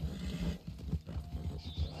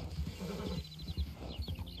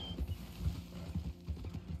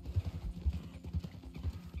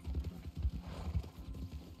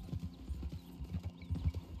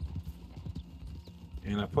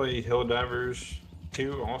 And I play Helldivers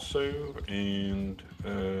 2 also, and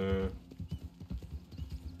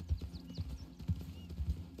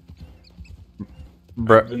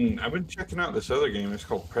I've been checking out this other game. It's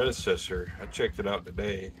called Predecessor. I checked it out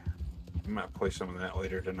today. I might play some of that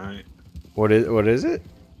later tonight. What is it?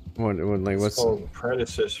 What's called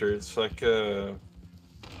Predecessor? It's like a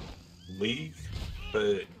League,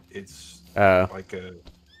 but it's like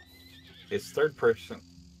it's third person.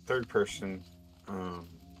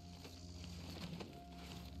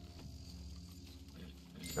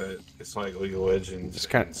 But it's like League of Legends. It's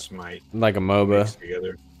kind of Smite, like a MOBA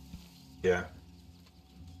together. Yeah.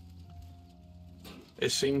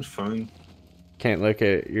 It seems fun. Can't look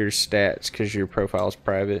at your stats because your profile's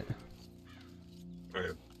private.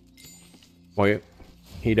 Right. Well,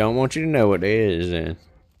 he don't want you to know what it is, then.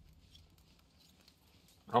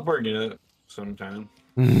 I'll bring it up sometime.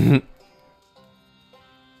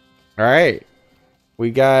 All right, we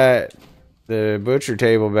got the butcher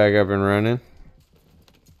table back up and running.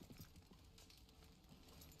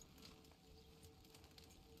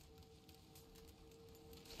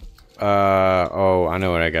 Oh, I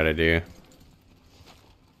know what I gotta do.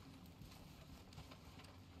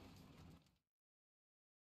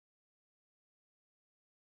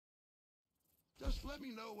 Just let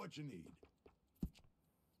me know what you need.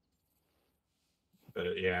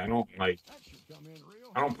 But yeah, I don't That should come in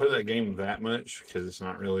real. I don't play that game that much because it's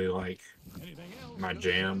not really like Anything else? my Just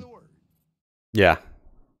spread jam. the word. Yeah.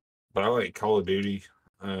 But I like Call of Duty.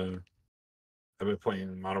 I've been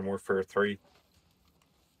playing Modern Warfare 3.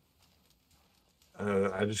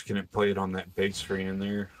 I just couldn't play it on that big screen in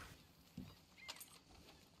there.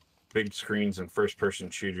 Big screens and first-person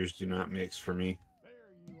shooters do not mix for me.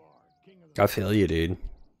 I feel you, dude.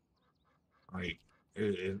 Like,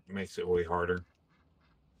 it makes it way harder.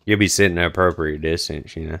 You'll be sitting at appropriate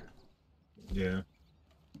distance, you know. Yeah.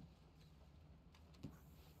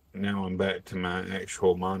 Now I'm back to my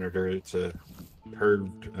actual monitor. It's a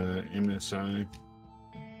curved MSI.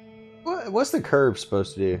 What's the curve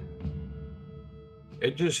supposed to do?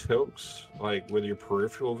 It just helps, like, with your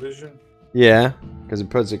peripheral vision. Yeah, because it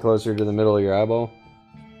puts it closer to the middle of your eyeball.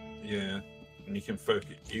 Yeah, and you can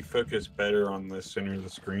focus better on the center of the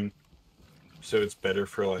screen, so it's better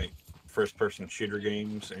for like first-person shooter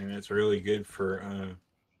games, and it's really good for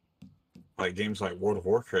like games like World of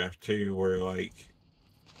Warcraft too, where like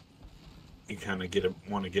you kind of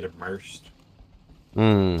want to get immersed.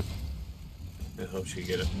 It helps you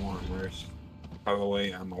get it more immersed. By the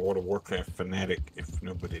way, I'm a World of Warcraft fanatic, if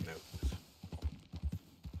nobody knows.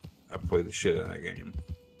 I play the shit out of that game.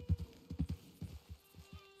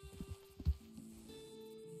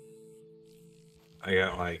 I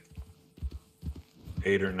got like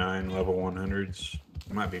 8 or 9 level 100s.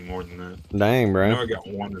 It might be more than that. Dang, bro. I know I got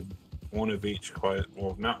one of each class.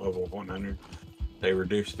 Well, not level 100. They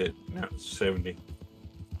reduced it. Now it's 70.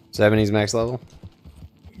 70's max level?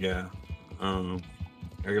 Yeah. I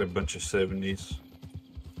got a bunch of 70s.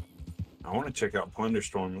 I want to check out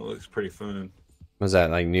Plunderstorm. It looks pretty fun. Was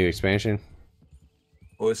that like new expansion?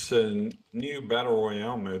 Well, it's a new battle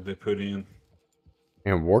royale mode they put in.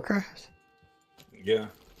 In Warcraft? Yeah.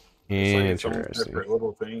 It's like its own Interesting. separate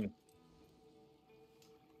little thing.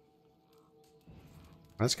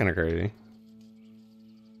 That's kind of crazy.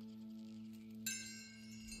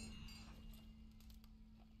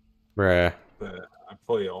 Bruh. But I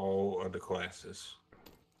play all of the classes.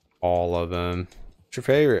 All of them. What's your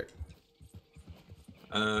favorite?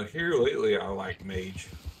 Here lately I like Mage.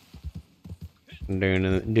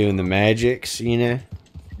 Doing the magics, you know?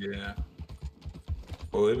 Yeah.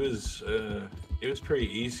 Well, it was pretty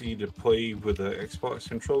easy to play with the Xbox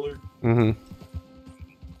controller. Mm-hmm.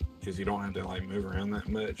 Because you don't have to like move around that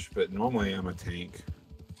much. But normally I'm a tank.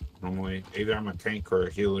 Normally either I'm a tank or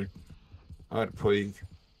a healer. I like to play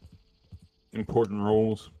important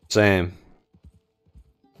roles. Same.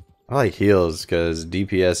 I like heals because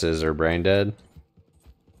DPSs are brain dead.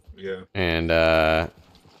 Yeah. And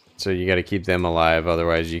so you got to keep them alive,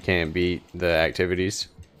 otherwise you can't beat the activities.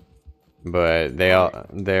 But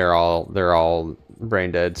they're all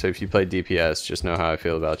brain dead. So if you play DPS, just know how I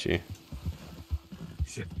feel about you.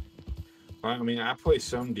 Well, I mean, I play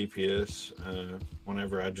some DPS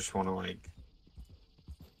whenever I just want to like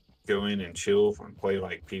go in and chill and play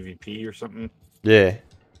like PvP or something. Yeah.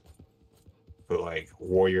 But like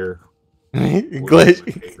warrior. Glitch,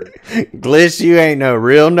 you ain't no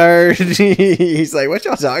real nerd. He's like, what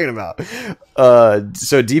y'all talking about?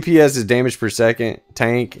 So DPS is damage per second.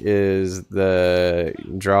 Tank is the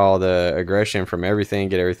draw the aggression from everything,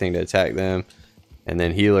 get everything to attack them. And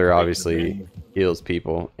then healer obviously heals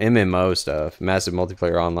people. MMO stuff, massive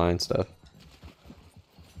multiplayer online stuff.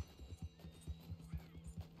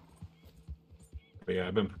 But yeah,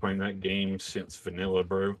 I've been playing that game since vanilla,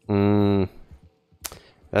 bro.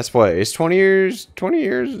 That's what, it's 20 years,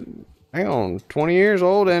 hang on, 20 years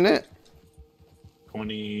old, isn't it?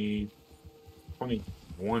 21,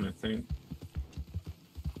 I think.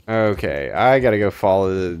 Okay, I gotta go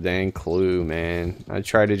follow the dang clue, man. I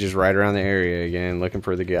tried to just ride around the area again, looking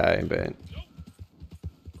for the guy, but...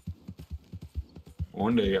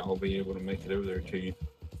 One day I'll be able to make it over there to you.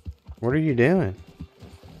 What are you doing?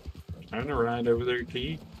 I'm gonna ride over there to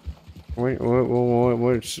you.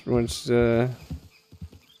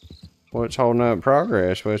 What's holding up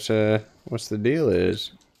progress? What's the deal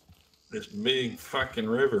is? This big fucking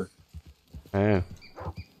river. Yeah.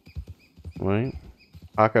 Wait.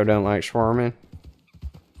 Paco don't like swarming.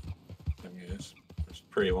 I guess it's a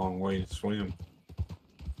pretty long way to swim.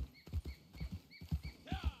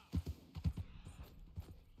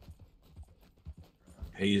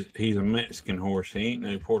 He's a Mexican horse. He ain't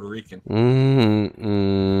no Puerto Rican. I'm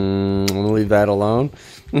gonna leave that alone.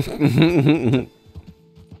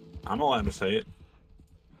 I'm allowed to say it.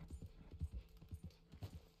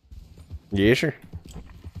 Yeah, sure.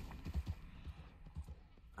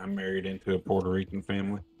 I'm married into a Puerto Rican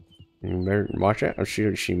family. You better watch out.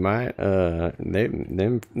 She might. They.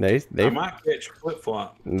 I might catch flip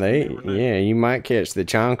flop. Yeah, you might catch the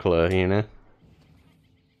chancla. You know.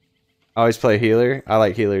 I always play healer. I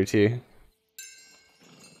like healer too.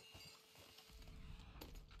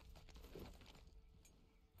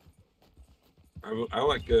 I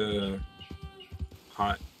like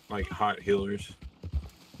hot hot healers.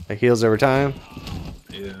 Like heals over time.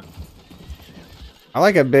 Yeah. I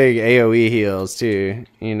like a big AoE heals too,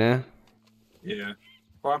 you know? Yeah.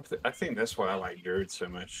 Well, I think that's why I like Druid so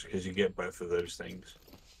much, because you get both of those things.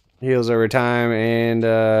 Heals over time and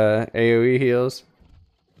AoE heals.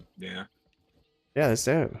 Yeah. Yeah, that's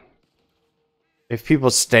dope. If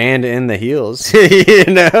people stand in the heals, you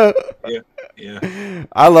know? Yeah. Yeah.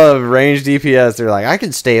 I love ranged DPS. They're like, I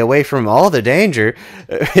can stay away from all the danger,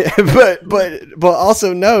 but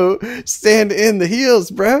also no, stand in the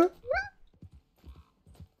heals, bro.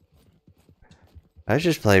 I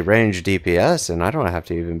just play ranged DPS, and I don't have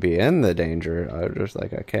to even be in the danger. I'm just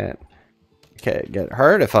like, I can't get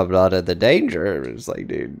hurt if I'm not in the danger. It's like,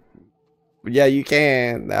 dude, yeah, you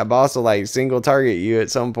can. That boss will like single target you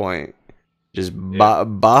at some point. Just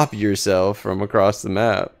bop yourself from across the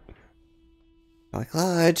map. Like,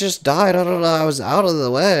 oh, I just died. I don't know. I was out of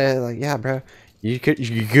the way. Like, yeah, bro. You could.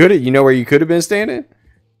 You know where you could have been standing?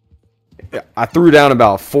 I threw down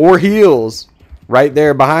about 4 heals right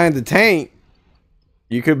there behind the tank.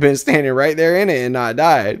 You could have been standing right there in it and not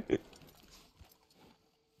died.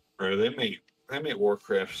 Bro, they make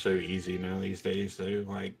Warcraft so easy now these days, though.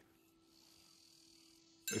 Like,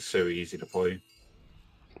 it's so easy to play.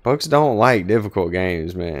 Folks don't like difficult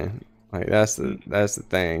games, man. Like that's the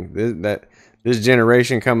thing. This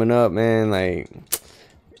generation coming up, man. Like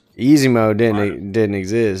easy mode didn't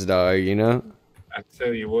exist, dog. You know. I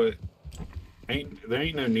tell you what, there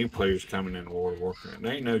ain't no new players coming in World of Warcraft.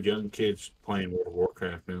 There ain't no young kids playing World of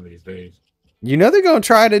Warcraft now these days. You know they're gonna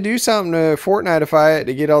try to do something to Fortniteify it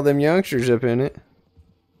to get all them youngsters up in it.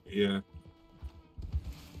 Yeah.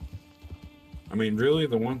 I mean, really,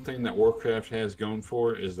 the one thing that Warcraft has going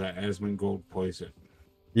for it is that Asmongold plays it.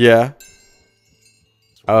 Yeah.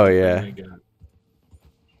 Oh One thing yeah. they got.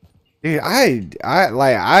 Dude,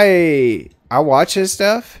 I watch his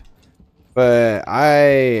stuff, but I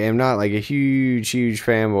am not like a huge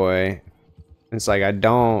fanboy. It's like I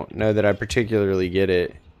don't know that I particularly get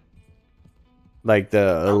it. Like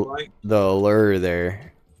the allure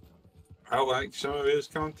there. I like some of his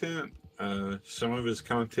content. Some of his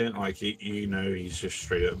content, like he's just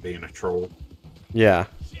straight up being a troll. Yeah.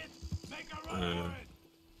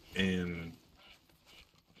 And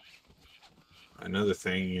another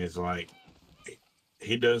thing is like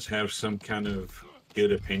he does have some kind of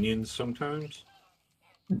good opinions sometimes.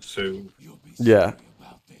 So yeah.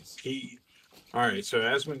 All right. So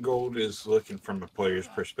Asmongold is looking from a player's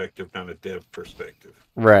perspective, not a dev perspective.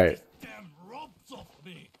 Right.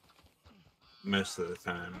 Most of the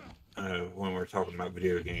time, when we're talking about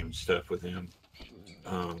video game stuff with him,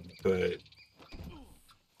 but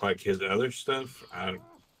like his other stuff, I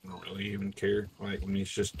don't really even care. Like when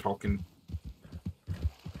he's just talking.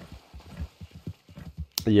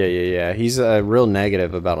 Yeah. He's real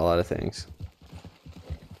negative about a lot of things.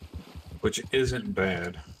 Which isn't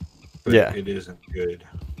bad, but it isn't good.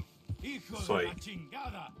 It's like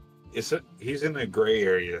he's in a gray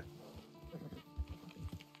area.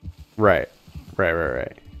 Right.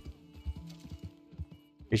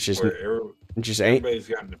 It's just everybody's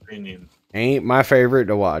got an opinion. Ain't my favorite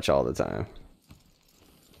to watch all the time.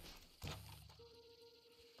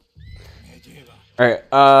 Alright,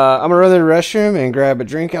 I'm gonna run to the restroom and grab a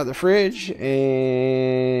drink out the fridge,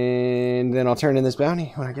 and then I'll turn in this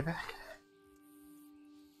bounty when I get back.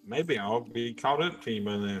 Maybe I'll be caught up to you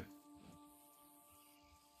by then.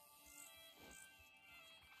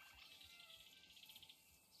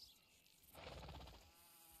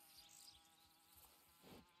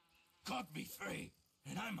 Cut me free,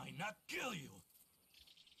 and I might not kill you.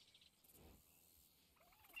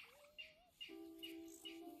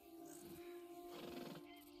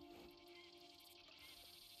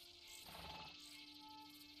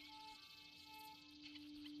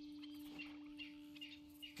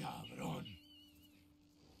 Cabrón.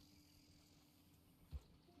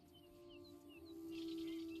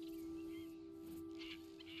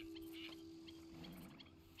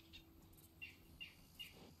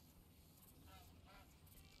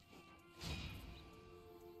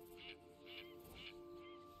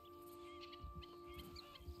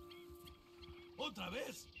 ¿Otra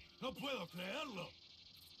vez? No puedo creerlo.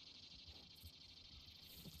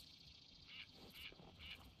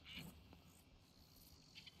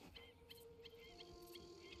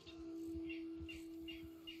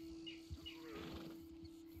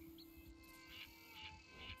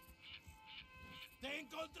 ¡Te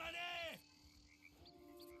encontraré!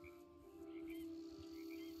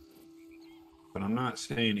 But I'm not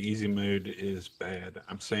saying easy mode is bad.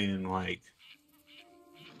 I'm saying like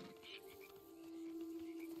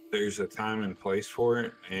there's a time and place for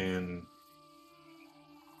it, and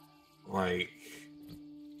like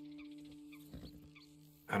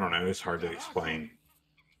I don't know, it's hard to explain.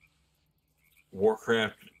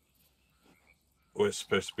 Warcraft was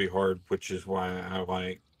supposed to be hard, which is why I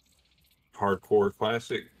like hardcore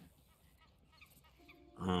classic.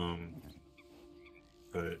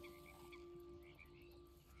 But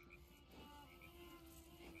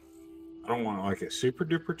I don't want like a super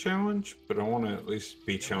duper challenge, but I want to at least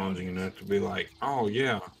be challenging enough to be like, oh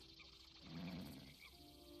yeah,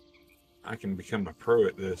 I can become a pro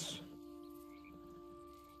at this.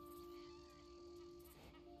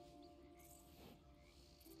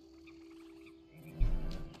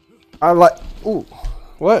 I like. Ooh,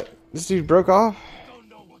 what? This dude broke off.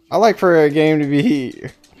 I like for a game to be.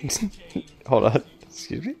 Hold on.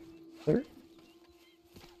 Excuse me. Sorry.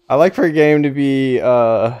 I like for a game to be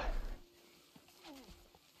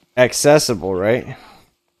accessible, right?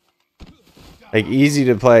 Like easy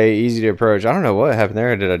to play, easy to approach. I don't know what happened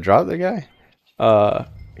there. Did I drop the guy?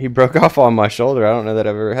 He broke off on my shoulder. I don't know that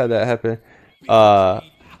I've ever had that happen. I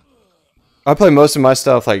play most of my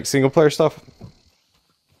stuff, like single player stuff,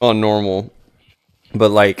 on normal. But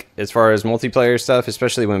like as far as multiplayer stuff,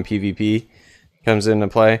 especially when PvP comes into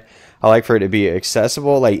play, I like for it to be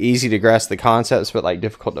accessible, like easy to grasp the concepts, but like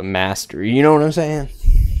difficult to master. You know what I'm saying?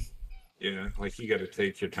 Yeah, like you got to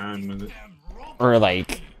take your time with it. Or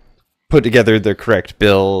like put together the correct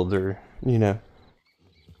build, or you know.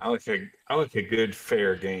 I like a good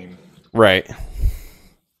fair game. Right.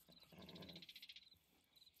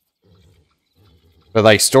 But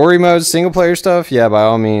like story mode, single player stuff, yeah, by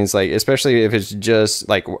all means, like especially if it's just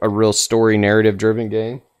like a real story narrative driven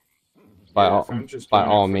game. By all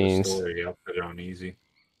means. Story, I'll put it on easy.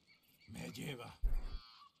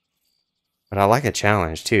 But I like a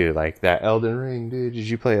challenge too, like that Elden Ring, dude. Did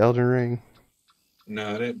you play Elden Ring?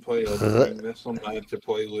 No, I didn't play Elden Ring. That's on my to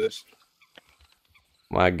play list.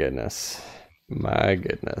 My goodness. My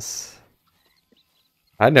goodness.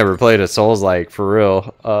 I'd never played a Souls-like for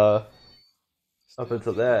real. Up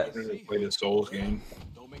until that. I never played a Souls game.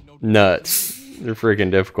 Nuts. They're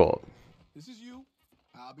freaking difficult. This is you.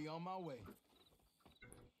 I'll be on my way.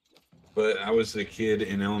 But I was the kid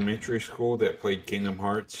in elementary school that played Kingdom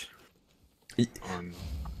Hearts on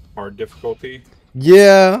hard difficulty.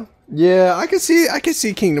 Yeah, I can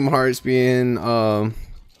see Kingdom Hearts being It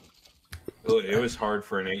was hard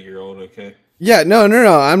for an 8-year-old, okay? Yeah, no.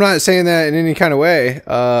 I'm not saying that in any kind of way.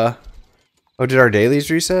 Oh, did our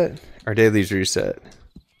dailies reset? Our dailies reset.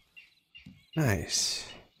 Nice.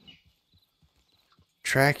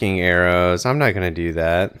 Tracking arrows. I'm not gonna do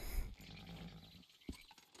that.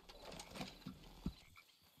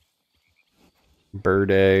 Bird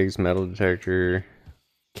eggs, metal detector,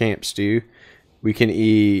 camp stew. We can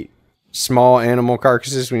eat small animal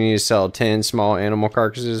carcasses. We need to sell 10 small animal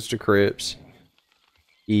carcasses to Crips.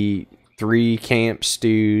 Eat 3 camp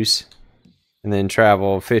stews. And then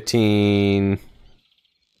travel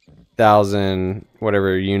 15,000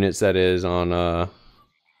 whatever units that is on a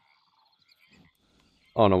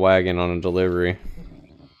wagon on a delivery.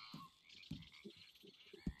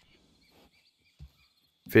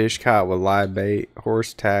 Fish caught with live bait.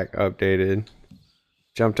 Horse tack updated.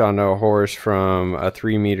 Jumped onto a horse from a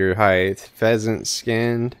 3-meter height. Pheasant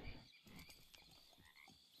skinned.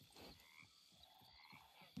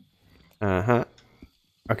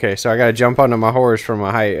 Okay, so I gotta jump onto my horse from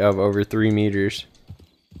a height of over 3 meters.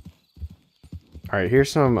 Alright,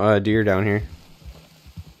 here's some deer down here.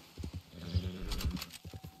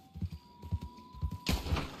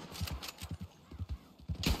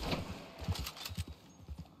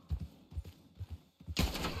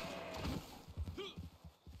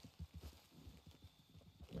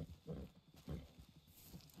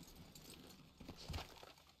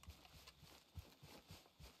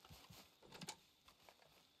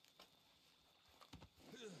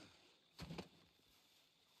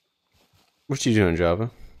 What you doing, Java?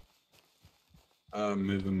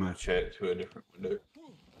 Moving my chat to a different window.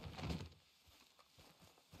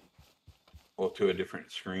 Well, to a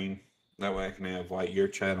different screen. That way I can have like your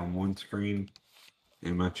chat on one screen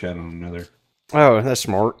and my chat on another. Oh, that's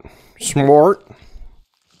smart. Smart.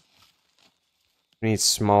 We need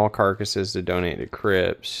small carcasses to donate to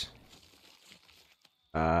Crips.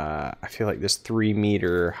 I feel like this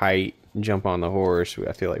 3-meter height jump on the horse.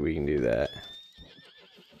 I feel like we can do that.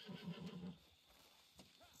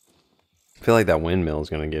 I feel like that windmill is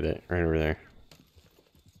gonna get it right over there.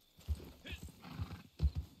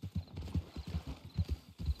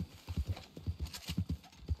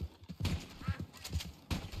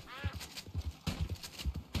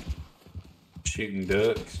 Shooting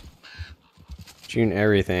ducks. Shooting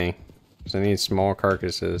everything. So I need small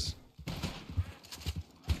carcasses.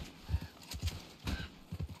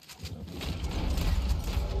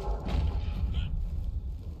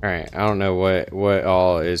 Alright, I don't know what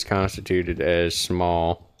all is constituted as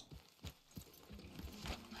small.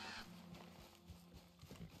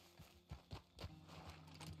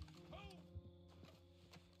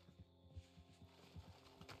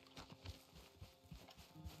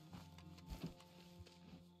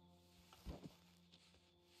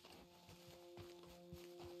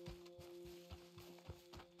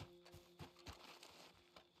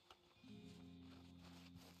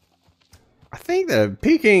 I think the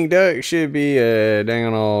Peking duck should be a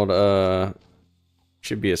dang old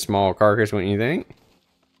should be a small carcass, wouldn't you think?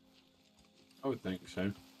 I would think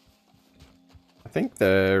so. I think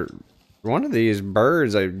one of these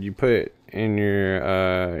birds that you put in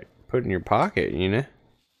your pocket, you know?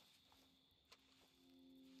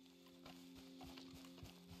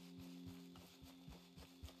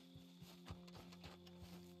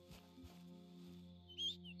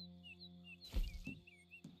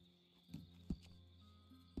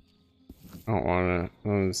 I don't wanna.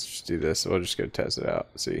 Let's just do this. We'll just go test it out.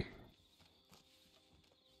 See.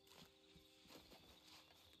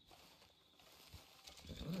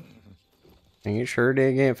 And it sure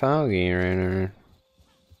did get foggy right there.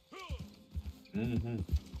 Mm-hmm.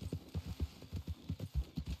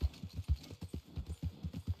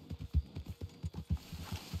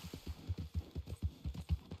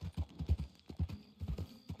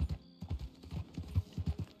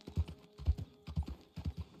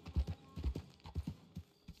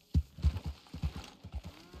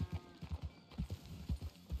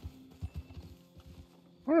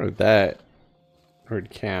 I wonder if that would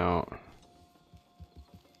count.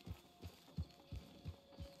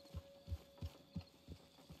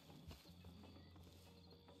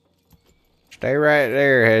 Stay right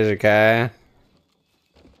there, Hezekiah.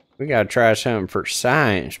 We gotta try something for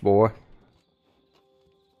science, boy.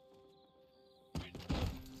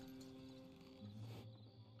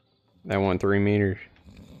 That one 3 meters.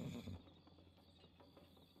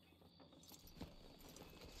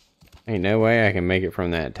 Ain't no way I can make it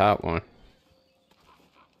from that top one.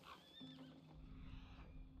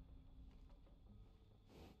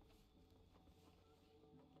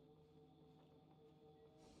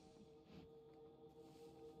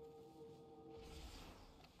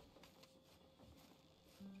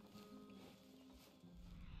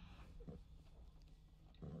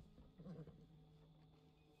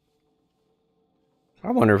 I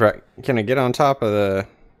wonder if can I get on top of the...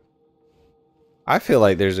 I feel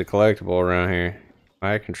like there's a collectible around here.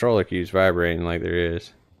 My controller keeps vibrating like there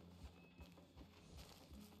is.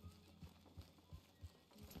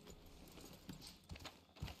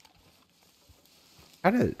 How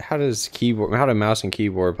do mouse and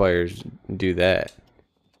keyboard players do that?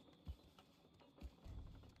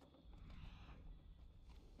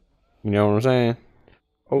 You know what I'm saying?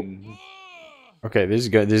 Oh. Okay, this is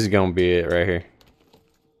good. This is gonna be it right here.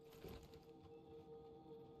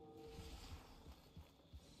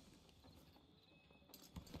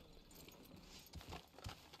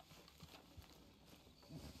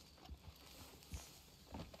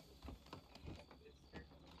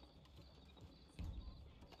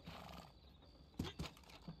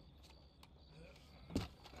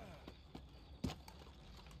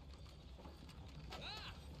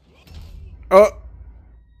 Oh.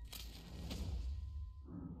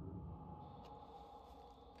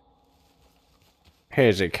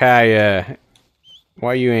 Hezekiah,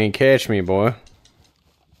 why you ain't catch me, boy?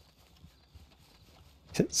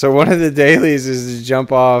 So one of the dailies is to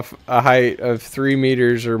jump off a height of 3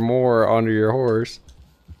 meters or more onto your horse.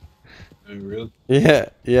 Oh, really? Yeah,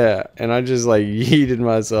 yeah. And I just like yeeted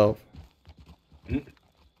myself.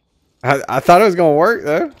 I thought it was gonna work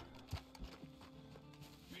though.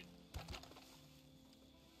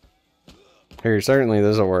 Here, certainly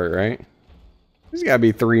this'll work, right? This gotta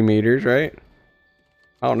be 3 meters, right?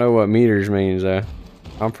 I don't know what meters means though.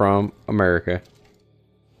 I'm from America.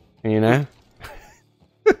 You know?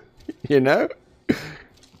 You know?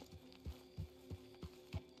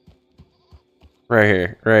 Right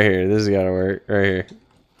here, right here. This has gotta work. Right here.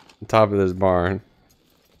 On top of this barn.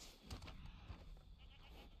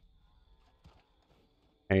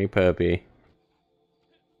 Hey puppy.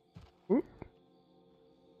 Whoop.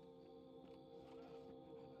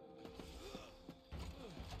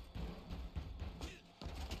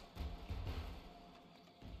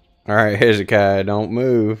 Alright, Hezekiah, don't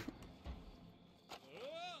move.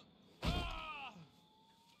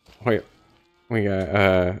 Wait, we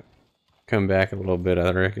got come back a little bit,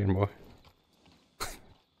 I reckon, boy.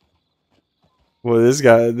 Well, this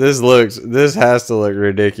has to look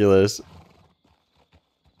ridiculous.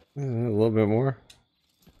 A little bit more.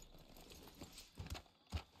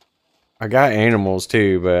 I got animals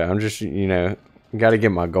too, but I'm just, got to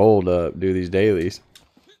get my gold up, do these dailies.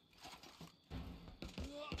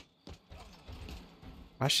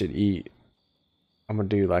 I should eat. I'm gonna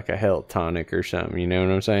do like a health tonic or something, you know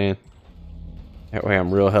what I'm saying? That way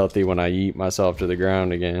I'm real healthy when I eat myself to the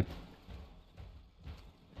ground again.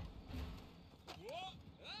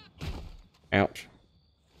 Ouch.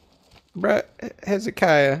 Bruh,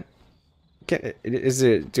 Hezekiah.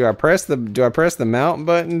 Do I press the mount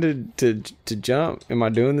button to jump? Am I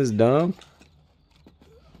doing this dumb?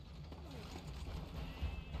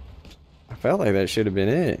 I felt like that should have been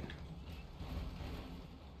it.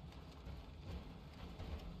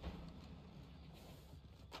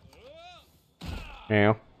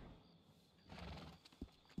 Now.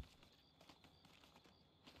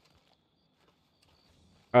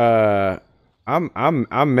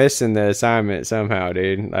 I'm missing the assignment somehow,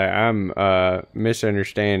 dude. Like I'm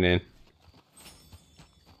misunderstanding.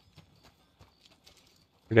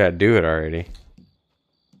 We gotta do it already.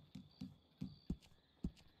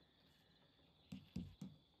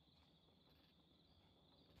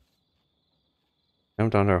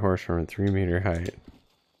 Jumped onto a horse from a 3-meter height.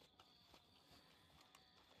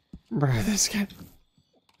 Bruh, this guy.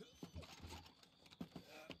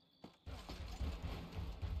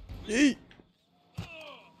 Yeet.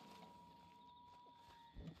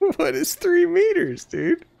 What is 3 meters,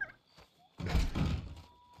 dude?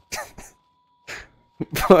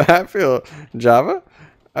 Boy, I feel Java.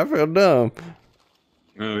 I feel dumb.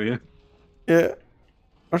 Oh yeah. Yeah.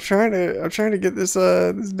 I'm trying to get this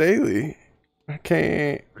this daily. I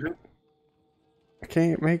can't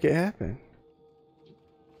make it happen.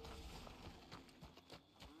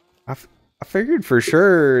 I figured for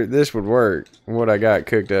sure this would work, what I got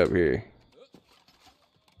cooked up here.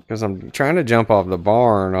 Because I'm trying to jump off the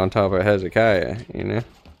barn on top of Hezekiah, you know?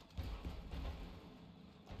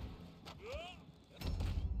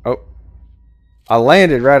 Oh. I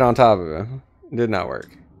landed right on top of him. Did not work.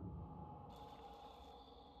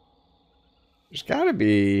 There's got to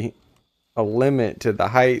be a limit to the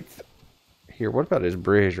height. Here, what about this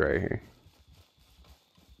bridge right here?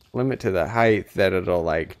 Limit to the height that it'll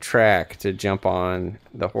like track to jump on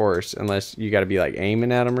the horse, unless you got to be like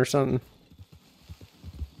aiming at him or something.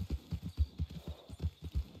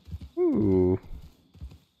 Ooh.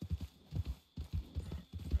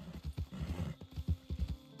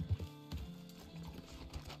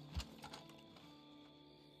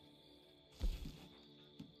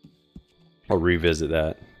 I'll revisit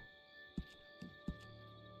that.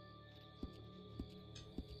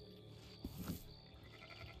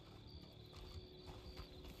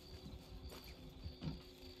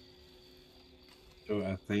 So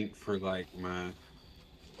I think for like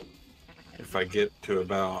if I get to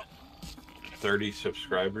about 30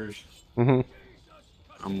 subscribers, Mm-hmm.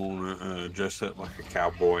 I'm gonna dress up like a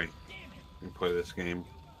cowboy and play this game.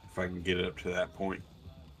 If I can get it up to that point.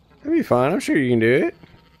 That'd be fine. I'm sure you can do it.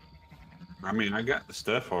 I mean, I got the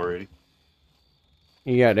stuff already.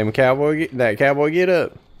 You got them that cowboy get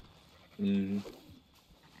up. Mm-hmm.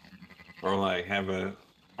 Or like I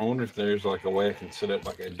wonder if there's like a way I can set up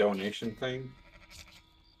like a donation thing.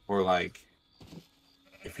 Or like,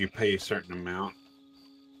 if you pay a certain amount,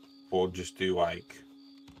 we'll just do like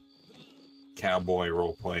cowboy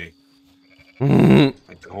roleplay.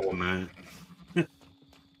 Like the whole night.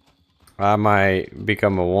 I might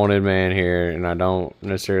become a wanted man here, and I don't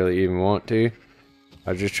necessarily even want to.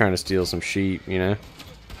 I was just trying to steal some sheep, you know?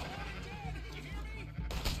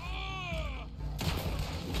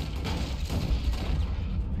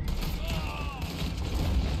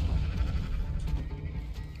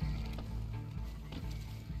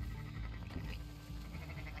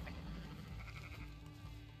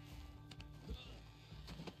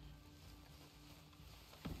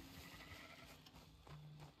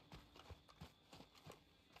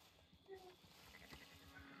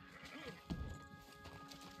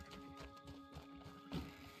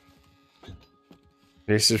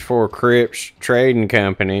 This is for Cripps Trading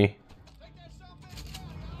Company.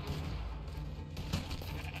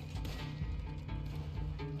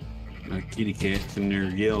 My kitty cat's in there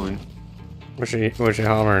yelling. What's she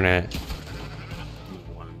hollering at?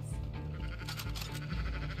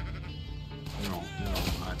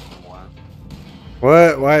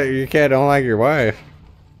 What? Why your cat don't like your wife?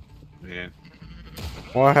 Yeah.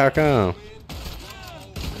 Why? How come?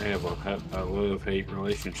 They have a love-hate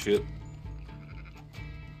relationship.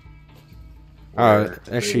 Oh, Where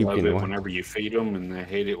that sheep they love getting it away. whenever you feed them, and they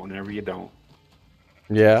hate it whenever you don't.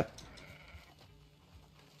 Yeah.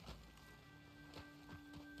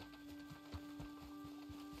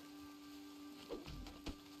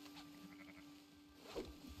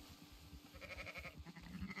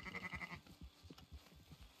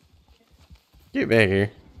 Get back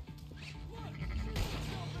here.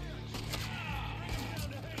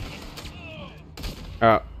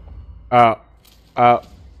 Oh. Oh. Oh.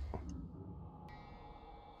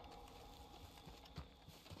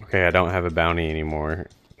 Okay, I don't have a bounty anymore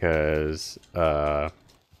because the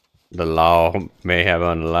law may have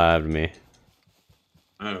unalived me.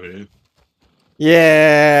 Oh, yeah.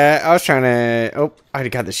 Yeah, I was trying to. Oh, I already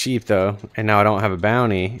got the sheep though, and now I don't have a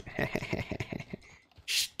bounty.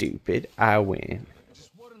 Stupid! I win. Just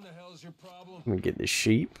what in the hell is your problem? Let me get the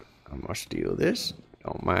sheep. I'm gonna steal this.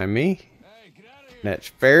 Don't mind me. Hey, get out of here. That's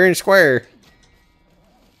fair and square.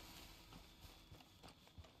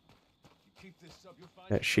 Keep this up, you'll find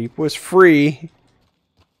That sheep was free.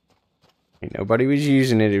 Ain't nobody was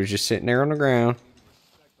using it. It was just sitting there on the ground.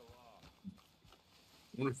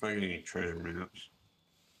 I wonder if I get any treasure maps.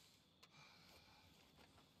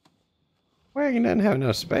 Wagon doesn't have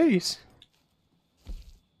enough space.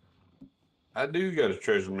 I do got a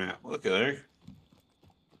treasure map. Look at there.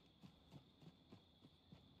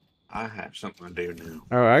 I have something to do now.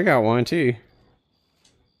 Oh, I got one too.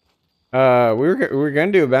 We were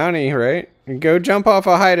gonna do a bounty, right? Go jump off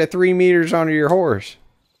a height of 3 meters onto your horse.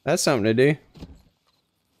 That's something to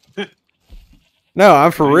do. No,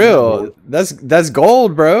 I'm for real. That's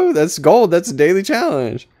gold, bro. That's gold. That's a daily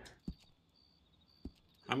challenge.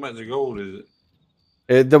 How much gold is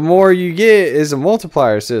The more you get is a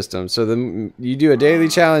multiplier system. So you do a daily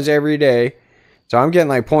challenge every day. So I'm getting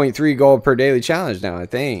like 0.3 gold per daily challenge now, I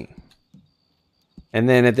think. And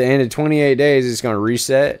then at the end of 28 days, it's gonna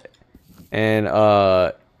reset, and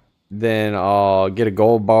then I'll get a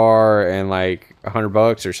gold bar and like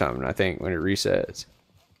 $100 or something, I think, when it resets.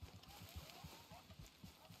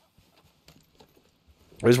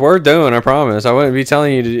 It's worth doing, I promise. I wouldn't be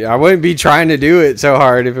telling you to. I wouldn't be trying to do it so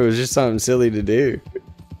hard if it was just something silly to do.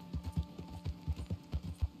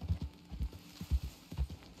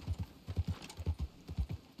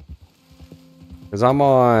 Cause I'm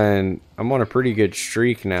on a pretty good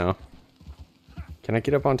streak now. Can I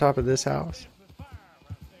get up on top of this house?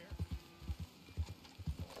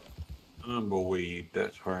 tumbleweed?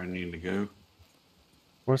 That's where I need to go.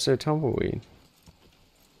 What's that tumbleweed?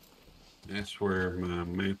 That's where my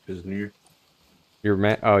map is near. Your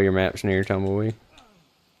map? Oh, your map's near tumbleweed.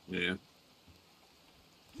 Yeah.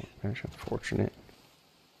 That's unfortunate.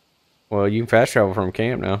 Well, you can fast travel from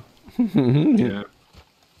camp now. Yeah.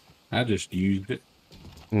 I just used it.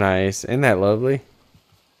 Nice. Isn't that lovely?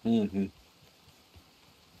 Mm-hmm.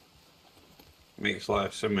 Makes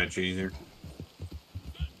life so much easier.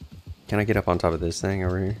 Can I get up on top of this thing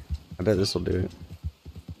over here? I bet this will do it.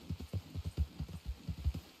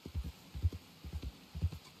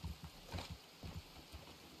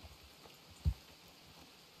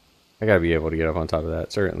 I gotta be able to get up on top of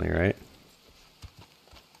that, certainly, right?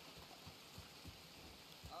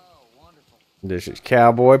 Oh, wonderful. This is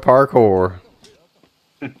cowboy parkour.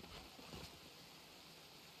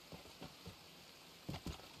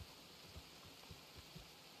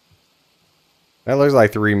 That looks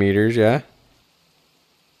like 3 meters, yeah?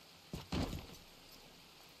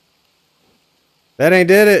 That ain't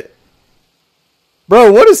did it.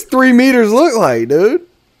 Bro, what does 3 meters look like, dude?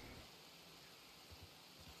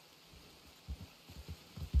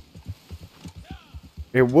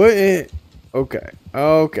 It wouldn't. Okay.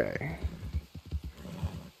 Okay.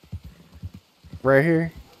 Right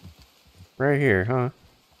here? Right here, huh?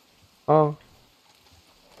 Oh.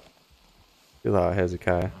 Good luck,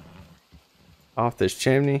 Hezekiah. Off this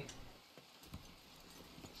chimney.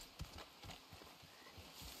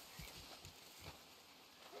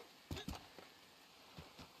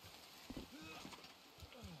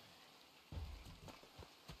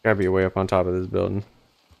 Gotta be way up on top of this building.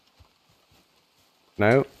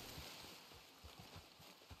 No.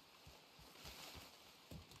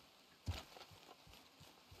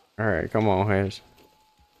 Alright, come on, Hez.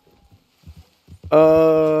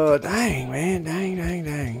 Dang, man.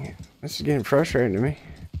 Dang. This is getting frustrating to me.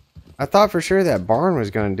 I thought for sure that barn was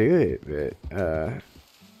gonna do it, but,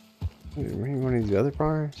 maybe one of these other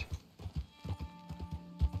barns?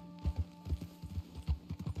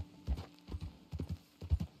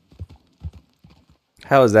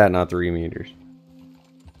 How is that not 3 meters?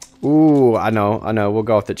 Ooh, I know. We'll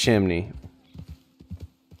go off the chimney.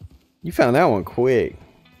 You found that one quick.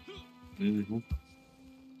 Mm-hmm.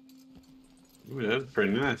 Ooh, that's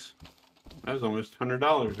pretty nice. That was almost $100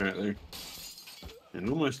 right there. And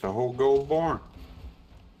almost a whole gold barn.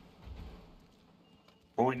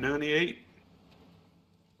 0.98.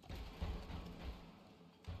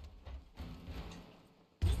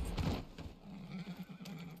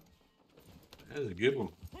 That is a good one.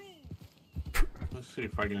 Let's see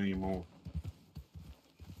if I get any more.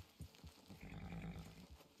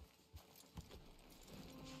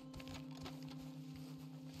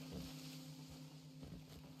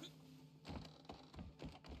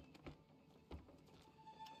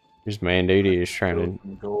 This man duty is trying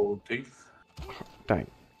to Gold teeth. dang,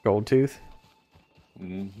 gold tooth.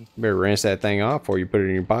 Mm-hmm. Better rinse that thing off before you put it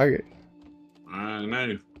in your pocket. I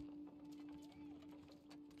know.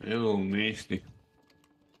 They're a little nasty.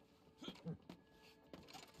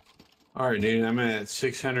 Alright, dude, I'm at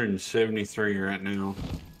 673 right now.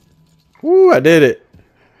 Woo, I did it.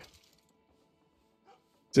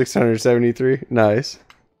 673. Nice.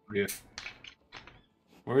 Yeah.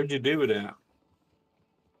 Where'd you do it at?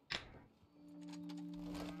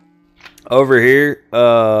 Over here,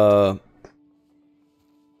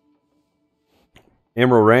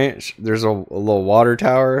 Emerald Ranch, there's a little water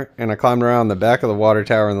tower, and I climbed around the back of the water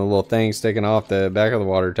tower and the little thing sticking off the back of the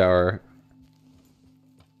water tower.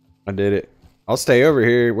 I did it. I'll stay over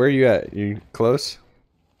here. Where are you at? You close?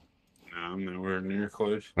 No, I'm nowhere near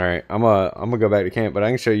close. All right, I'm gonna go back to camp, but I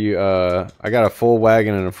can show you. I got a full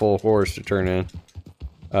wagon and a full horse to turn in.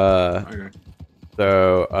 Okay.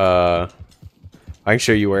 So I can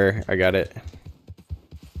show you where I got it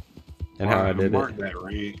and how I did mark it. that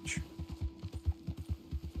ranch.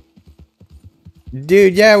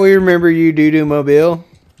 Dude, yeah, we remember you, Doo-Doo Mobile.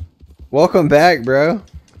 Welcome back, bro.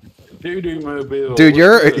 Doo-Doo Mobile. Dude,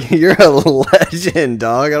 you're a legend,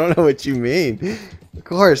 dog. I don't know what you mean. Of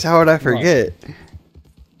course, how would I forget?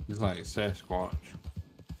 He's like Sasquatch.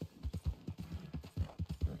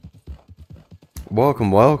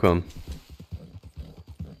 Welcome, welcome.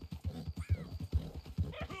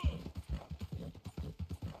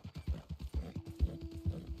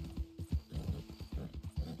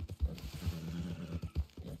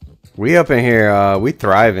 We up in here, we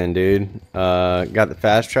thriving, dude. Got the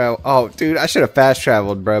fast travel. Oh, dude, I should have fast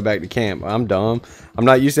traveled, bro, back to camp. I'm dumb. I'm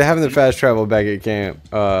not used to having the fast travel back at camp.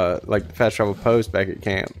 Like the fast travel post back at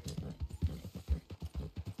camp.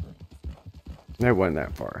 It wasn't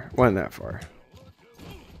that far. Wasn't that far.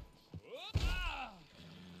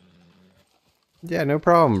 Yeah, no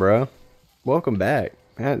problem, bro. Welcome back.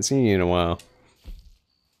 I hadn't seen you in a while.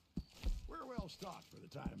 We're well stocked for the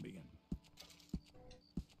time being.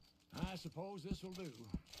 I suppose this will do.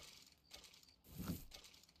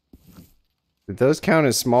 Did those count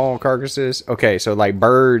as small carcasses? Okay, so like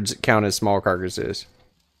birds count as small carcasses.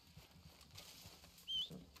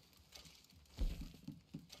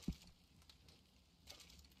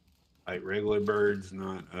 Like regular birds,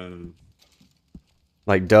 not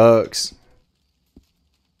Like ducks.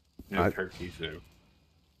 no turkeys though.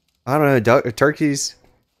 I don't know. Turkeys.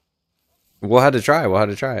 We'll have to try it. We'll have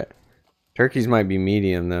to try it. Turkeys might be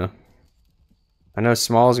medium though. I know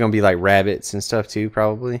small is gonna be like rabbits and stuff too,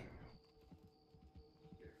 probably.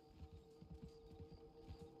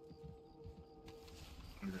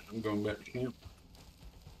 I'm going back to camp.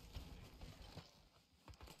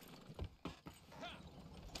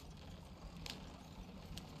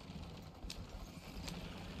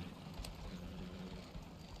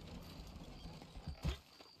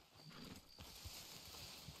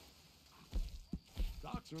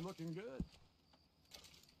 Stocks are looking good.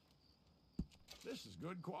 This is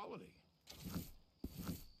good quality.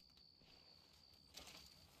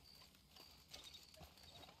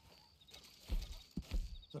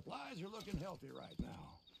 Supplies are looking healthy right now.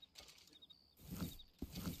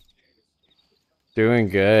 Doing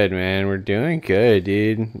good, man. We're doing good,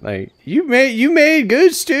 dude. Like you made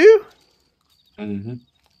good stew. Mm-hmm.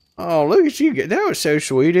 Oh, look at you! That was so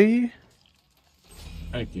sweet of you.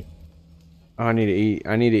 Thank you. Oh, I need to eat.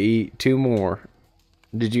 I need to eat 2 more.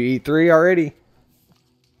 Did you eat 3 already?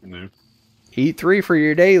 No. Eat 3 for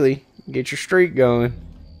your daily. Get your streak going.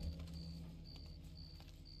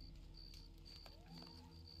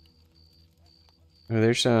 Oh,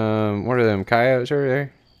 there's some. What are them coyotes over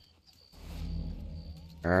there?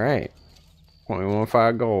 All right.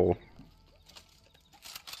 0.15 gold.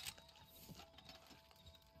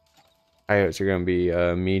 Coyotes are gonna be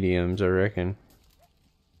mediums, I reckon.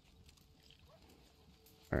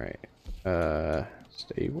 All right.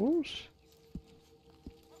 Stables.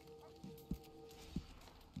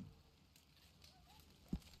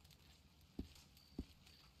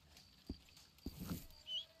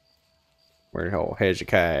 Where the hell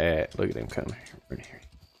Hezekiah at? Look at him coming. Right here.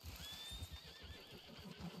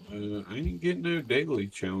 I ain't getting no daily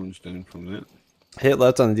challenge done from that. Hit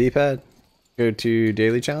left on the D-pad. Go to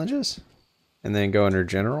daily challenges. And then go under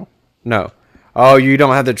general. No. Oh, you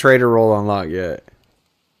don't have the trader role unlocked yet.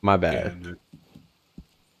 My bad. Yeah, no.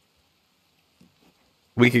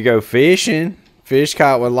 We could go fishing. Fish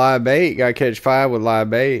caught with live bait. Gotta catch 5 with live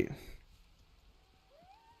bait.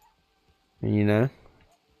 You know.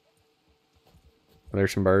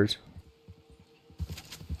 There's some birds.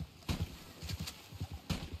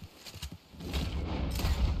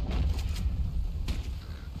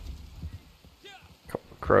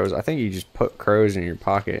 crows. I think you just put crows in your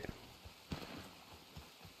pocket.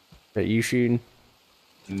 That you shooting?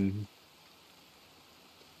 Mm-hmm.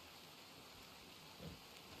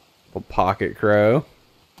 A pocket crow.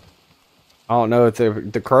 I don't know if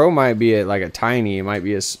the crow might be it might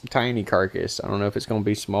be a tiny carcass. I don't know if it's gonna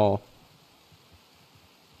be small.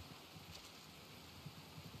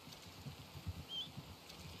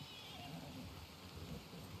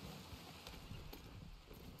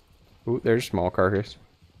 Ooh, there's a small carcass.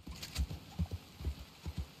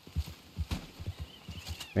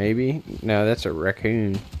 Maybe? No, that's a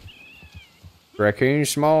raccoon. Raccoon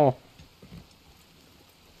small.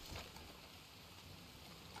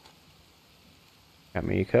 Got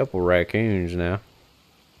me a couple raccoons now.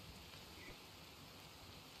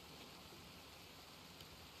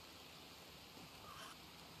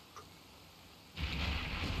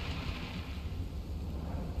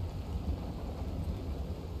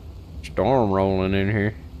 Storm rolling in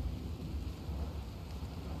here.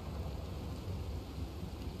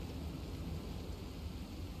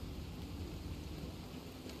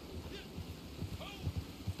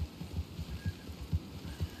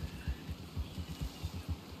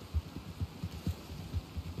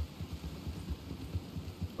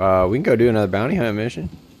 We can go do another bounty hunt mission.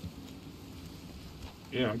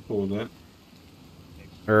 Yeah, I'm cool with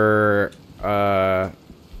that. Or, Supplies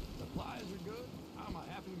are good. I'm a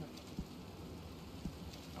happy man.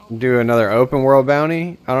 do another open world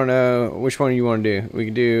bounty. I don't know which one you want to do. We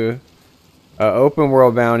could do open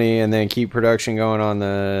world bounty and then keep production going on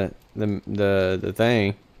the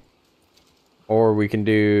thing. Or we can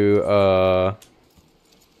do a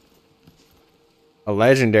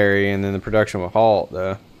legendary and then the production will halt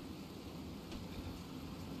though.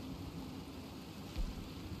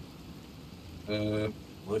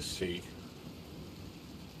 Let's see.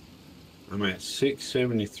 I'm at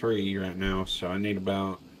 673 right now, so I need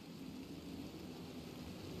about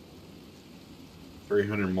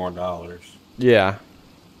 $300 more. Yeah.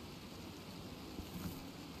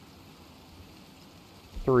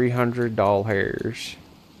 300 doll hairs.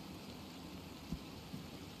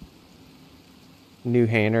 New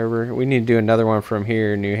Hanover. We need to do another one from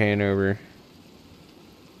here, New Hanover.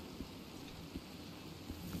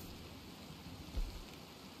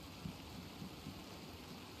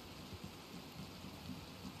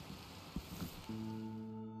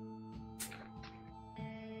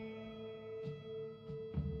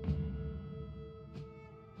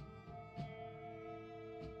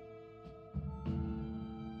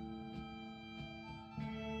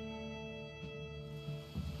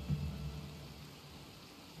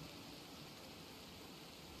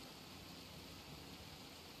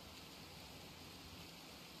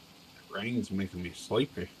 Rain's making me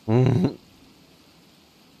sleepy. Well,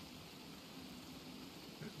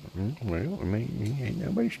 I mean, ain't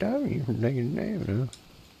nobody stopping you from taking a nap, huh?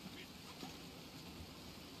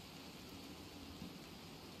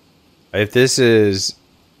 If this is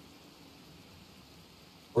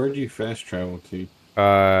Where'd you fast travel to?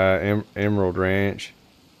 Emerald Ranch.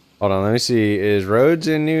 Hold on, let me see. Is Rhodes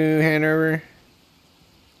in New Hanover?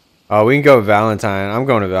 Oh, we can go Valentine. I'm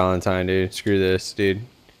going to Valentine, dude. Screw this, dude.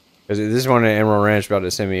 Because this one at Emerald Ranch about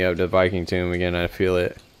to send me up to Viking Tomb again. I feel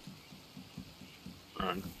it.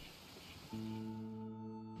 Alright.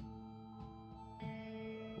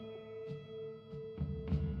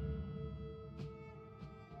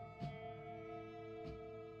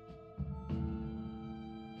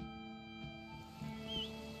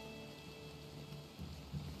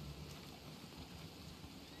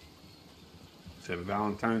 Is it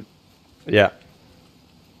Valentine? Yeah.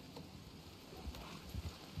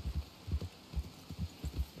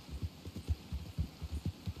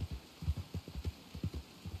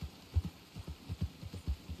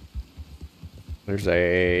 There's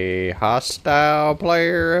a hostile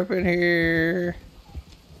player up in here.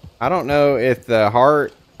 I don't know if the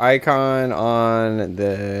heart icon on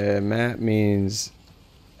the map means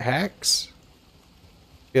hacks.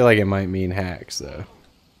 I feel like it might mean hacks, though.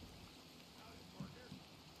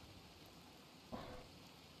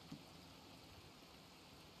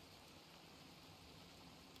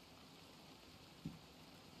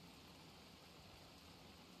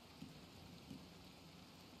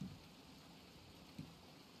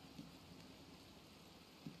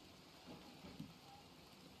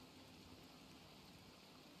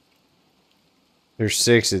 There's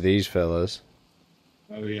 6 of these fellas.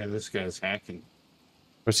 Oh yeah, this guy's hacking.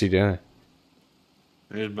 What's he doing?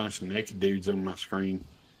 There's a bunch of naked dudes on my screen.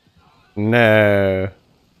 No.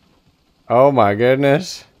 Oh my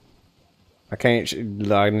goodness. I can't.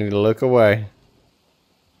 I need to look away.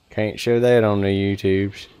 Can't show that on the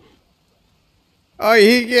YouTubes. Oh,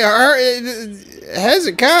 he get hurt.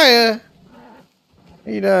 Hezekiah.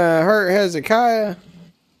 He done hurt Hezekiah.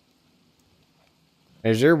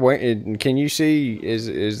 Is there can you see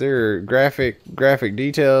is there graphic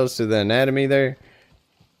details to the anatomy there?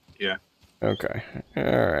 Yeah. Okay. All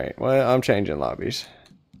right. Well, I'm changing lobbies.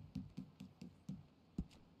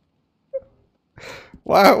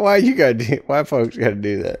 Why you gotta do, why folks gotta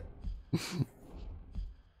do that?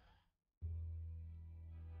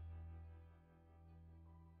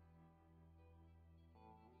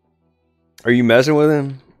 Are you messing with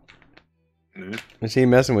him? No. Is he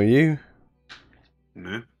messing with you?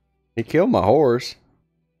 No. He killed my horse.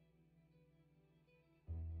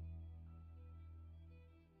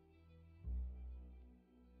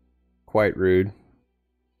 Quite rude.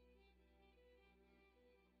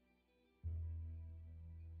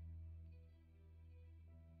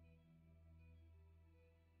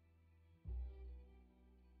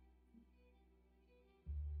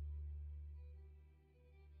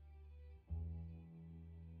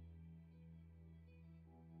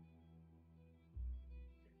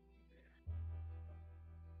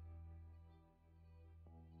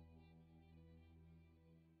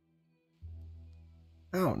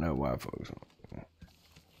 I don't know why folks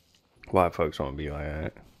want to be like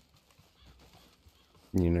that.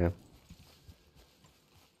 You know.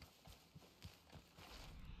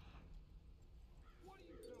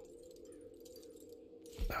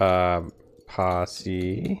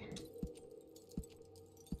 Posse.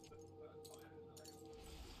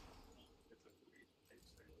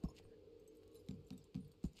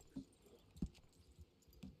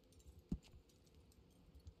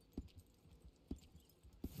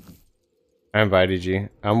 I invited you.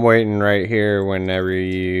 I'm waiting right here whenever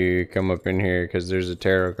you come up in here because there's a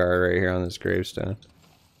tarot card right here on this gravestone.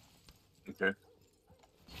 Okay.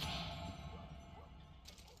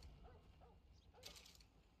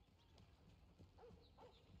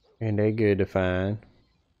 And they good to find.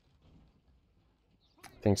 I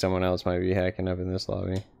think someone else might be hacking up in this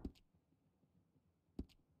lobby.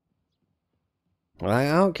 Well,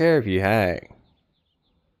 I don't care if you hack.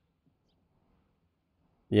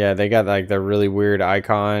 Yeah, they got like the really weird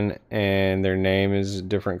icon and their name is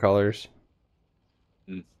different colors.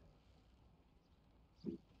 Yeah,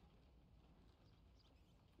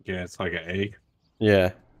 it's like an egg.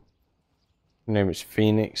 Yeah. Their name is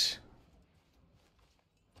Phoenix.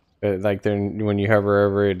 But like they're when you hover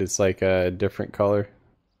over it, it's like a different color.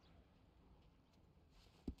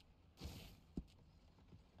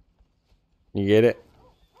 You get it?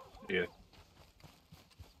 Yeah.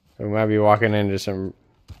 We might be walking into some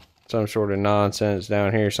sort of nonsense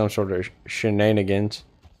down here, some sort of shenanigans.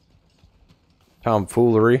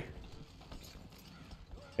 Tomfoolery.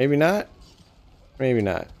 Maybe not. Maybe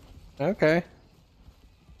not. Okay.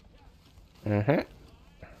 Uh-huh.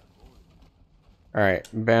 Alright,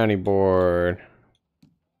 bounty board.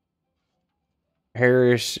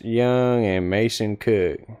 Harris Young and Mason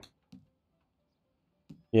Cook.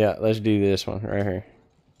 Yeah, let's do this one right here.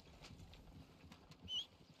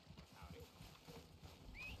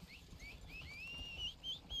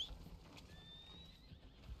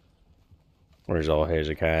 Where's old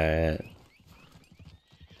Hezekiah at?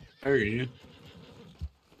 There you go.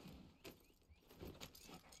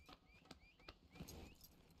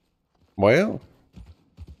 Well,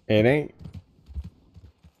 it ain't.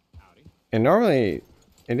 And normally,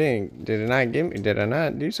 it ain't. Did it not give me? Did I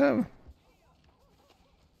not do something?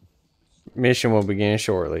 Mission will begin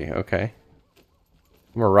shortly. Okay.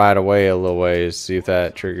 I'm gonna ride away a little ways, see if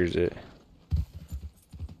that triggers it.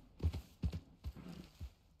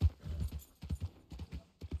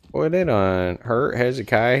 Boy, they done hurt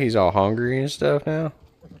Hezekiah. He's all hungry and stuff now.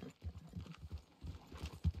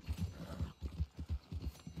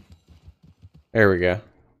 There we go.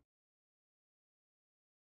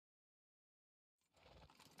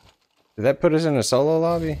 Did that put us in a solo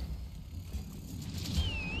lobby?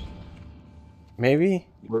 Maybe?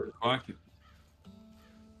 Looks like it.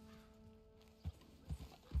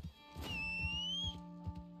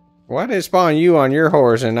 Why did it spawn you on your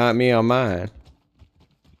horse and not me on mine?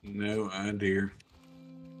 No idea.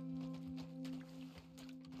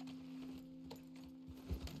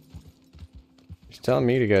 It's telling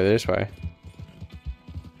me to go this way.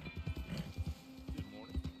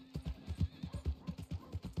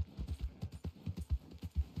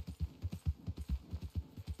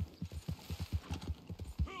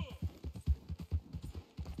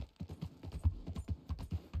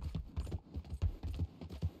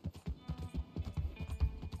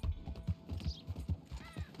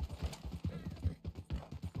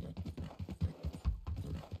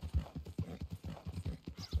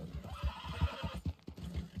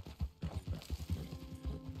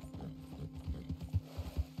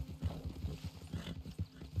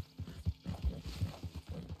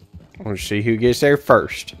 We'll see who gets there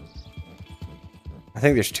first. I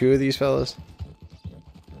think there's 2 of these fellas.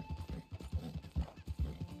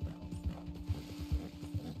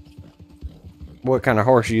 What kind of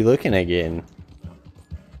horse are you looking at getting?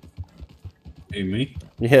 Hey, me?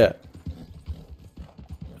 Yeah.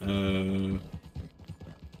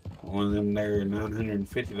 One of them there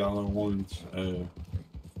 $950 ones.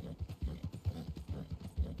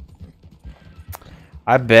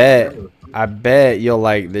 I bet you'll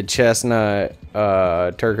like the chestnut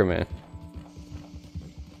Turkoman.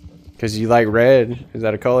 Cause you like red. Is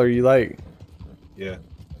that a color you like? Yeah.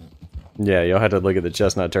 Yeah, you'll have to look at the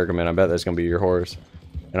chestnut Turkoman. I bet that's gonna be your horse.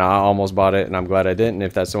 And I almost bought it, and I'm glad I didn't.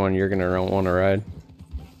 If that's the one you're gonna want to ride.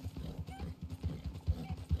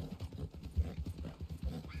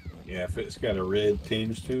 Yeah, if it's got a red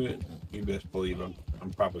tinge to it, you best believe I'm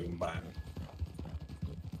probably gonna buy it.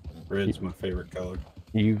 Red's my favorite color.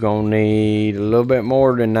 You gonna need a little bit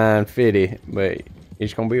more than $950, but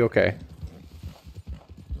it's gonna be okay.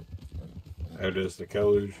 How does the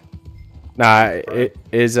colors? Nah,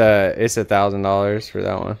 it's $1,000 for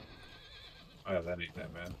that one. Oh, that ain't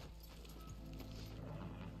that bad.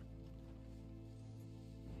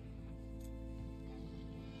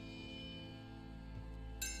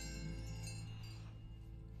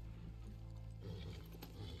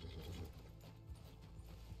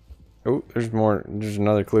 Oh, there's more. There's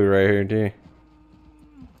another clue right here too.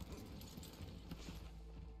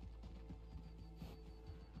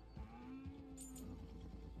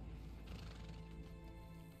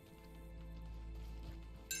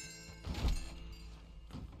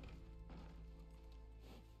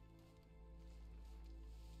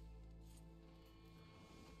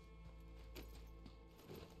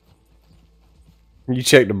 You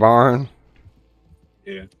checked the barn?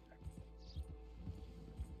 Yeah.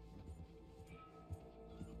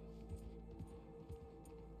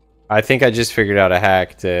 I think I just figured out a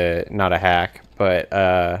hack to, not a hack, but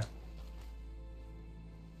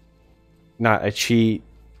not a cheat,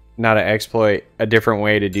 not an exploit, a different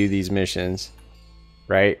way to do these missions,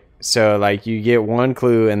 right? So like you get one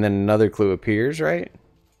clue and then another clue appears, right?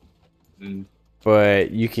 Mm.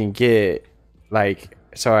 But you can get like,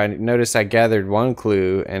 so I noticed I gathered one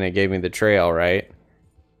clue and it gave me the trail, right?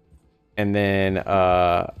 And then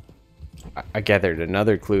I gathered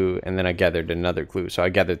another clue and then I gathered another clue. So I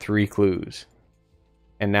gathered 3 clues.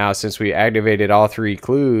 And now since we activated all 3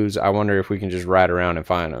 clues, I wonder if we can just ride around and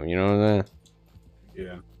find them. You know what I'm saying?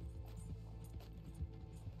 Yeah.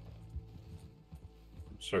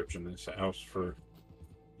 I'm searching this house for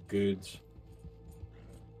goods.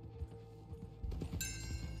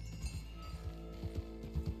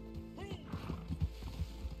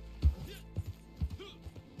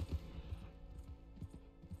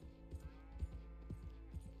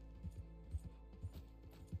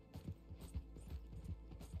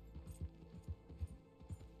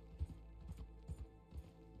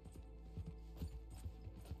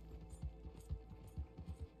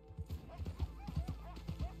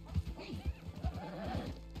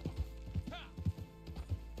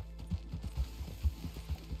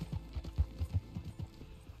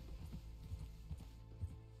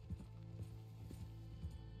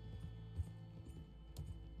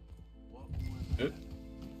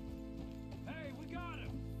 Hey, we got him.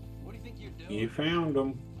 What do you think you're doing? You found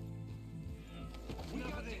them. We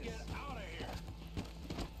got to get out of here.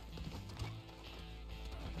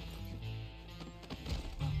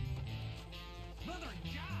 Mother of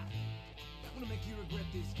God! I'm gonna make you regret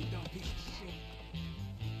this, you dumb piece of shit.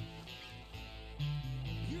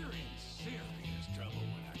 You're in serious trouble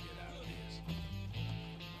when I get out of this.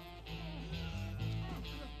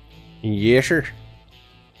 Yes, sir.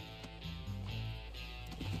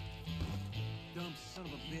 Dumb son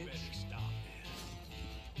of a bitch. You better stop this.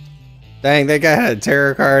 Dang, that guy had a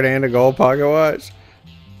tarot card and a gold pocket watch.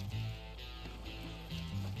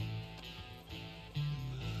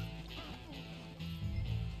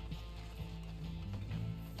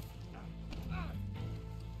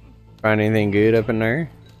 Find anything good up in there?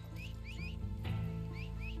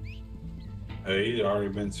 Hey, he's already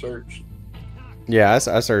been searched. Yeah, I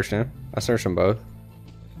searched him. I searched them both.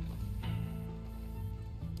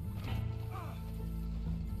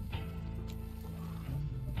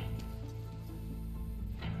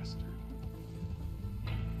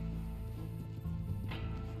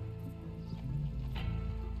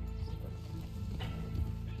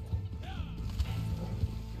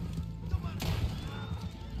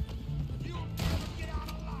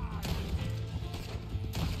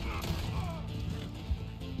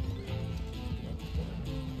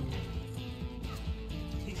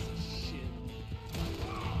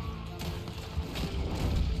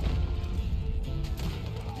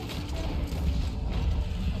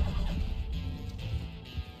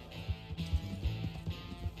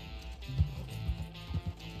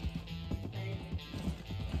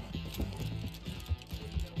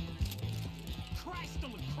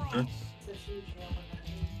 cross. So she was yelling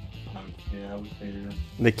at me. Yeah, I was here.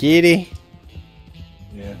 The kitty?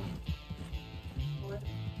 Yeah, What?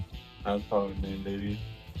 I was talking to him, dude.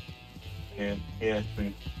 And he asked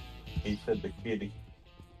me, he said the kitty.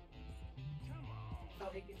 Oh,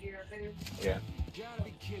 he could hear her too. Yeah. You gotta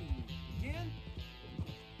be kidding me. Again?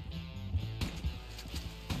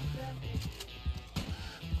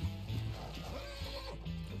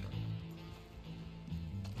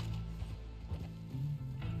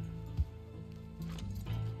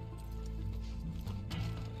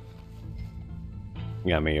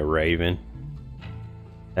 Got me a raven.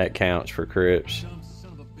 That counts for Crips. Dumb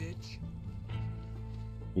son of a bitch.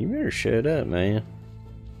 You better shut up, man.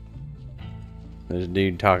 This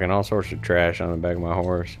dude talking all sorts of trash on the back of my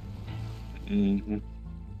horse. Mm-hmm.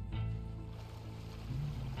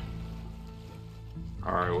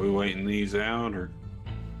 Alright, we waiting these out, or?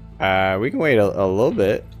 We can wait a little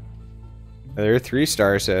bit. They're 3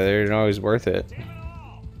 stars, so they're always worth it.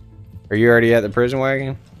 Are you already at the prison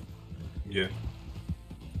wagon? Yeah.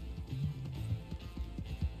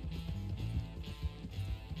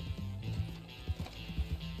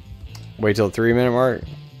 Wait till the 3-minute mark.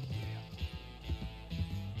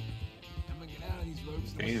 I'm gonna get out of these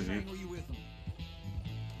ropes. Damn, I'll man. strangle you with them.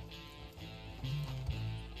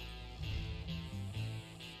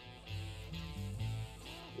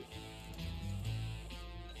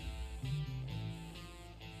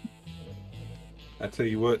 I tell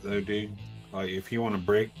you what, though, dude. Like, if you want to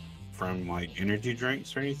break from, like, energy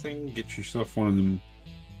drinks or anything, get yourself one of them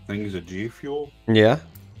things of G Fuel. Yeah.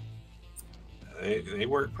 They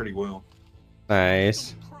work pretty well.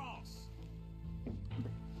 Nice. Cross.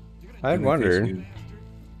 I'd wondered.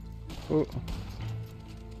 Ooh.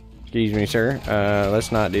 Excuse me, sir.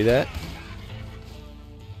 Let's not do that.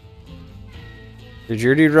 Did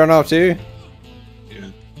your dude run off too? Yeah.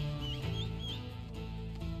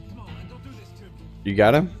 Come on, man, don't do this to me. You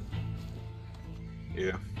got him?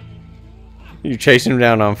 Yeah. You chasing him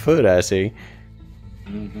down on foot, I see.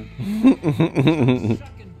 Mm-hmm.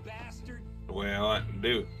 Sucking bastard. The way I like to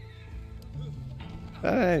do it.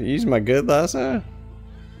 Use my good lasso.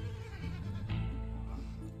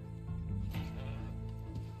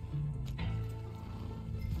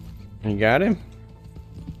 You got him?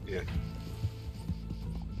 Yeah.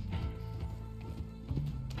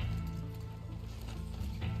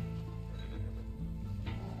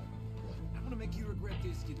 I'm gonna make you regret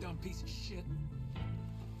this, you dumb piece of shit.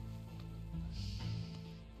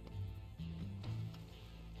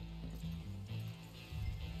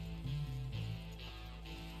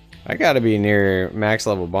 I gotta be near max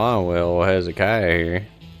level bond will Hezekiah here.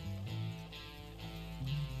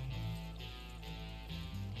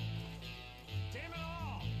 Damn it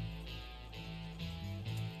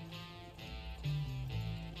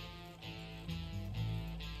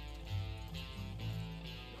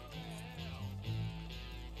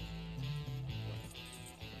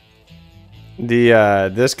all!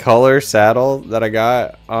 This color saddle that I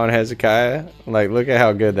got on Hezekiah, like look at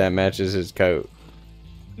how good that matches his coat.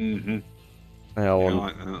 Mm-hmm. The I old,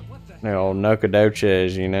 like that. What the the old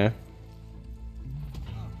Nocodoses, you know.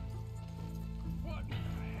 What the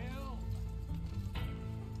hell?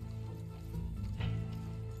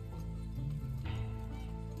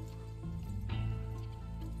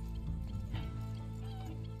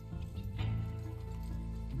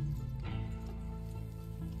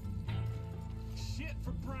 Shit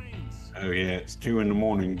for brains. Oh yeah, it's 2 in the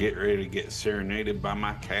morning. Get ready to get serenaded by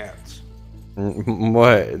my cats.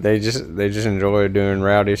 What? They just enjoy doing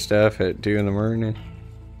rowdy stuff at 2 in the morning.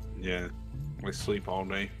 Yeah, we sleep all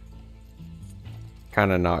day.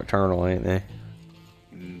 Kind of nocturnal, ain't they?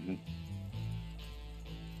 Mm-hmm.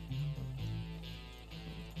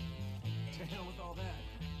 To hell with all that.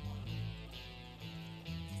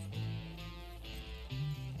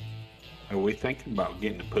 Are we thinking about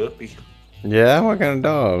getting a puppy? Yeah, what kind of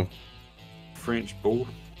dog? French bull?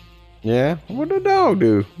 Yeah, what the dog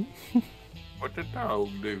do? What the dog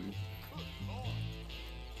do?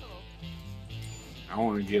 I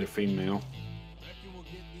want to get a female. Reckon we'll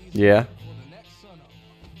get these Yeah, before the next sun up.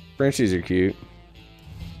 Frenchies are cute.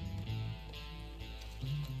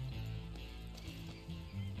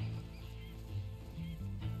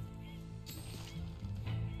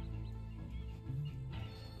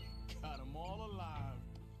 Got 'em all alive.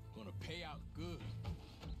 Gonna pay out good.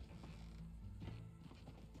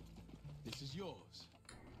 This is yours.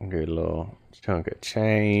 Good little chunk of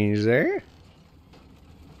change there.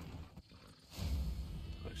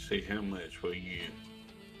 Let's see how much we get.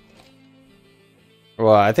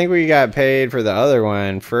 Well, I think we got paid for the other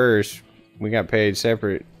one first. We got paid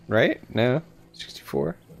separate, right? No?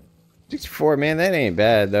 64? 64, man, that ain't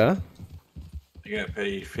bad though. You gotta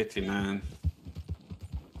pay 59.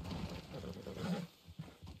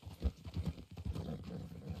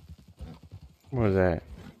 What was that?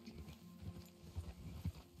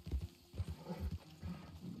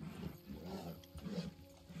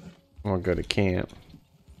 I'm gonna go to camp.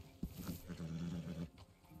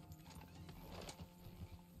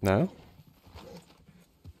 No?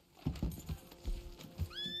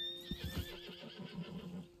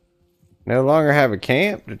 No longer have a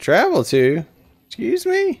camp to travel to? Excuse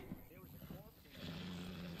me?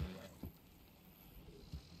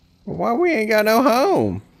 Why we ain't got no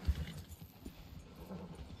home?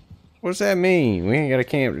 What's that mean? We ain't got a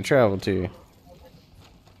camp to travel to.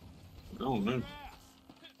 I don't know.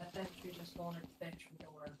 I think you just wanted to fetch your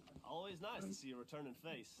door. Always nice to see a returning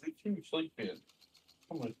face. Where you sleep in?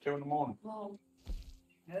 Almost 2 in the morning. Well,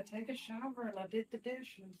 I had to take a shower and I did the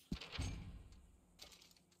dishes.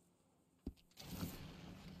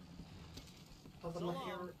 Well, So the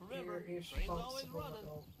long, remember, you're train's always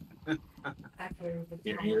responsible. running. After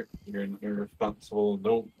the You're an irresponsible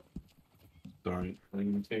adult. Sorry, I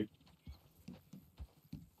am too.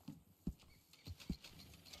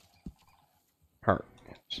 Heart.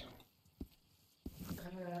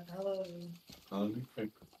 hello. Okay.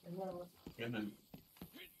 Hello. Good night.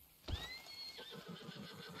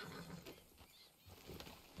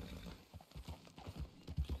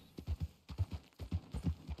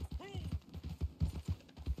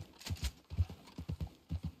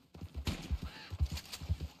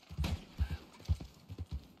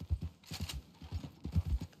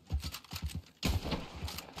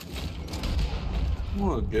 I'm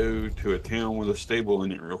gonna go to a town with a stable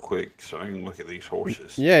in it real quick so I can look at these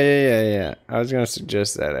horses. Yeah. I was gonna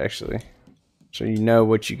suggest that actually. So you know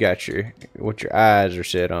what you got what your eyes are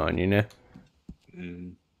set on, you know?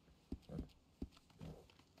 Mm.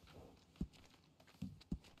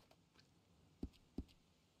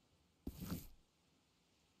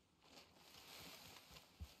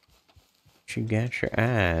 You got your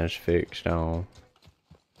eyes fixed on.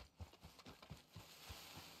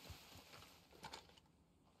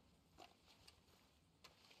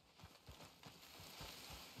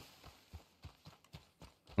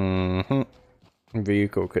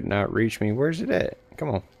 Vehicle could not reach me. Where's it at? Come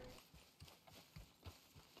on.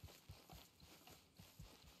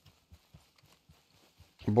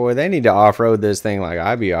 Boy, they need to off-road this thing like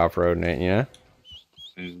I be off-roading it, you know?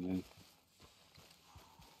 Mm-hmm.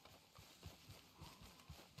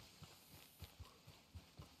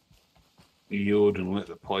 Yield and let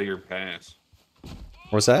the player pass.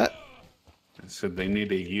 What's that? I said they need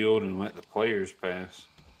to yield and let the players pass.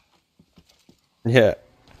 Yeah.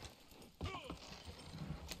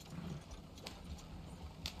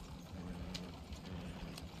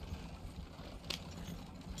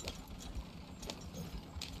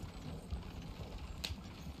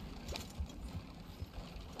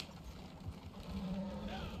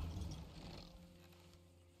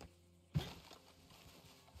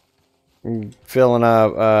 Filling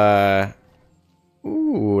up,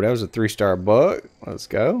 ooh, that was a 3-star buck. Let's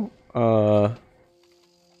go.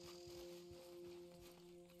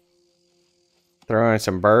 Throwing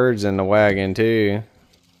some birds in the wagon too.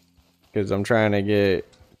 Because I'm trying to get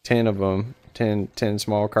 10 of them. 10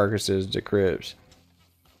 small carcasses to crypts.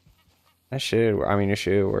 That should, I mean, it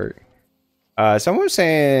should work. Someone was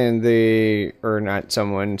saying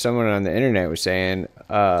someone on the internet was saying,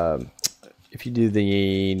 if you do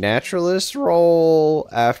the naturalist roll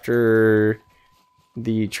after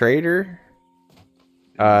the trader,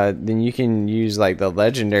 then you can use like the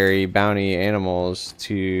legendary bounty animals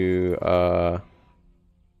to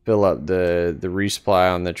fill up the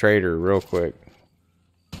resupply on the trader real quick.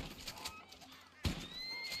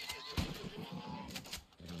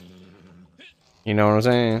 You know what I'm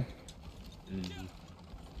saying? Mm-hmm.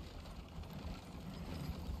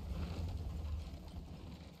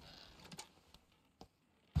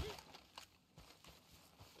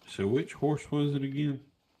 So which horse was it again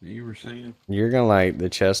that you were saying? You're gonna like the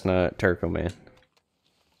chestnut Turco man.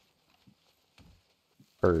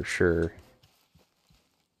 For sure.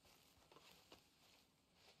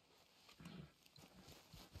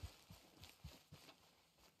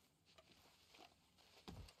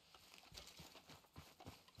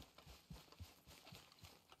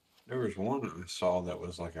 There was one I saw that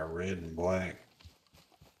was like a red and black.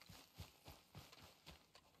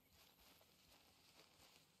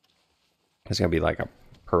 It's gonna be like a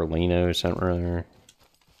Perlino or something or other.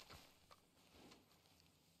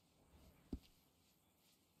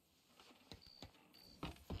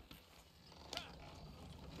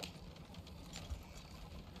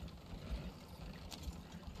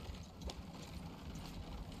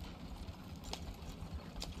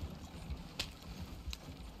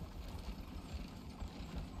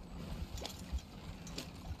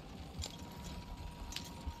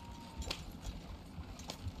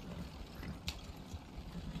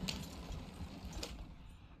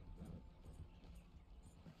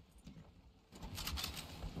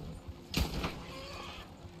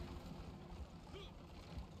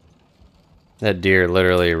 That deer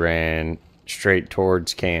literally ran straight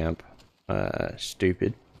towards camp.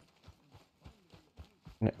 Stupid.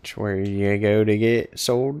 That's where you go to get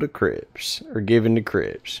sold to Crips. Or given to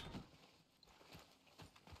Crips.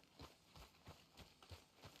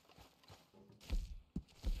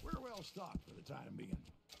 We're well stocked for the time being.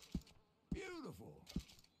 Beautiful.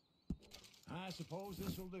 I suppose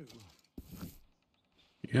this will do.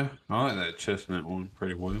 Yeah, I like that chestnut one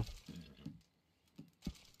pretty well.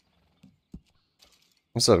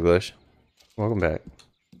 What's up, Glish? Welcome back.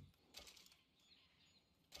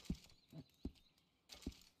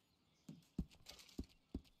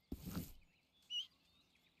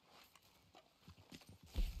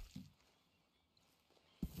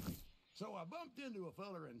 So I bumped into a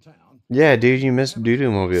feller in town. Yeah, dude, you missed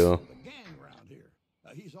Doodoo Mobile. The gang around here.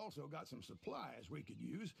 He's also got some supplies we could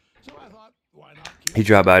use. So I thought, why not? He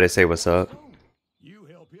dropped by to say what's up. You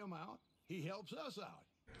help him out, he helps us out,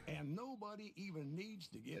 and nobody even needs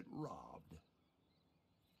to get robbed.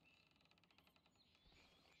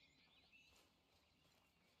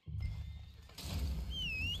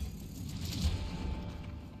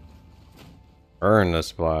 Earn the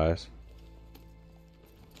supplies.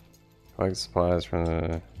 Collect supplies from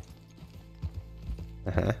the...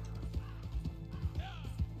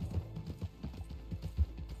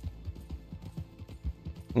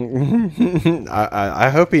 I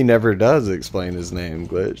hope he never does explain his name,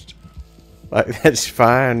 Glitched. Like, that's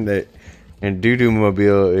fine. That, and Doodoo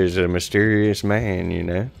Mobile is a mysterious man, you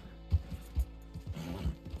know?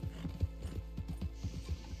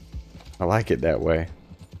 I like it that way.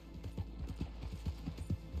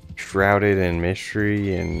 Shrouded in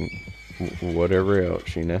mystery and whatever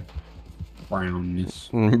else, you know? Brownness.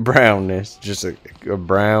 Brownness. Just a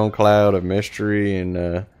brown cloud of mystery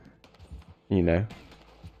and, you know.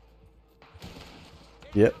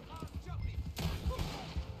 Yep.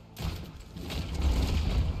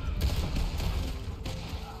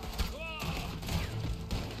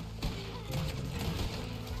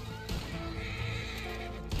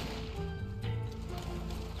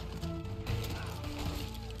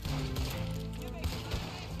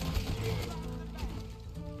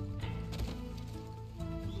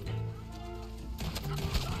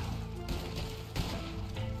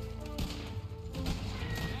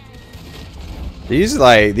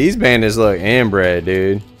 These bandits look inbred,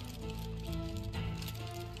 dude.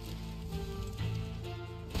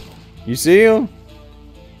 You see them?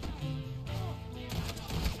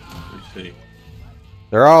 Let's see.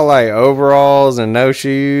 They're all like overalls and no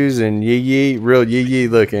shoes and yee real yee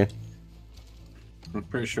looking. I'm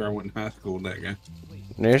pretty sure I went to high school with that guy.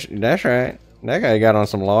 That's right. That guy got on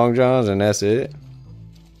some long johns and that's it.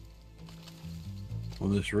 Well,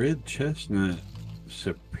 this red chestnut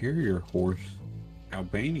superior horse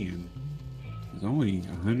Albanian is only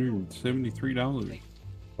 $173.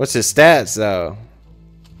 What's his stats though?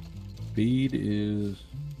 Speed is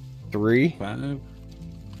 3. 5.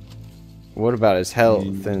 What about his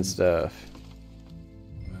health and stuff?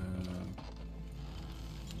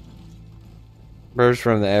 Birds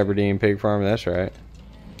from the Aberdeen pig farm, that's right.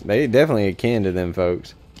 They definitely akin to them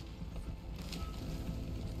folks.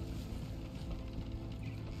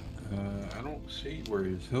 I don't see where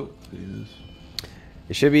his health is.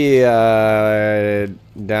 It should be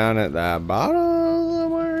down at the bottom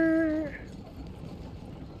somewhere.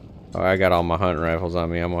 Oh, I got all my hunting rifles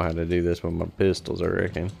on me. I'm gonna have to do this with my pistols, I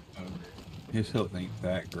reckon. His health ain't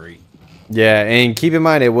that great. Yeah, and keep in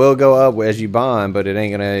mind it will go up as you bond, but it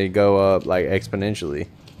ain't gonna go up like exponentially.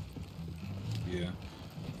 Yeah.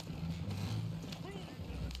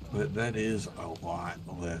 But that is a lot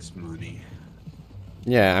less money.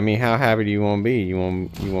 Yeah, I mean, how happy do you want to be? You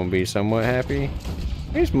want to be somewhat happy?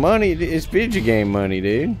 It's money. It's video game money,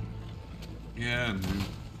 dude. Yeah, I know.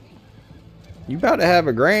 You about to have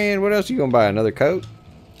 $1,000? What else you gonna buy? Another coat?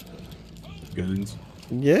 Guns.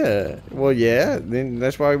 Yeah. Well, yeah. Then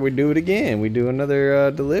that's why we do it again. We do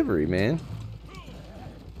another delivery, man.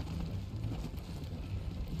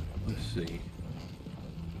 Let's see.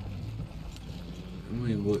 Let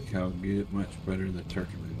me look how good, much better the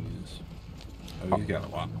Turkeyman is. Oh, he's got a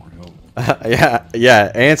lot more help.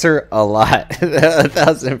 Yeah. Answer a lot.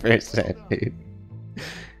 1,000%, dude.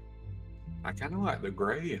 I kind of like the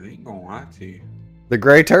gray. I ain't gonna lie to you. The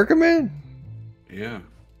gray Turkeyman? Yeah.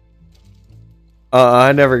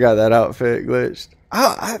 I never got that outfit glitched.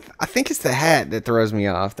 I think it's the hat that throws me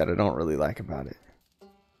off that I don't really like about it.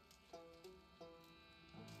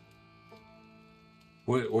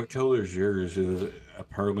 What color is yours? Is it a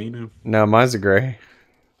Perlino? No, mine's a gray.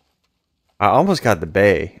 I almost got the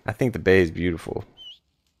bay. I think the bay is beautiful.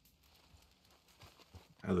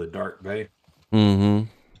 Oh, the dark bay. Mm-hmm.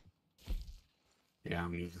 Yeah,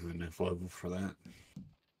 I'm using enough level for that.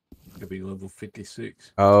 Could be level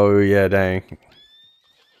 56. Oh yeah, dang.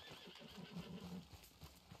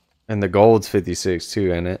 And the gold's 56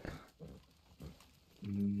 too, ain't it?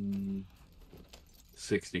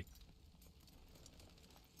 60.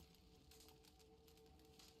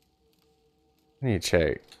 I need to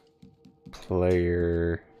check.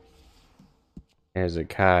 Player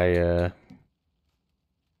Hezekiah.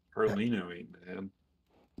 Perlino ain't bad.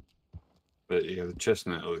 But yeah, the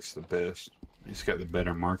chestnut looks the best. It's got the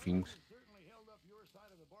better markings. Certainly held up your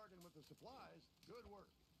side of the bargain with the supplies. Good work.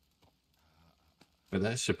 But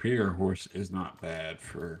that superior horse is not bad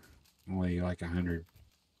for only like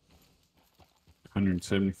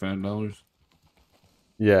 $175.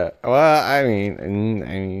 Yeah. Well, I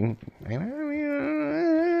mean,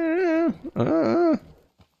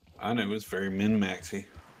 I know it's very min-maxy.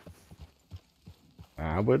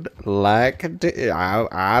 I would like to.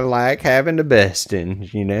 I like having the best in,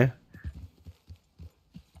 you know.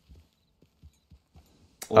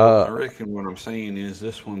 Well, I reckon what I'm saying is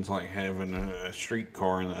this one's like having a street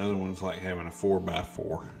car and the other one's like having a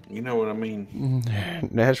 4x4. You know what I mean?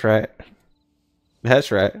 That's right.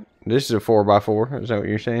 That's right. This is a 4x4. Is that what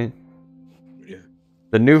you're saying? Yeah.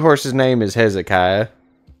 The new horse's name is Hezekiah.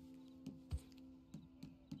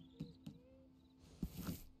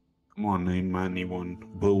 Come on, name my new one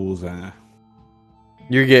Bullseye.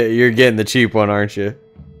 You're getting the cheap one, aren't you?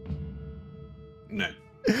 No.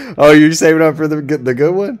 Oh, you're saving up for the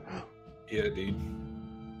good one? Yeah, dude.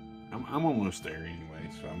 I'm almost there anyway,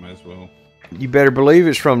 so I might as well. You better believe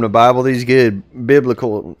it's from the Bible. These good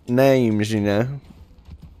biblical names, you know.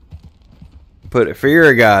 Put a fear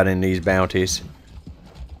of God in these bounties.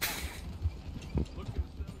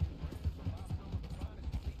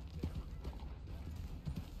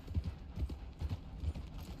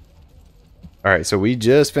 Alright, so we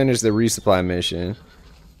just finished the resupply mission.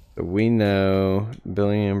 So we know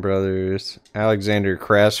Billion Brothers, Alexander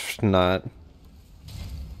Krasnot.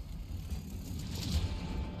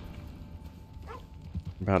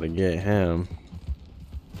 About to get him.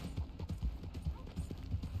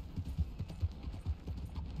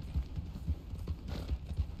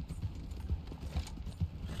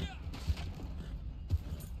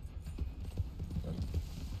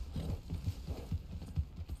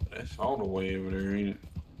 That's all the way over there, ain't it?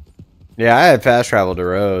 Yeah, I had fast travel to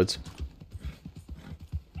Rhodes.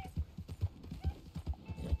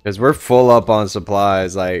 Because we're full up on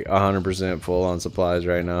supplies, like 100% full on supplies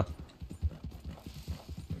right now.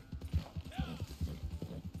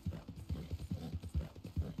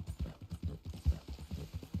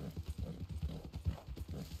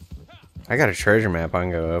 I got a treasure map I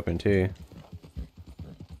can go open too.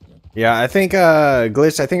 Yeah, I think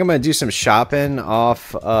Glitch, I think I'm gonna do some shopping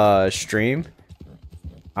off stream.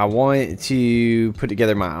 I want to put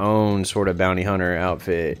together my own sort of bounty hunter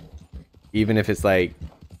outfit, even if it's like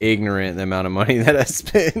ignorant the amount of money that I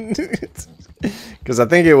spend. Because I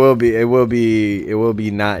think it will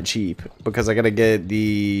be not cheap, because I gotta get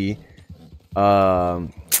the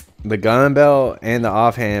gun belt and the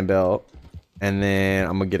offhand belt, and then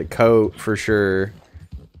I'm gonna get a coat for sure,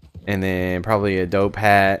 and then probably a dope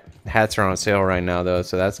hat. Hats are on sale right now though,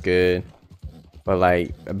 so that's good. But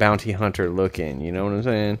like a bounty hunter looking, you know what I'm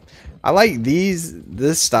saying? I like this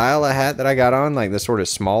style of hat that I got on, like the sort of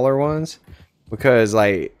smaller ones, because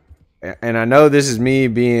like, and I know this is me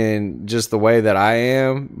being just the way that I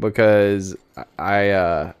am, because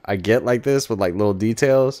I get like this with like little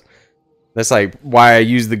details. That's like why I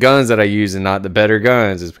use the guns that I use and not the better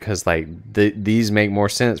guns, is because like these make more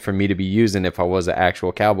sense for me to be using if I was an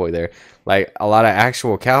actual cowboy there. Like a lot of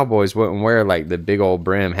actual cowboys wouldn't wear like the big old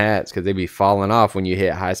brim hats because they'd be falling off when you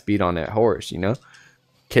hit high speed on that horse, you know,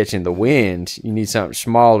 catching the wind. You need something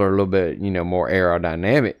smaller, a little bit, you know, more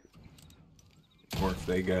aerodynamic. Or if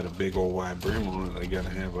they got a big old wide brim on it, they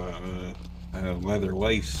gotta have a leather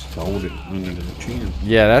lace to hold it under the chin.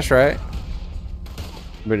 Yeah, that's right.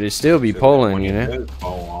 But it'd still be So pulling, when you know. it does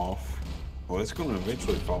fall off, well, it's gonna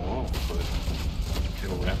eventually fall off, but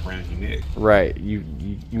it'll wrap around your neck. Right, you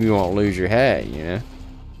won't lose your hat, you know.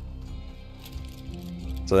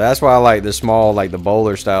 So that's why I like the small, like the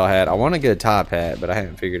bowler style hat. I want to get a top hat, but I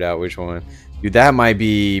haven't figured out which one. Dude, that might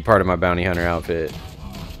be part of my bounty hunter outfit.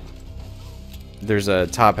 There's a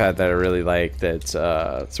top hat that I really like that's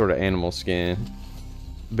sort of animal skin.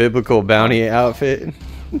 Biblical bounty outfit.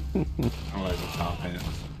 I like the top hats.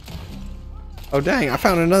 Oh dang, I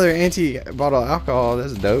found another anti-bottle alcohol.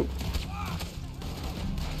 That's dope.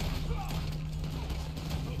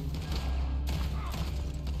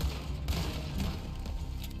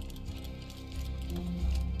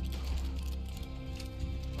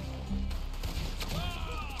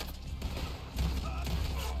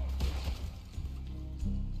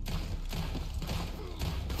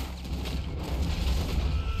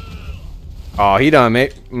 Oh, he done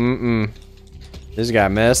made. This guy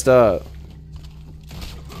messed up.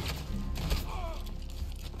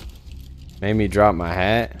 Made me drop my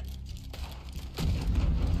hat.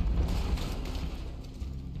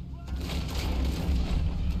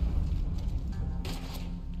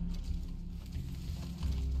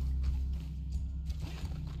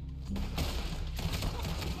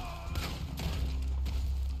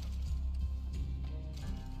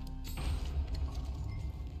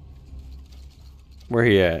 Where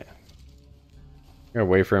he at? Gotta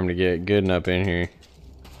wait for him to get good enough in here.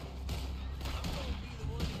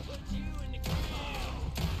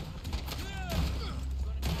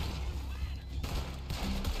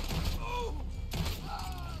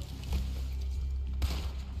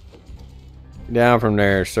 Down from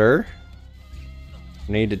there, sir.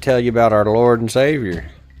 Need to tell you about our Lord and Savior.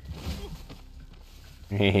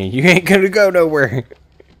 You ain't gonna go nowhere.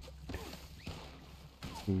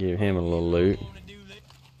 Give him a little loot.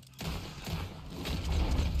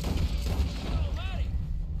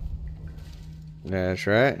 That's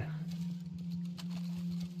right.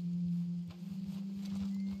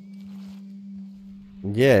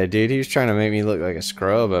 Yeah, dude, he was trying to make me look like a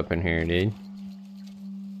scrub up in here, dude.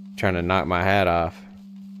 Trying to knock my hat off.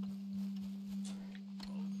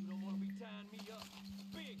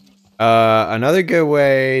 Another good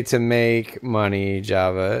way to make money,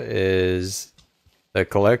 Java, is the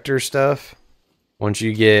collector stuff. Once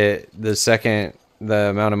you get the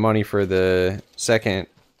amount of money for the second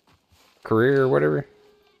career or whatever,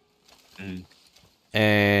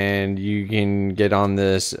 and you can get on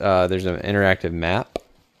this, there's an interactive map,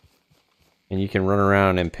 and you can run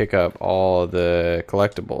around and pick up all the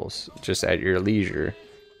collectibles just at your leisure.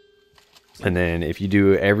 And then if you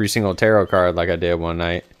do every single tarot card like I did one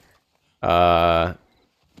night,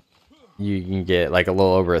 you can get like a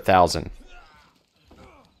little over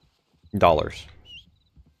 $1,000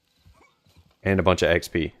 and a bunch of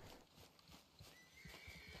XP.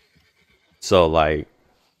 So like,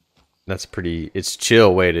 that's it's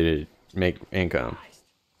chill way to make income.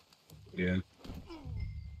 Yeah.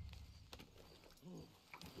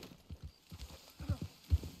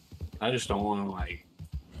 I just don't want to like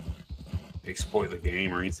exploit the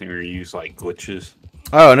game or anything, or use like glitches.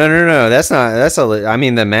 Oh no, I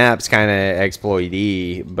mean, the map's kind of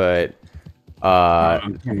exploity, but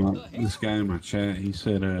this guy in my chat, he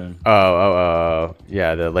said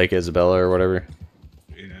yeah, the Lake Isabella or whatever.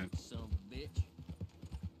 Yeah.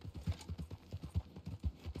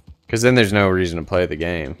 Because then there's no reason to play the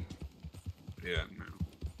game. Yeah, no.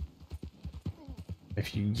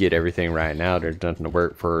 If you get everything right now, there's nothing to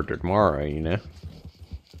work for tomorrow, you know?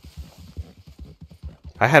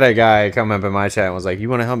 I had a guy come up in my chat and was like, you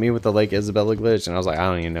want to help me with the Lake Isabella glitch? And I was like, I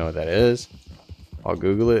don't even know what that is. I'll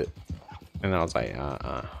Google it. And I was like,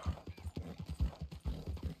 There's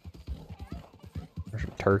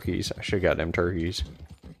some turkeys. I should have got them turkeys.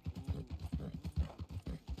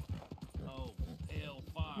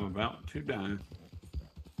 I'm about to die.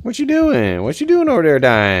 What you doing? What you doing over there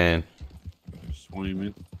dying?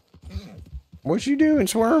 Swimming. What you doing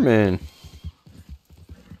swarming?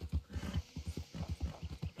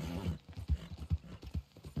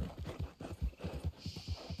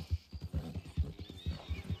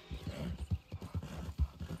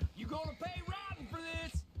 You gonna pay rotten for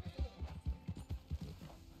this?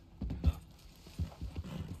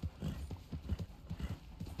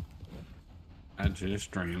 I just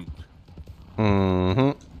dreamt.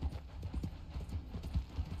 Mm-hmm.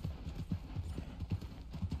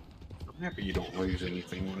 I'm happy you don't lose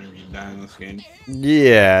anything whenever you die in this game.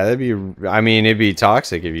 Yeah, I mean, it'd be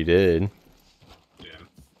toxic if you did. Yeah,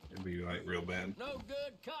 it'd be like real bad. No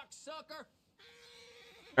good, cocksucker.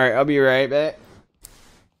 Alright, I'll be right back.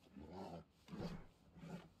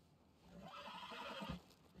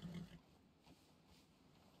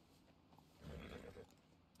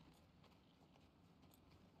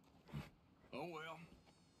 Oh well.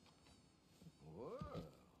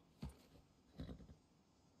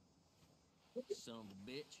 Son of a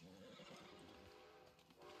bitch.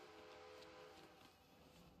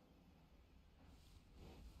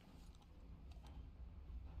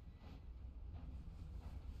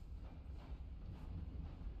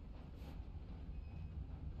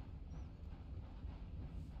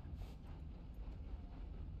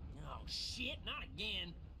 Oh shit, not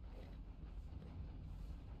again.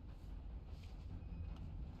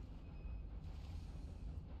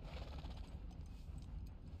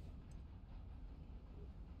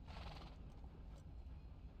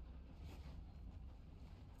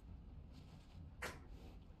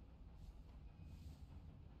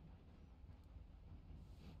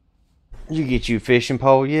 Did you get you fishing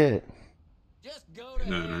pole yet?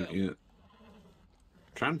 No, not yet.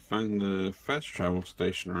 Trying to find the fast travel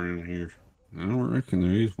station around here. I don't reckon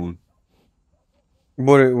there is one.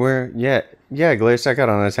 What? Where? Yeah, yeah, Glitch. I got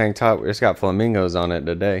on a tank top. It's got flamingos on it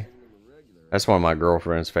today. That's one of my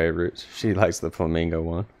girlfriend's favorites. She likes the flamingo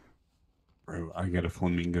one. Bro, I got a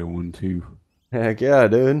flamingo one too. Heck yeah,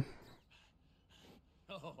 dude.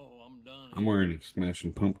 Oh, I'm done. I'm wearing a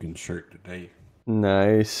Smashing Pumpkin shirt today.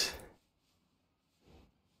 Nice.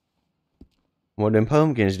 What them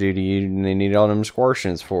pumpkins do to you? They need all them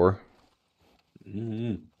squirtions for.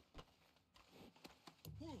 Mm-hmm.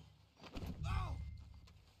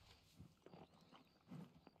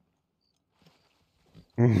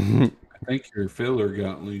 I think your filler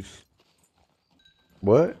got loose.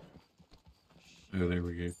 What? Oh, there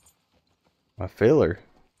we go. My filler.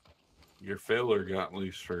 Your filler got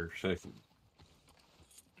loose for a second.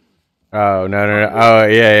 Oh no. Oh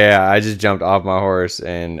yeah. I just jumped off my horse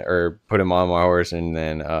or put him on my horse and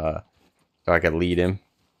then so I could lead him.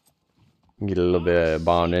 Get a little bit of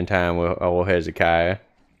bonding time with old Hezekiah.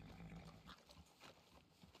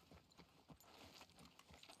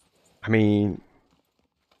 I mean,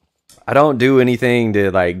 I don't do anything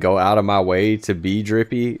to like go out of my way to be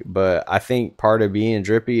drippy, but I think part of being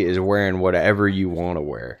drippy is wearing whatever you want to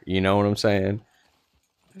wear. You know what I'm saying?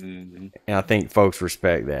 Mm-hmm. And I think folks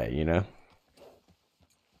respect that, you know?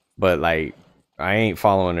 But like, I ain't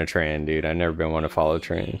following a trend, dude. I never been one to follow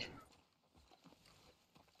trends.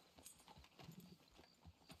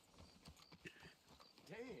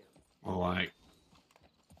 Well, like,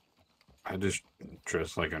 I just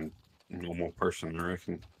dress like a normal person, I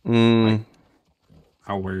reckon. Like,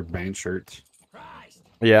 I wear band shirts.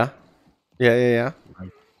 Yeah. Yeah.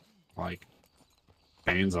 Like,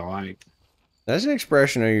 bands I like. That's an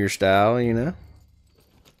expression of your style, you know?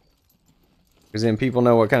 Because then people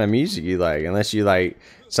know what kind of music you like. Unless you like,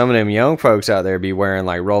 some of them young folks out there be wearing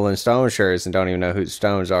like Rolling Stone shirts and don't even know who the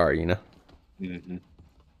Stones are, you know? Mm-hmm.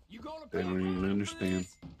 They don't even understand.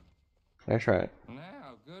 That's right.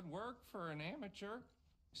 Now, good work for an amateur.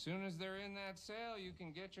 As soon as they're in that sale, you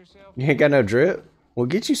can get yourself... You ain't got no drip? Well,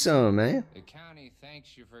 get you some, man. The county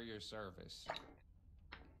thanks you for your service.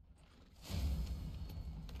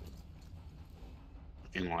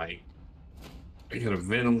 And like, I got a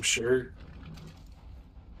Venom shirt.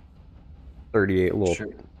 38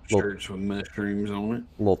 shirts with mushrooms on it.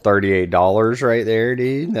 Little $38 right there,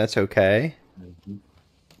 dude. That's okay. Mm-hmm.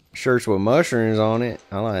 Shirts with mushrooms on it.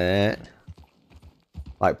 I like that.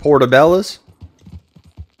 Like portobellas?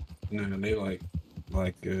 No, they like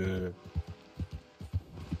what do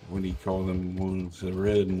you call them ones? The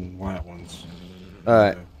red and white ones.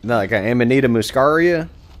 Like an Amanita muscaria?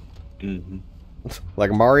 Mm-hmm. Like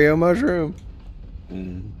a Mario mushroom?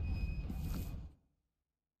 Mm-hmm.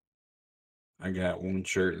 I got one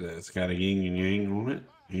shirt that's got a yin and yang on it,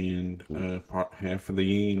 and half of the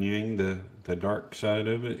yin and yang, the dark side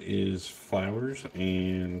of it, is flowers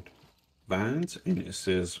and vines, and it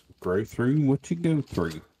says "Grow through what you go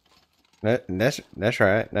through." That's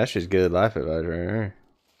right. That's just good life advice right there.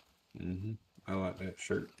 Mm-hmm. I like that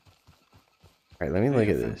shirt. All right, let me look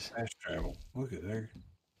at this. Fast travel. Look at there.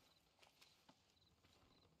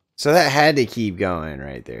 So that had to keep going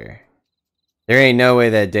right there. There ain't no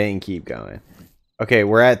way that didn't keep going. Okay,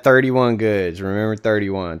 we're at 31 goods. Remember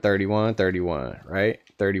 31, 31, 31, right?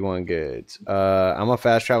 31 goods. I'm gonna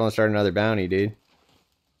fast travel and start another bounty, dude.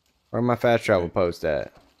 Where my fast travel post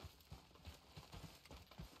at?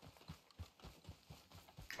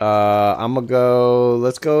 I'm gonna go.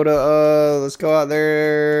 Let's go out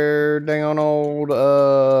there. Dang on old.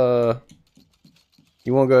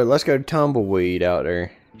 You wanna go? Let's go tumbleweed out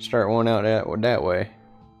there. Start one out that way.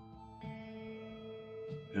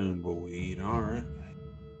 Tumbleweed, all right.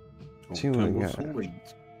 See what we got.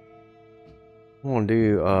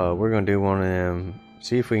 We're gonna do one of them.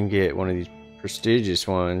 See if we can get one of these prestigious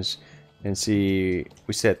ones, and see.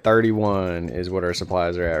 We said 31 is what our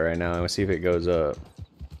supplies are at right now, and we'll see if it goes up.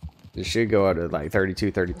 It should go up to like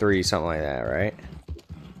 32, 33, something like that, right?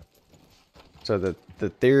 So the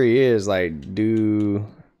theory is like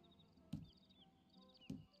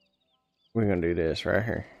we're gonna do this right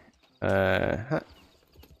here.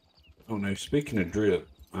 Oh no, speaking of drip,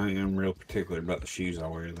 I am real particular about the shoes I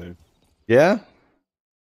wear though. Yeah?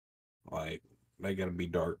 Like, they gotta be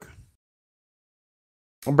dark.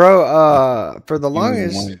 Bro, for the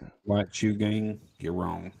longest white shoe gang, you're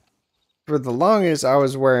wrong. For the longest I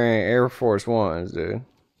was wearing Air Force Ones, dude.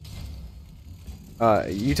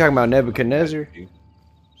 You talking about Nebuchadnezzar?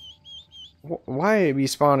 Why it be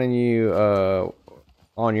spawning you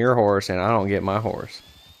on your horse and I don't get my horse?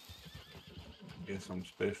 Guess I'm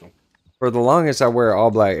special. For the longest, I wear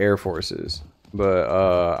all black Air Forces. But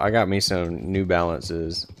I got me some New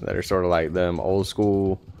Balances that are sort of like them old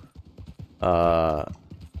school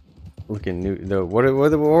looking new. What were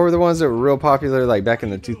the ones that were real popular like back in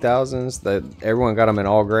the 2000s that everyone got them in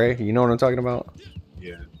all gray? You know what I'm talking about?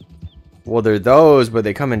 Yeah. Well, they're those, but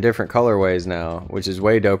they come in different colorways now, which is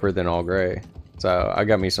way doper than all gray. So I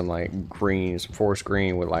got me some like greens, forest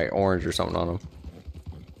green with like orange or something on them.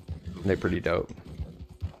 They're pretty dope.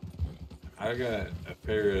 I got a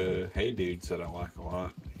pair of Hey Dudes that I like a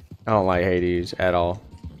lot. I don't like Hades at all.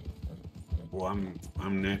 Well,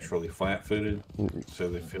 I'm naturally flat-footed, so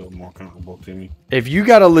they feel more comfortable to me. If you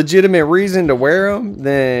got a legitimate reason to wear them,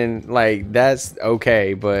 then like that's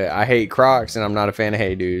okay. But I hate Crocs, and I'm not a fan of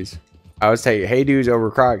Hey Dudes. I would take Hey Dudes over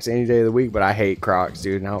Crocs any day of the week, but I hate Crocs,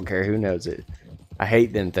 dude. And I don't care who knows it. I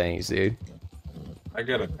hate them things, dude. I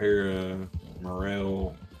got a pair of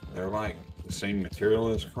Morel. They're like the same material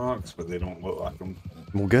as Crocs, but they don't look like them.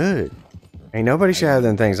 Well, good. Ain't nobody should have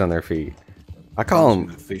them things on their feet. I call them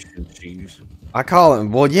fishing shoes. I call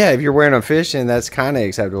them. Well, yeah, if you're wearing them fishing, that's kind of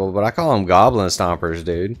acceptable. But I call them goblin stompers,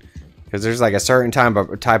 dude. Because there's like a certain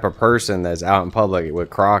type of person that's out in public with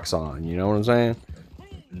Crocs on. You know what I'm saying?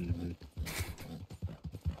 Mm-hmm.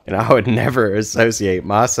 And I would never associate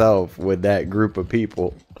myself with that group of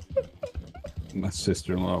people. My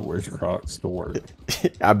sister-in-law wears Crocs to work.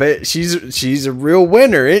 I bet she's a real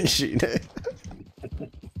winner, isn't she?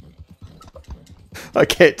 I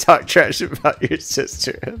can't talk trash about your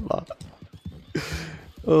sister-in-law.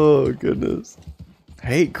 Oh goodness,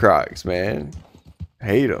 hate Crocs, man.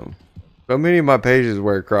 Hate them. So many of my pages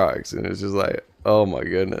wear Crocs, and it's just like, oh my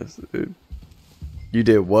goodness, dude. You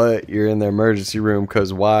did what? You're in the emergency room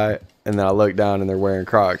because why? And then I look down and they're wearing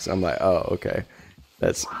Crocs. I'm like, oh, okay.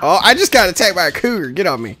 That's. Oh, I just got attacked by a cougar. Get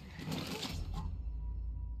on me.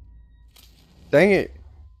 Dang it.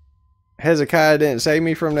 Hezekiah didn't save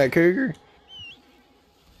me from that cougar.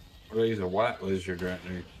 Well, he's a white lizard right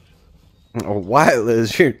there. A white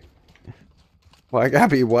lizard? Why gotta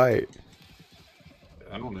be white?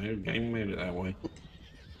 I don't know. Game made it that way.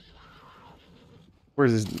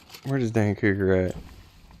 Where's this dang cougar at?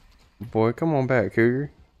 Boy, come on back, cougar.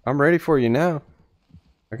 I'm ready for you now.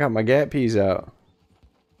 I got my gat peas out.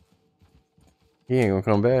 He ain't gonna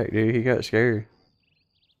come back, dude. He got scared.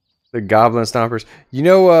 The goblin stompers. You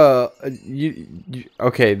know,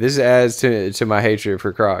 okay, this adds to my hatred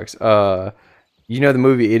for Crocs. You know the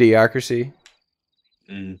movie Idiocracy?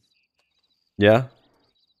 Mm. Yeah?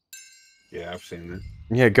 Yeah, I've seen that.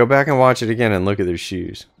 Yeah, go back and watch it again and look at their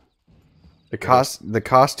shoes. The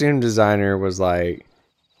costume designer was like,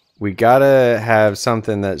 we gotta have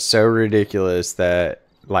something that's so ridiculous that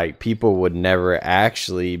like people would never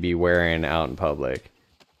actually be wearing out in public.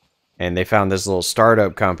 And they found this little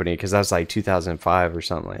startup company, because that's like 2005 or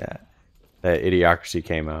something like that, that Idiocracy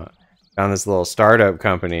came out. Found this little startup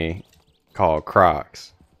company called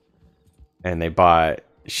Crocs. And they bought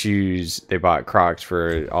shoes, they bought Crocs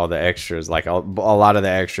for all the extras, like a lot of the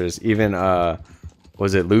extras. Even,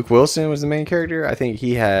 was it Luke Wilson was the main character? I think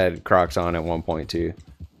he had Crocs on at one point too.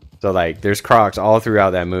 So like there's Crocs all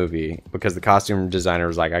throughout that movie, because the costume designer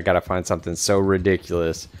was like, I gotta find something so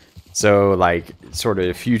ridiculous, so like sort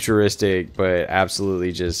of futuristic, but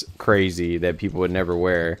absolutely just crazy that people would never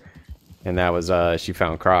wear. And that was she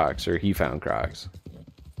found Crocs, or he found Crocs.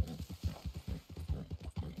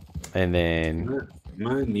 And then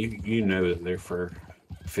mine, you know that they're for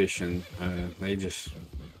fishing. They just,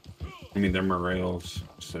 I mean, they're morels,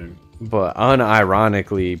 so. But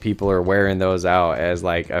unironically, people are wearing those out as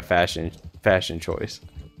like a fashion choice.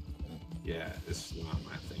 Yeah, it's not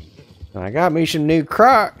my thing. I got me some new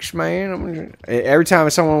Crocs, man. Every time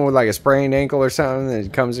someone with like a sprained ankle or something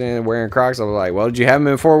that comes in wearing Crocs, I'm like, well, did you have them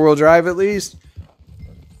in 4-wheel drive at least?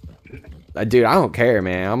 Dude, I don't care,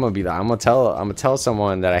 man. I'm gonna tell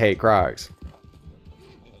someone that I hate Crocs.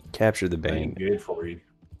 Capture the bang. They ain't good for you.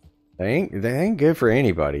 They ain't good for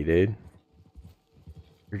anybody, dude.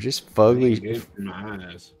 They're just fugly. They ain't good for my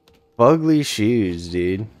eyes. Fugly shoes,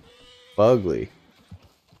 dude. Fugly.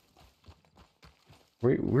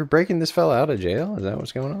 We're breaking this fella out of jail? Is that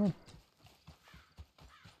what's going on?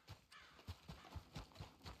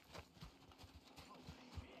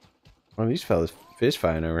 One of these fellas fish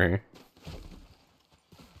fighting over here.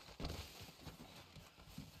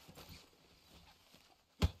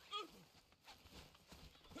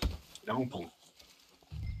 Stomp 'em.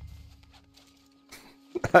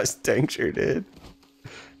 That's dang sure did.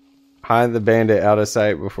 Hide the bandit out of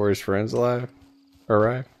sight before his friends arrive.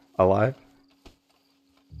 Alive.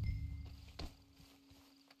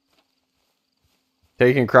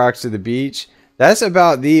 Taking Crocs to the beach. That's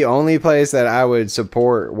about the only place that I would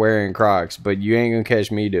support wearing Crocs, but you ain't gonna catch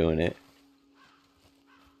me doing it.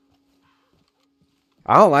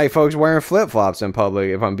 I don't like folks wearing flip-flops in public,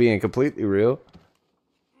 if I'm being completely real.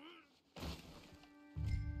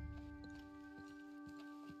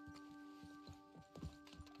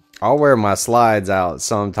 I'll wear my slides out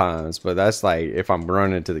sometimes, but that's like if I'm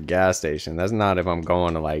running to the gas station. That's not if I'm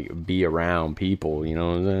going to like be around people, you know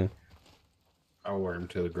what I'm saying? I'll wear them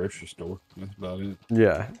to the grocery store. That's about it.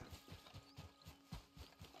 Yeah.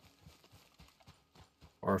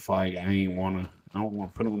 Or if like I don't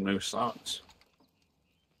want to put on no socks.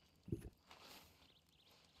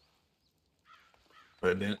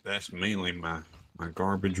 But that's mainly my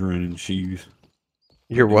garbage running shoes.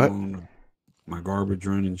 Your what? My garbage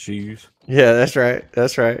running shoes. Yeah, that's right.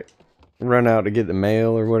 That's right. Run out to get the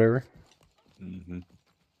mail or whatever. Mm-hmm.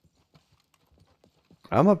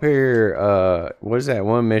 I'm up here. What is that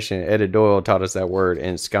one mission? Eddie Doyle taught us that word,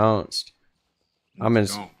 ensconced. I'm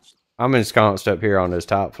ensconced up here on this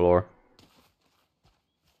top floor.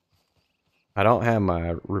 I don't have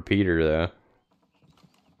my repeater though.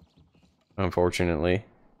 Unfortunately.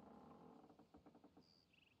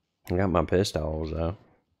 I got my pistols though.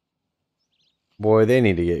 Boy, they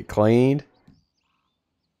need to get cleaned.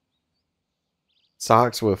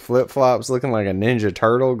 Socks with flip-flops looking like a Ninja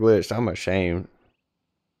Turtle glitched. I'm ashamed.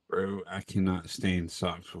 Bro, I cannot stand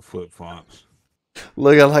socks with flip-flops.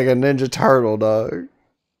 Looking like a Ninja Turtle, dog.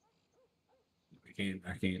 I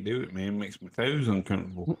can't do it, man. It makes my toes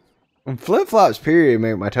uncomfortable. And flip-flops, period,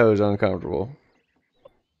 make my toes uncomfortable.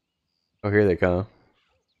 Oh, here they come.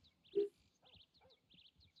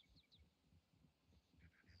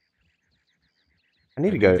 I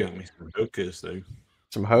need to go. Got me some hokas, though.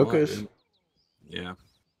 Some hokas? Yeah.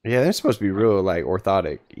 Yeah, they're supposed to be real, like,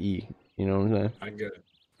 orthotic-y. You know what I'm saying?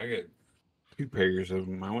 I got 2 pairs of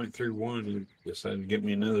them. I went through one and decided to get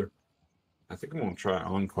me another. I think I'm going to try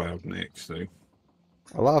OnCloud next, though.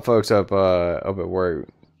 A lot of folks up at work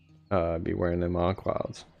be wearing them on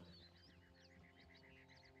clouds.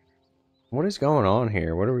 What is going on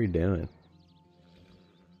here? What are we doing?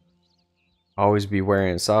 Always be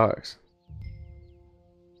wearing socks.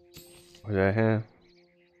 Was that him?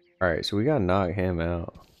 Alright, so we gotta knock him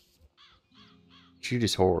out. Shoot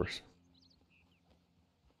his horse.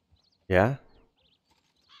 Yeah?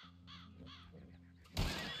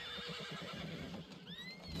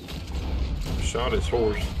 Shot his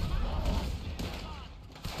horse.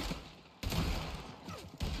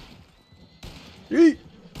 Yeet.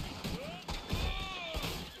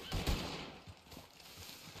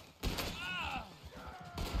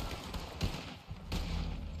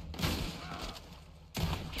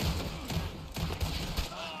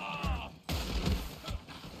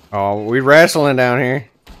 Oh, we wrestling down here.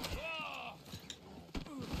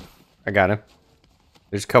 I got him.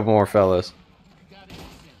 There's a couple more fellas.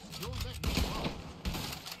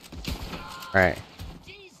 Alright.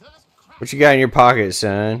 What you got in your pocket,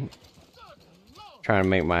 son? Trying to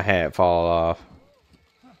make my hat fall off.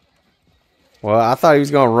 Well, I thought he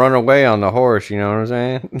was gonna run away on the horse, you know what I'm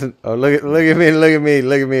saying? Oh, look at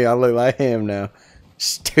me. I look like him now.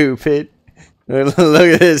 Stupid. Look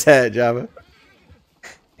at this hat, Jabba.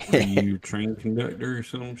 Are you a train conductor or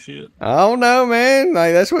some shit? I don't know, man.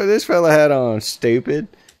 Like, that's what this fella had on. Stupid.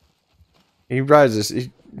 He drives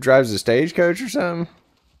a stagecoach or something.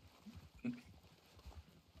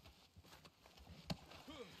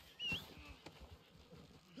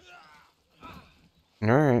 All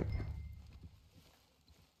right.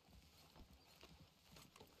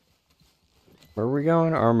 Where are we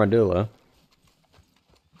going? Armadillo.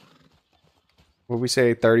 What we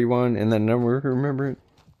say? 31 and that number. Remember it?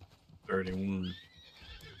 31.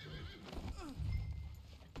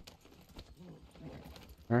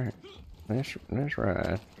 All right. That's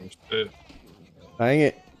right. That's it. Dang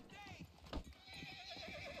it.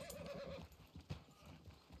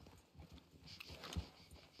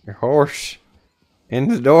 Your horse in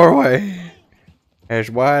the doorway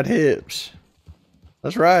has wide hips.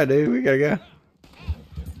 That's right, dude. We gotta go.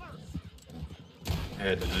 I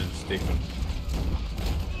had to unstick him.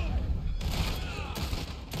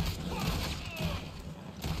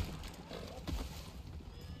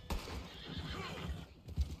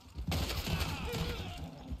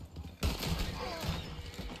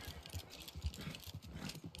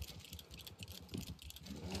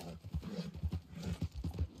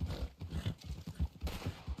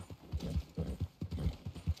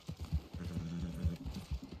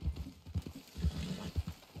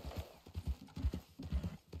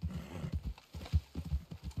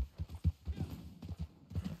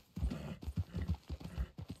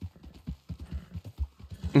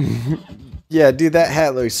 Yeah, dude, that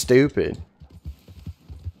hat looks stupid.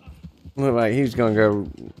 Look like he was gonna go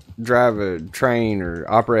drive a train or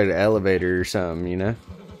operate an elevator or something, you know?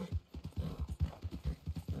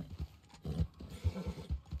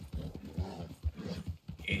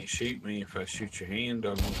 You can't shoot me if I shoot your hand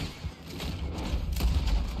on me.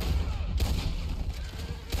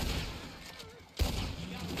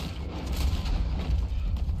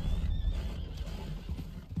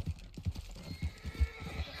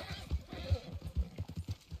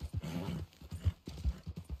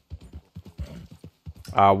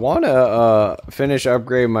 I want to finish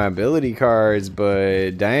upgrading my ability cards,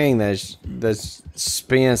 but dang, that's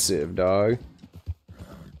expensive, dog.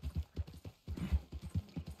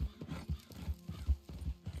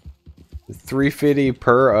 $350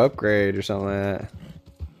 per upgrade or something like that.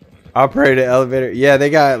 Operate an elevator. Yeah, they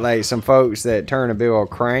got like some folks that turn a big old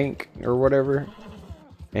crank or whatever,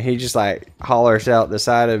 and he just like hollers out the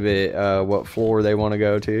side of it what floor they want to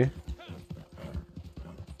go to.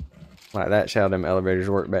 Like that's how them elevators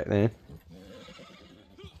work back then.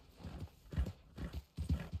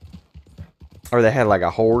 Or they had like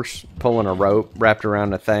a horse pulling a rope wrapped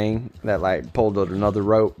around a thing that like pulled another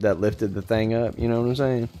rope that lifted the thing up. You know what I'm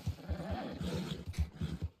saying?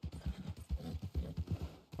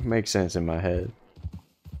 Makes sense in my head.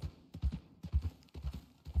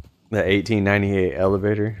 The 1898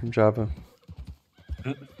 elevator, Java.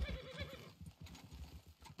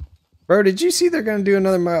 Bro, did you see they're gonna do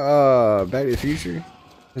another Back to the Future?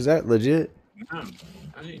 Is that legit? No,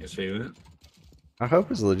 I didn't see that. I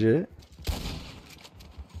hope it's legit.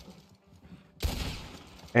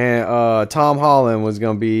 And Tom Holland was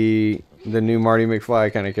gonna be the new Marty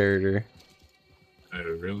McFly kind of character. Oh,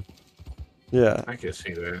 really? Yeah. I can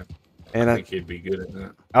see that. And I think he'd be good at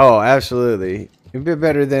that. Oh, absolutely. It'd be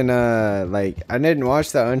better than like I didn't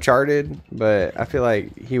watch the Uncharted, but I feel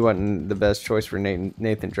like he wasn't the best choice for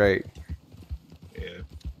Nathan Drake. Yeah,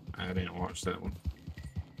 I didn't watch that one.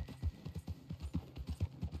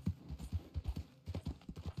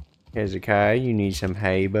 Hezekiah, you need some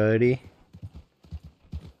hay, buddy.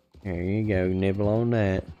 There you go, nibble on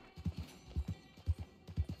that.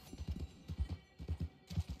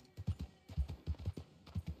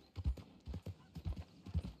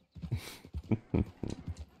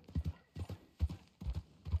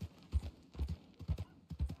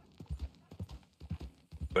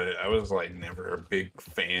 But I was like never a big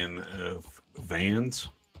fan of vans.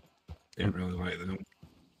 Didn't really like them.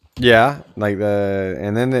 Yeah, like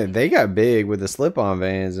and then they got big with the slip-on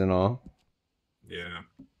vans and all. Yeah.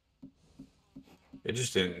 It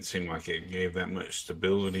just didn't seem like it gave that much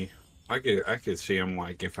stability. I could see them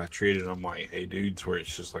like if I treated them like hey dudes where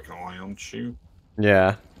it's just like a lounge shoe.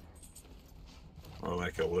 Yeah. Or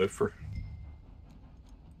like a loafer.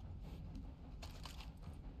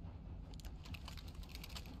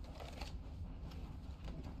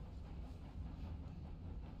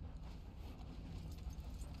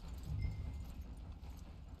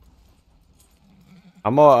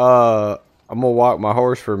 I'm gonna walk my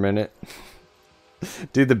horse for a minute.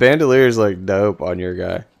 Dude, the bandoliers look dope on your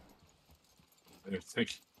guy. I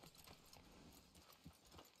think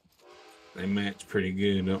they match pretty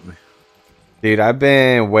good, don't they? Dude, I've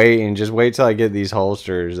been waiting. Just wait till I get these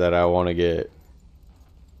holsters that I want to get.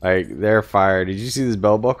 Like, they're fire. Did you see this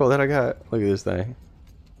belt buckle that I got? Look at this thing.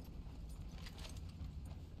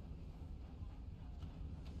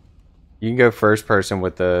 You can go first person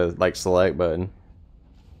with the, like, select button.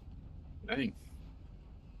 Dang.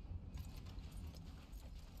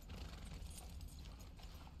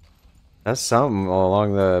 That's something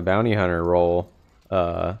along the bounty hunter role.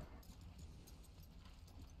 And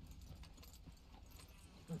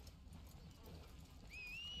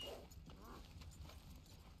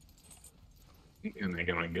they're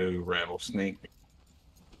gonna go rattlesnake.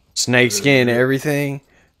 Snakeskin, everything.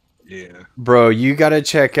 Yeah. Bro, you gotta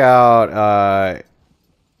check out,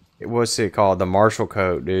 what's it called? The Marshall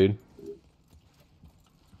coat, dude.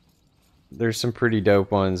 There's some pretty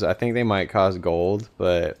dope ones. I think they might cost gold,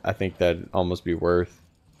 but I think that'd almost be worth.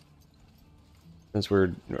 Since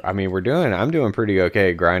I'm doing pretty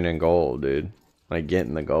okay grinding gold, dude. Like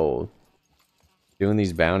getting the gold. Doing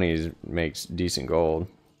these bounties makes decent gold.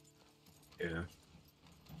 Yeah.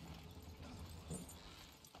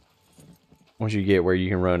 Once you get where you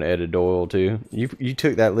can run Ed Doyle too. You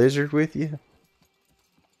took that lizard with you?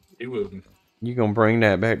 He will. You gonna bring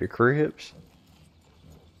that back to Cribs?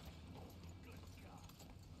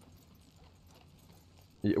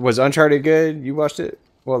 Was Uncharted good? You watched it?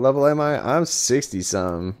 What level am I? I'm 60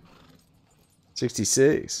 something.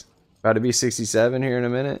 66. About to be 67 here in a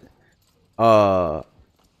minute.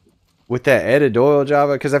 With that Ed Doyle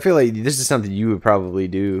Java, because I feel like this is something you would probably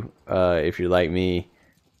do if you're like me.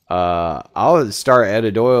 I'll start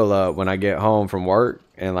Eddie Doyle up when I get home from work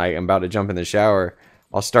and like I'm about to jump in the shower.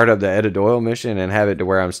 I'll start up the Eddie Doyle mission and have it to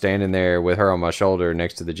where I'm standing there with her on my shoulder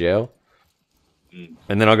next to the jail.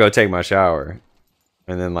 And then I'll go take my shower.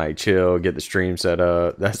 And then like chill, get the stream set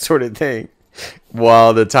up, that sort of thing.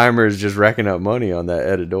 While the timer is just racking up money on that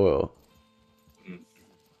Eddie Doyle.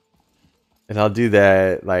 And I'll do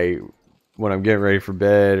that like when I'm getting ready for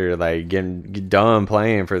bed or like get done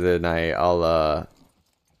playing for the night. I'll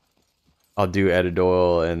do Eddie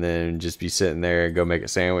Doyle and then just be sitting there and go make a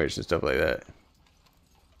sandwich and stuff like that.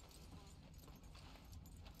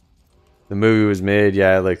 The movie was mid,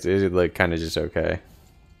 yeah, it looked kind of just okay.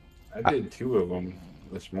 I did 2 of them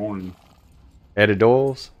this morning. Eddie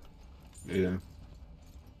Doyle's? Yeah.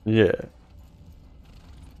 Yeah.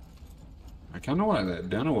 I kind of like that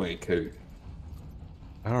Dunaway coat.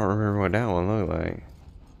 I don't remember what that one looked like.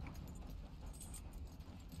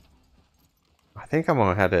 I think I'm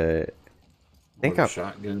gonna have to.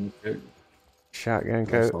 Shotgun coat. Shotgun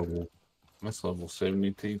coat. That's level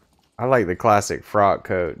 72. I like the classic frock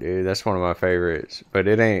coat, dude. That's one of my favorites. But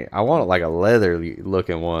it ain't. I want like a leather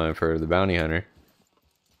looking one for the bounty hunter.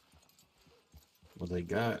 Well, they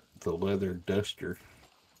got the leather duster.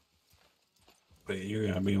 But you're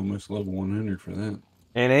gonna be almost level 100 for that.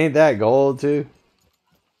 And ain't that gold too?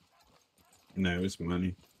 No, it's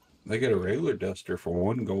money. They got a regular duster for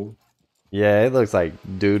 1 gold. Yeah, it looks like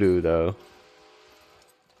doo doo though.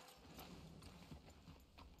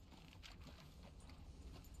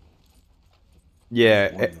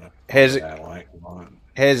 Yeah,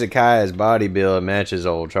 Hezekiah's body build matches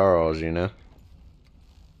old Charles, you know.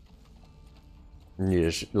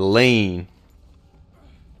 Just lean.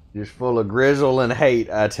 Just full of grizzle and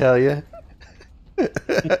hate, I tell you.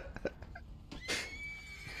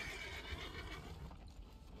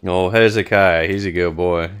 Oh, Hezekiah, he's a good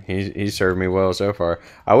boy. He served me well so far.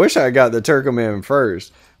 I wish I got the Turkoman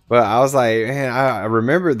first, but I was like, man, I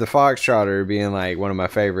remembered the Foxtrotter being like one of my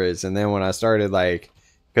favorites, and then when I started like,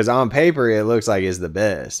 because on paper it looks like it's the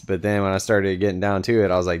best, but then when I started getting down to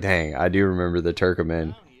it, I was like, dang, I do remember the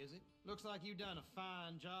Turkoman Looks like you've done a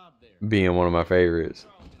fine job there. being one of my favorites.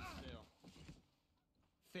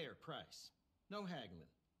 Fair price. No haggling.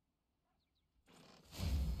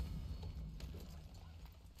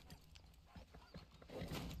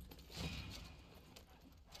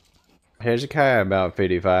 Hezekiah about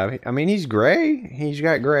 55. I mean, he's gray. He's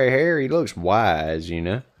got gray hair. He looks wise, you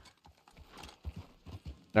know.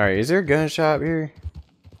 Alright, is there a gun shop here?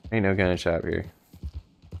 Ain't no gun shop here.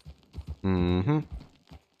 Mm-hmm.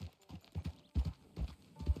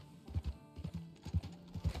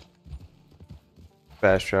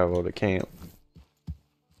 Fast travel to camp.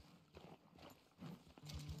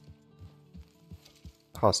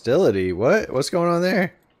 Hostility? What? What's going on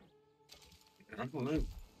there? I don't know.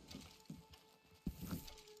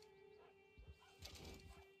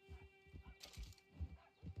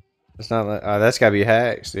 It's not like, oh, that's gotta be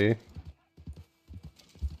hacks, dude.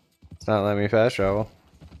 It's not letting me fast travel.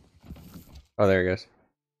 Oh, there it goes.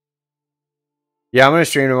 Yeah, I'm gonna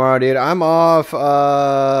stream tomorrow, dude. I'm off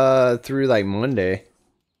through like Monday.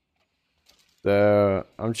 So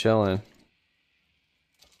I'm chilling.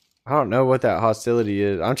 I don't know what that hostility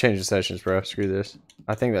is. I'm changing sessions, bro. Screw this.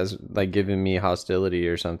 I think that's like giving me hostility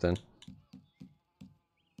or something.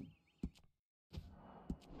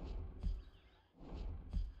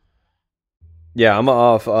 Yeah, I'm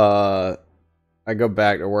off. I go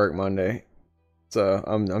back to work Monday, so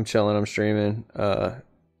I'm chilling. I'm streaming.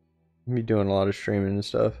 Me doing a lot of streaming and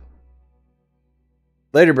stuff.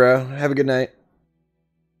 Later, bro. Have a good night.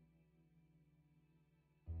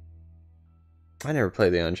 I never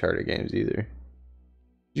played the Uncharted games either. Did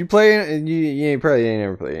you play? You probably ain't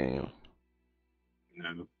never played any of them.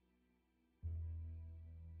 No.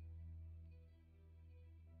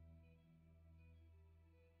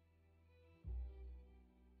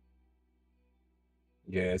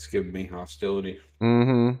 Yeah, it's giving me hostility.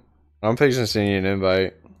 Mm-hmm. I'm fixing to send you an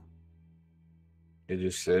invite. It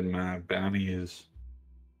just said my bounty is...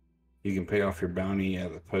 You can pay off your bounty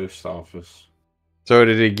at the post office. So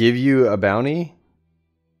did it give you a bounty?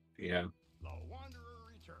 Yeah. I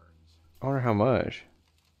wonder how much.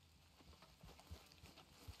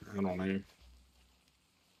 I don't know.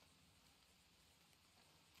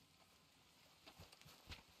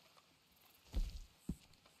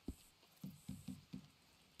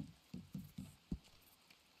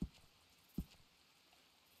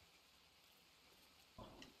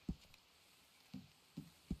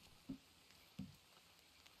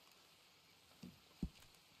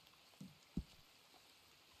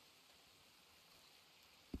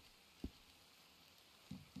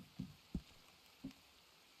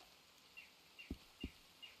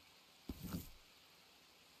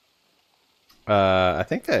 I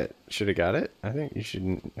think that should have got it. I think you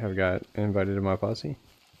shouldn't have got invited to my posse.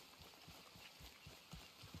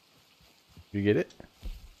 You get it?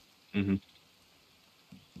 Mm-hmm.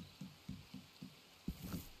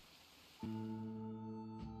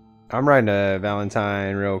 I'm riding to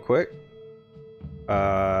Valentine real quick.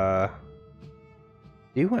 I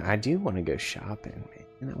do want to go shopping,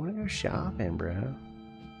 man. I want to go shopping, bro.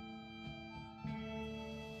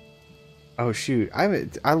 Oh shoot!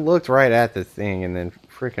 I looked right at the thing and then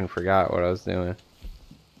freaking forgot what I was doing.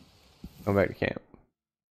 Go back to camp.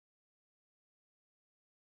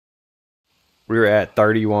 We were at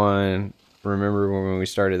 31. Remember when we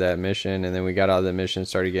started that mission, and then we got out of the mission,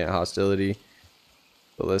 started getting hostility.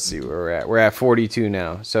 But let's see where we're at. We're at 42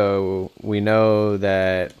 now. So we know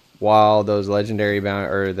that while those legendary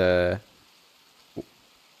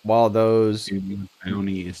while those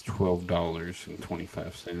bounty is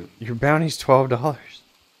 $12.25. your bounty's $12.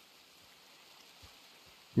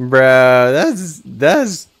 Bruh,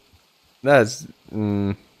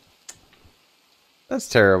 that's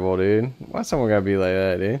terrible, dude. Why someone gotta be like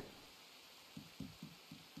that, dude?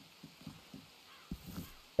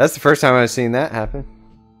 That's the first time I've seen that happen.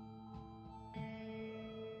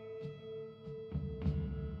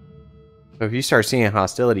 So if you start seeing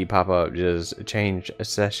hostility pop up, just change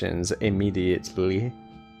sessions immediately.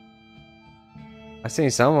 I seen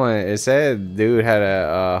someone, it said dude had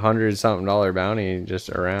a $100-something bounty just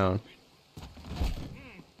around.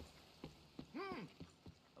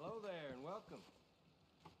 Hello there and welcome.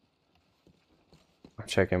 I'm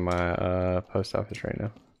checking my post office right now.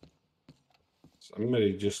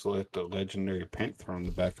 Somebody just let the legendary panther on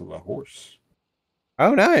the back of a horse.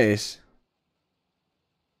 Oh, nice.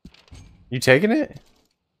 You taking it?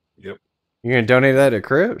 Yep. You gonna donate that to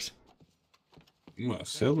Crips? I'm gonna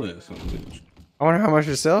sell that something. I wonder how much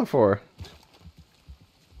you sell it for.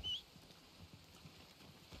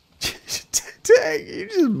 Dang, you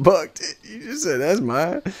just bucked it. You just said that's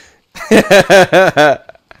mine.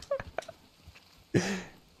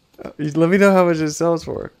 Let me know how much it sells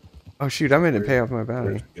for. Oh shoot, I meant to pay off my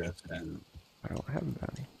bounty. I don't have a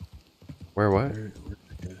bounty. Where what?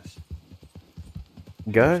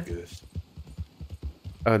 Gus?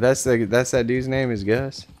 Oh, that's that dude's name is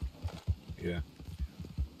Gus? Yeah.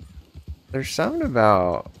 There's something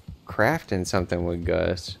about crafting something with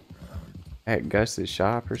Gus. At Gus's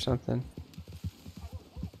shop or something.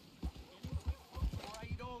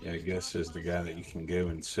 Yeah, Gus is the guy that you can go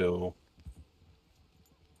and sell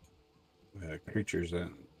creatures at.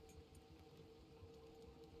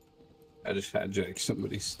 I just hijacked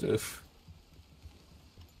somebody's stuff.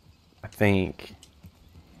 I think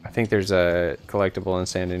there's a collectible in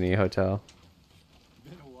Sandy Hotel.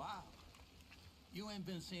 Been a while. You ain't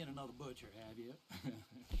been seeing another butcher, have you?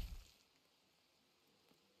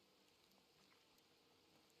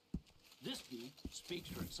 This beat speaks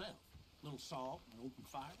for itself. Little salt and open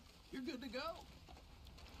fire. You're good to go.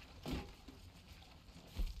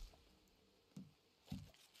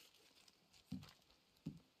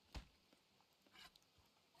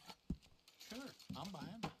 Sure, I'm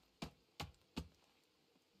buying.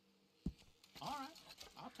 All right,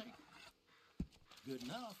 I'll take it. Good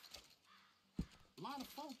enough. A lot of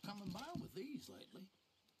folk coming by with these lately.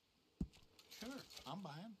 Sure, I'm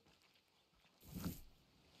buying.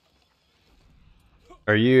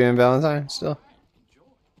 Are you in Valentine still?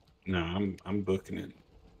 No, I'm booking it.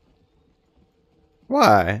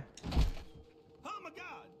 Why? Oh my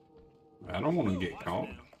God! I don't want to get caught.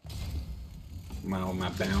 My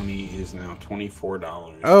bounty is now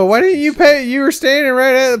 $24. Oh, why didn't you pay? You were standing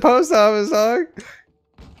right at the post office, dog.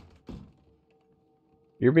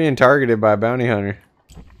 You're being targeted by a bounty hunter.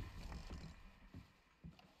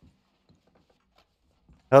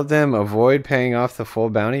 Help them avoid paying off the full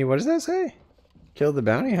bounty. What does that say? Kill the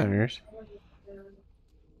bounty hunters.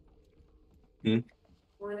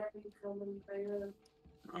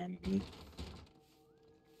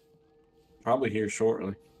 Probably here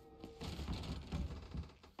shortly.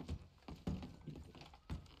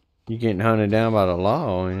 You getting hunted down by the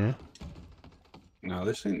law, yeah? No,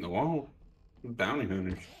 this ain't the law. Bounty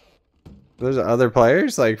hunters. Those are other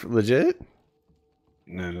players, like legit?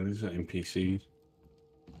 No, these are NPCs.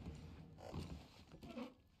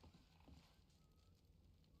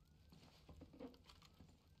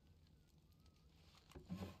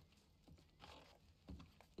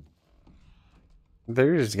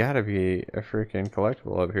 There's gotta be a freaking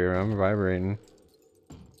collectible up here. I'm vibrating.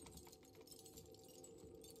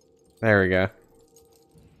 There we go.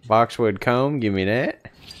 Boxwood comb, give me that.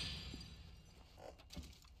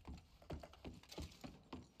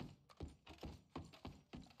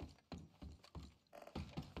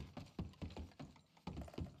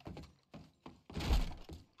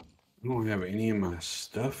 I don't have any of my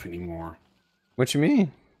stuff anymore. What you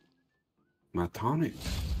mean? My tonics.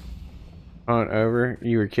 On over?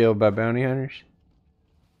 You were killed by bounty hunters?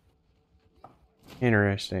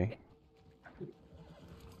 Interesting.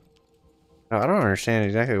 I don't understand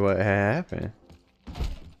exactly what happened.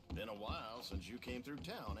 Been a while since you came through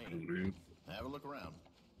town, ain't it? Have a look around.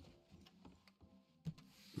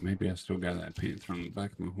 Maybe I still got that panther on the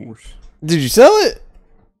back of my horse. Did you sell it?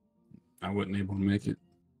 I wasn't able to make it.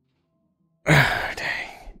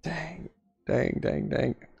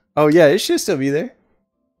 Dang. Oh yeah, it should still be there.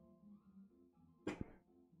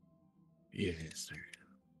 Yeah, it's there.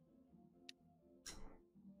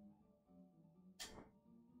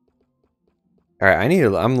 All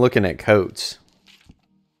right, I'm looking at coats.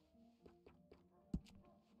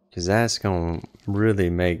 Cause that's gonna really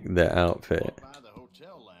make the outfit. By the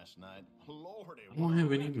hotel last night. Lordy, I don't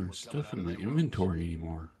have any of my stuff in my inventory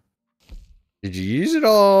anymore. Did you use it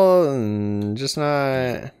all and just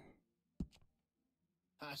not?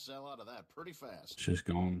 I sell out of that pretty fast. It's just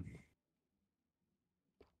gone.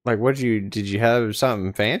 Like, did you have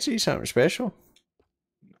something fancy, something special?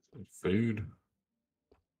 Food.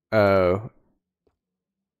 Oh.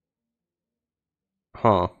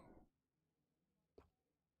 Huh.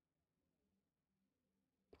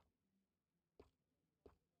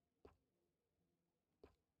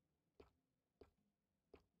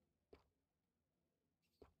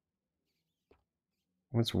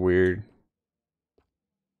 That's weird.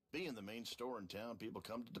 Being the main store in town, people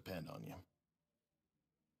come to depend on you.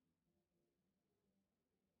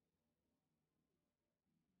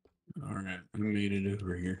 All right, I made it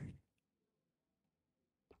over here.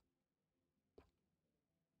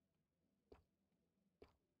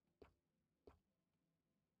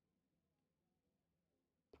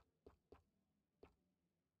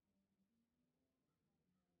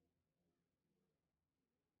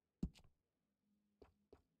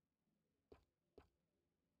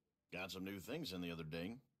 Got some new things in the other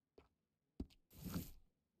day.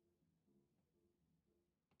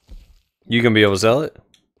 You gonna be able to sell it?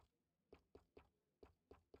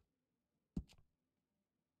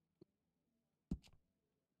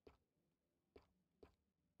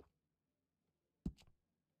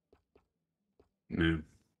 No.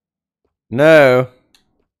 No.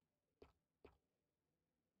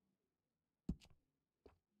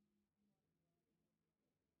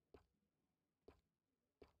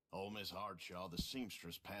 Old Miss Hardshaw, the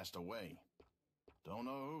seamstress, passed away. Don't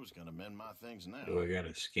know who's gonna mend my things now. Do I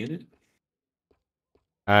gotta skin it?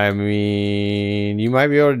 I mean, you might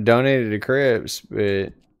be able to donate it to Crips,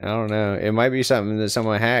 but I don't know. It might be something that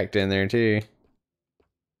someone hacked in there too.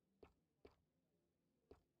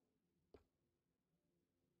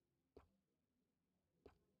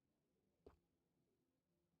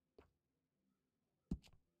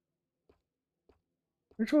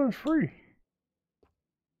 Which one's free?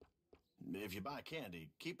 If you buy candy,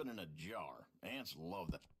 keep it in a jar. Ants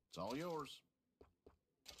love that. It's all yours.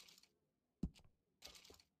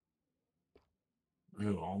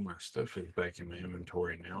 Oh, all my stuff is back in my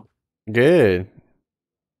inventory now. Good.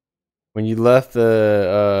 When you left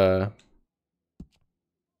the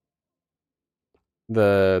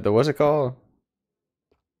what's it called?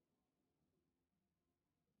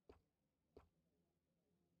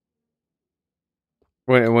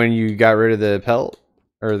 When you got rid of the pelt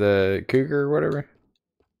or the cougar or whatever?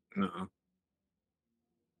 Uh-uh.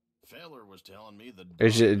 Feller was telling me the It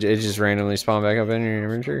just randomly spawned back up in your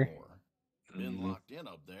inventory. Been locked in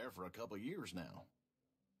up there for a couple years now.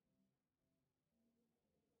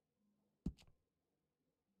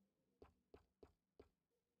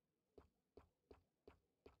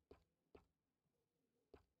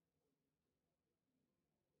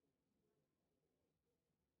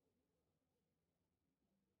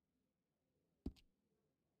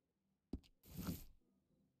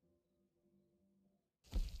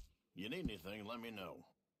 You need anything, let me know.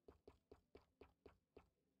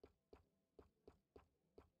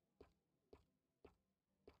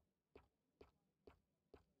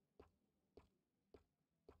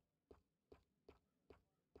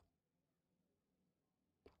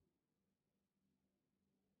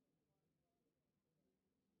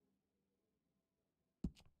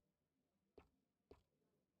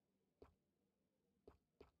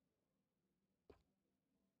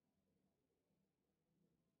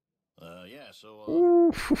 Yeah,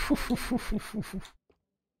 so,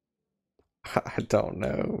 I don't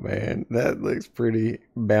know, man. That looks pretty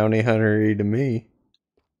bounty hunter-y to me.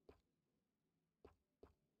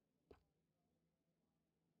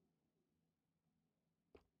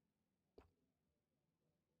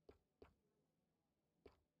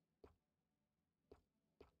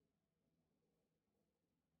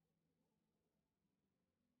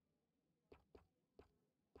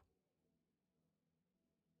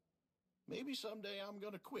 Maybe someday I'm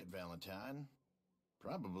gonna quit Valentine.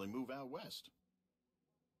 Probably move out west.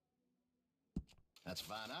 That's a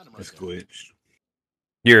fine item right It's there. glitched.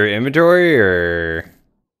 Your inventory or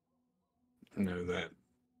No, that.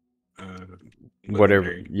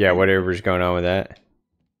 whatever? Legendary. Yeah, whatever's going on with that.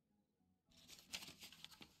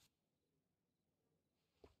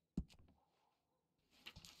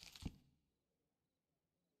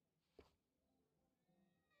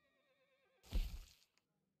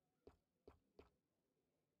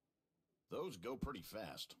 Those go pretty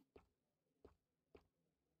fast.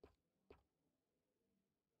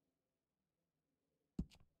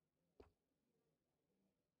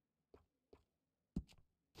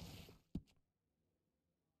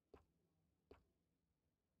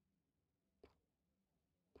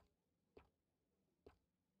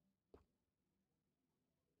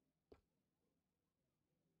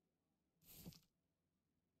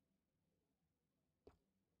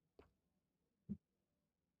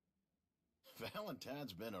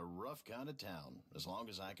 Valentine's been a rough kind of town, as long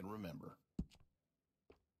as I can remember.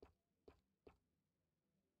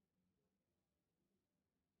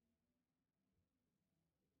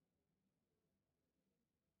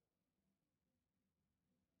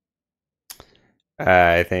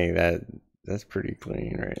 I think that's pretty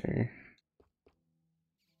clean right there.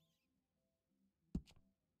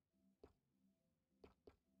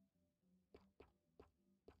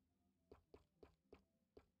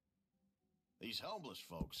 These homeless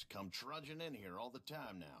folks come trudging in here all the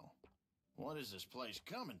time now. What is this place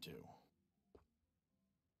coming to?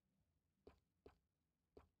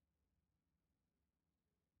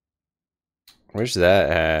 Wish that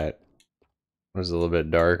hat was a little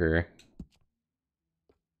bit darker.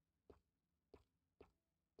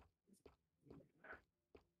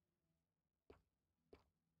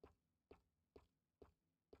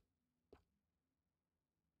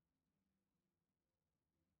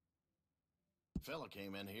 Fella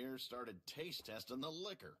came in here, started taste testing the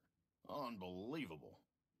liquor. Unbelievable.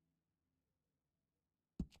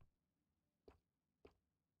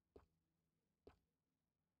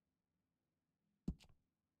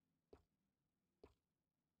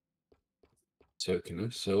 So can I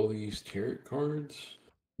sell these tarot cards?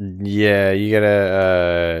 Yeah, you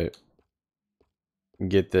gotta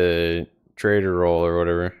get the trader roll or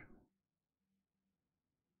whatever,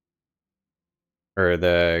 or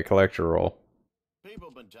the collector roll. People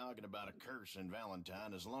have been talking about a curse in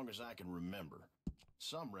Valentine as long as I can remember.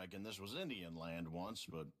 Some reckon this was Indian land once,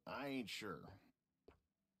 but I ain't sure.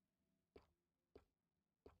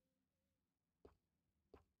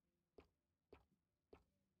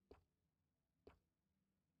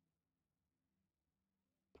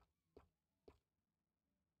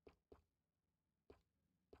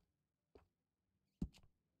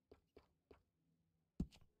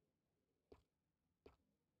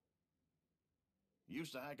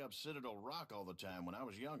 Used to hike up Citadel Rock all the time when I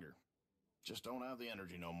was younger. Just don't have the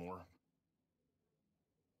energy no more.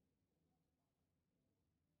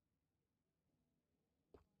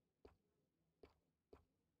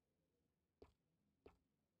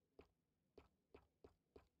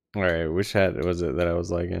 All right, which hat was it that I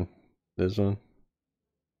was liking? This one.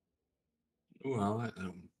 Oh, I like that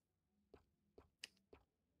one.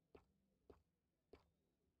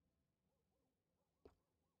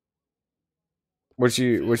 What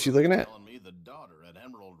you looking at? Telling me the daughter at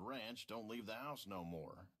Emerald Ranch don't leave the house no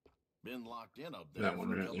more. Been locked in up there That one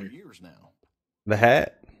for a right couple there. of years now. The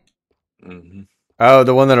hat? Mm-hmm. Oh,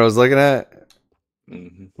 the one that I was looking at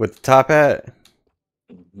Mm-hmm. with the top hat.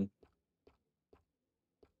 Mm-hmm.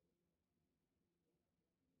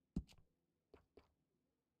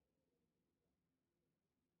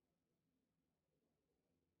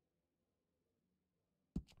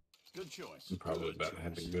 Good choice. I'm probably Good about to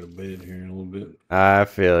have to choice. go to bed here in a little bit. I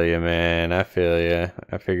feel you, man. I feel you.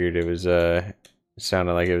 I figured it was it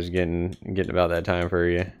sounded like it was getting about that time for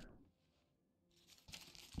you.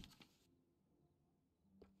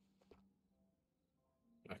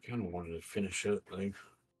 I kind of wanted to finish up, like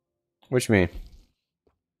What you mean?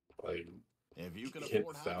 If you can hit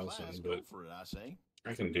afford high 1,000, class, but go for it, I say.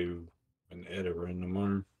 I can do an edit run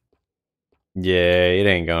tomorrow. Yeah, it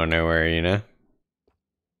ain't going nowhere, you know.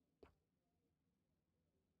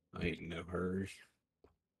 I ain't in no hurry.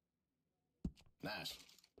 Nice.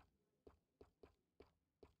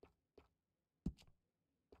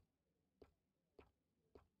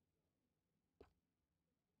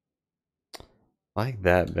 Like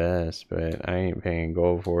that best, but I ain't paying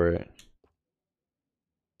gold for it.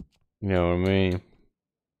 You know what I mean?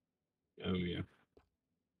 Oh, yeah.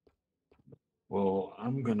 Well,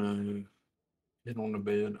 I'm gonna get on the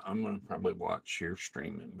bed. I'm gonna probably watch your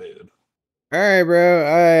stream in bed. All right, bro.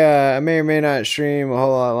 I may or may not stream a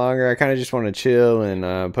whole lot longer. I kind of just want to chill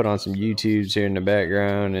and put on some YouTubes here in the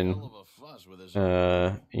background and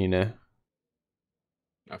you know,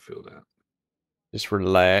 I feel that. just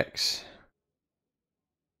relax.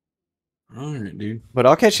 All right, dude. But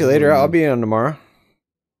I'll catch you later. I'll be on tomorrow.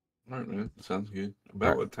 All right, man. Sounds good.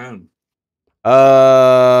 About what time?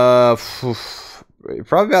 Probably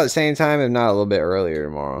about the same time, if not a little bit earlier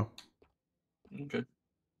tomorrow. Okay.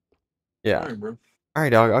 Yeah. All right, bro. All right,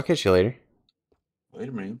 dog. I'll catch you later.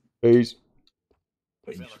 Later, man. Peace.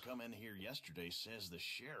 The fella come in here yesterday says the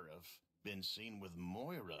sheriff been seen with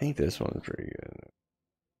Moira. I think this one's pretty good.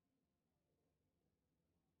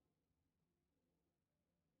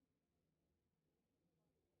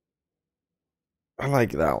 I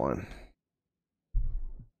like that one.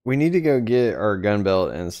 We need to go get our gun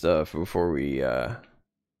belt and stuff before we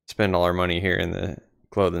spend all our money here in the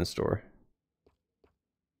clothing store.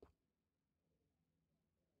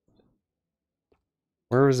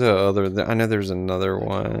 Where was the other? I know there's another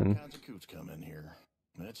one. All kinds of coots come in here.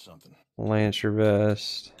 That's something. Lancer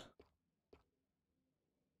vest.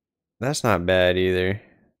 That's not bad either.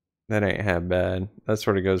 That ain't half bad. That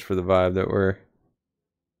sort of goes for the vibe that we're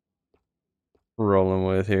rolling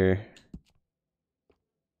with here.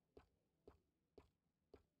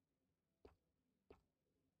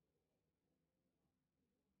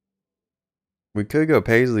 We could go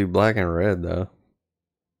paisley black and red though.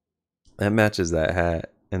 That matches that hat.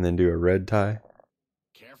 And then do a red tie.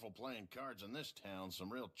 Careful playing cards in this town. Some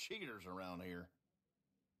real cheaters around here.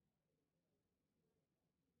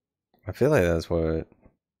 I feel like that's what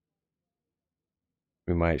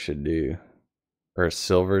we might should do. Or a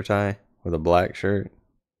silver tie with a black shirt.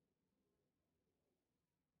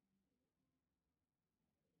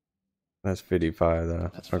 That's 55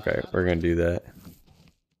 though. Okay, we're gonna do that.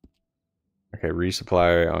 Okay,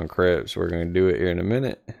 resupply on Crips. We're gonna do it here in a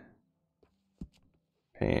minute.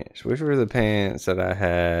 Pants. Which were the pants that I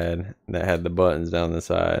had that had the buttons down the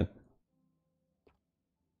side?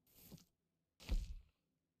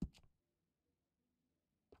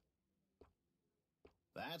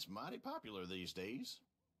 That's mighty popular these days.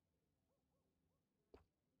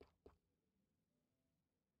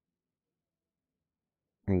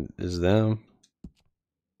 Is them.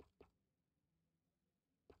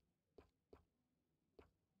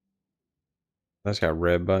 That's got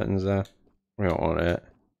red buttons though. We don't want that.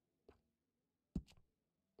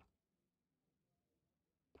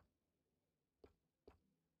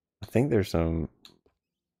 I think there's some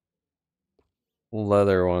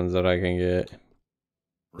leather ones that I can get.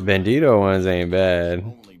 The Bandito ones ain't bad.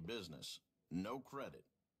 Only business, no credit.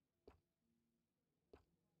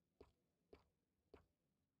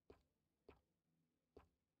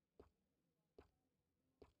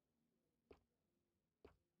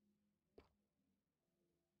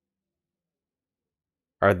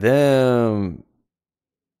 Are them...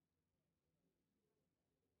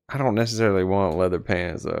 I don't necessarily want leather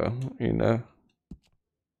pants though, you know?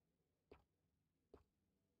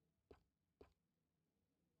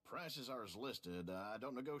 Prices are as listed. I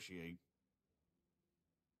don't negotiate.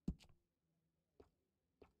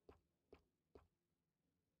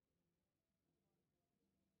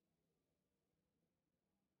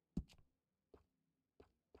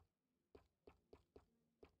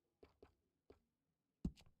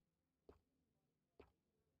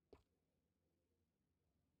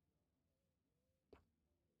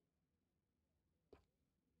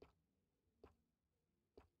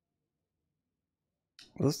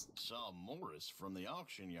 Saw Morris from the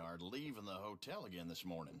auction yard leaving the hotel again this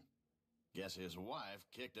morning. Guess his wife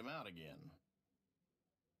kicked him out again.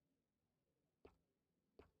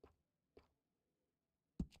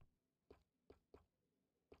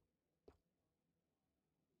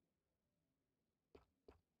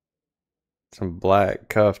 Some black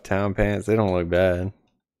cuff town pants. They don't look bad.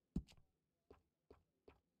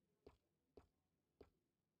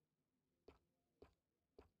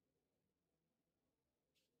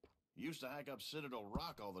 Used to hike up Citadel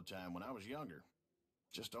Rock all the time when I was younger.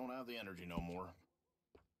 Just don't have the energy no more.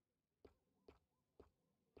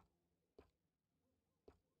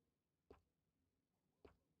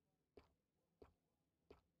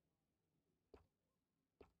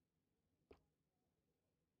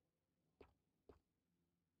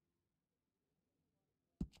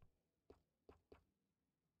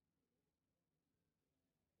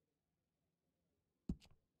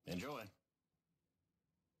 Enjoy.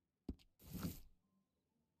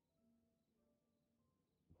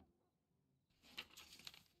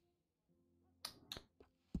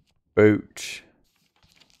 Boots.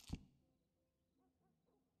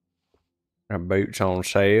 Got boots on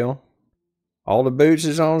sale. All the boots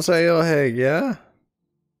is on sale? Heck yeah.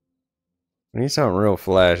 I need something real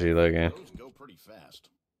flashy looking. Those go pretty fast.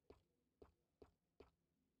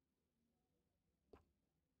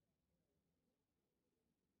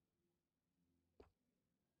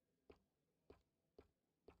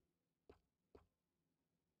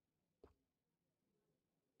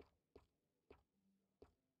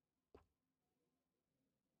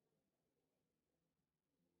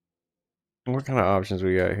 What kind of options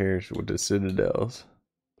we got here with the Citadels?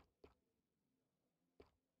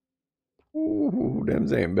 Ooh,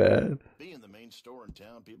 them ain't bad. Being the main store in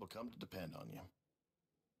town, people come to depend on you.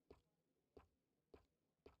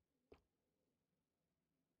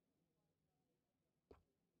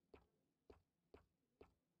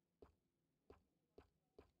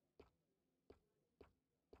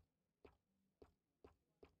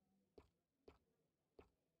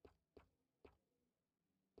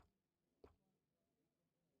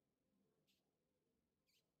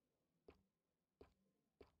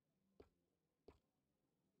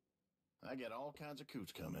 I get all kinds of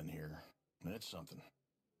coots come in here. It's something.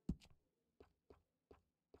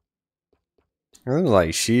 It looks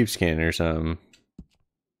like sheepskin or something.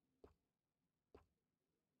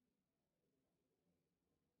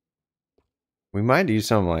 We might do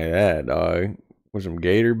something like that, dog. With some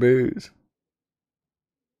gator boots.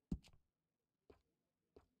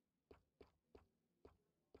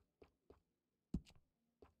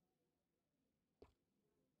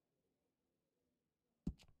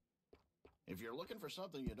 If you're looking for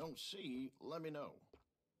something you don't see, let me know.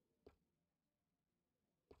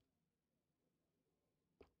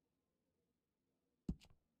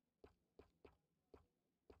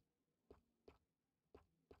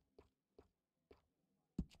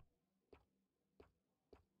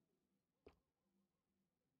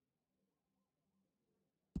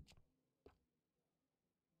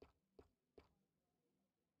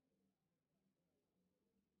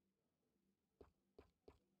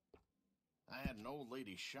 I had an old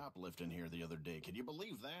lady shoplifting here the other day. Can you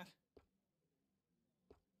believe that?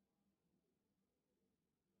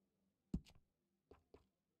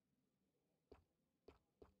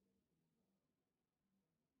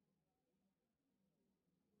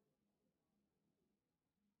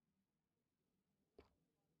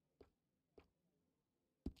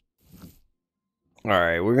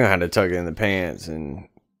 Alright, we're gonna have to tuck it in the pants, and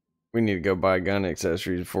we need to go buy gun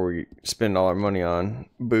accessories before we spend all our money on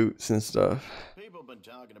boots and stuff. People have been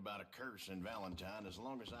talking about a curse in Valentine as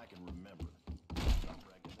long as I can remember. Some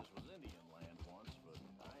reckon this was Indian land once, but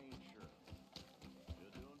I ain't sure.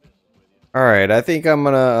 Good doing business with you. Alright, I think I'm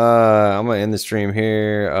gonna end the stream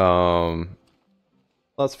here.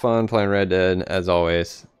 Lots of fun playing Red Dead as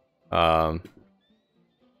always. Probably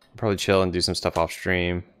chill and do some stuff off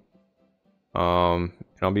stream. And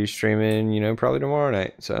I'll be streaming, you know, probably tomorrow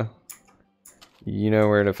night. So you know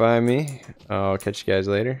where to find me. I'll catch you guys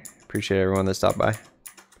later. Appreciate everyone that stopped by.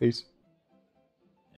 Peace.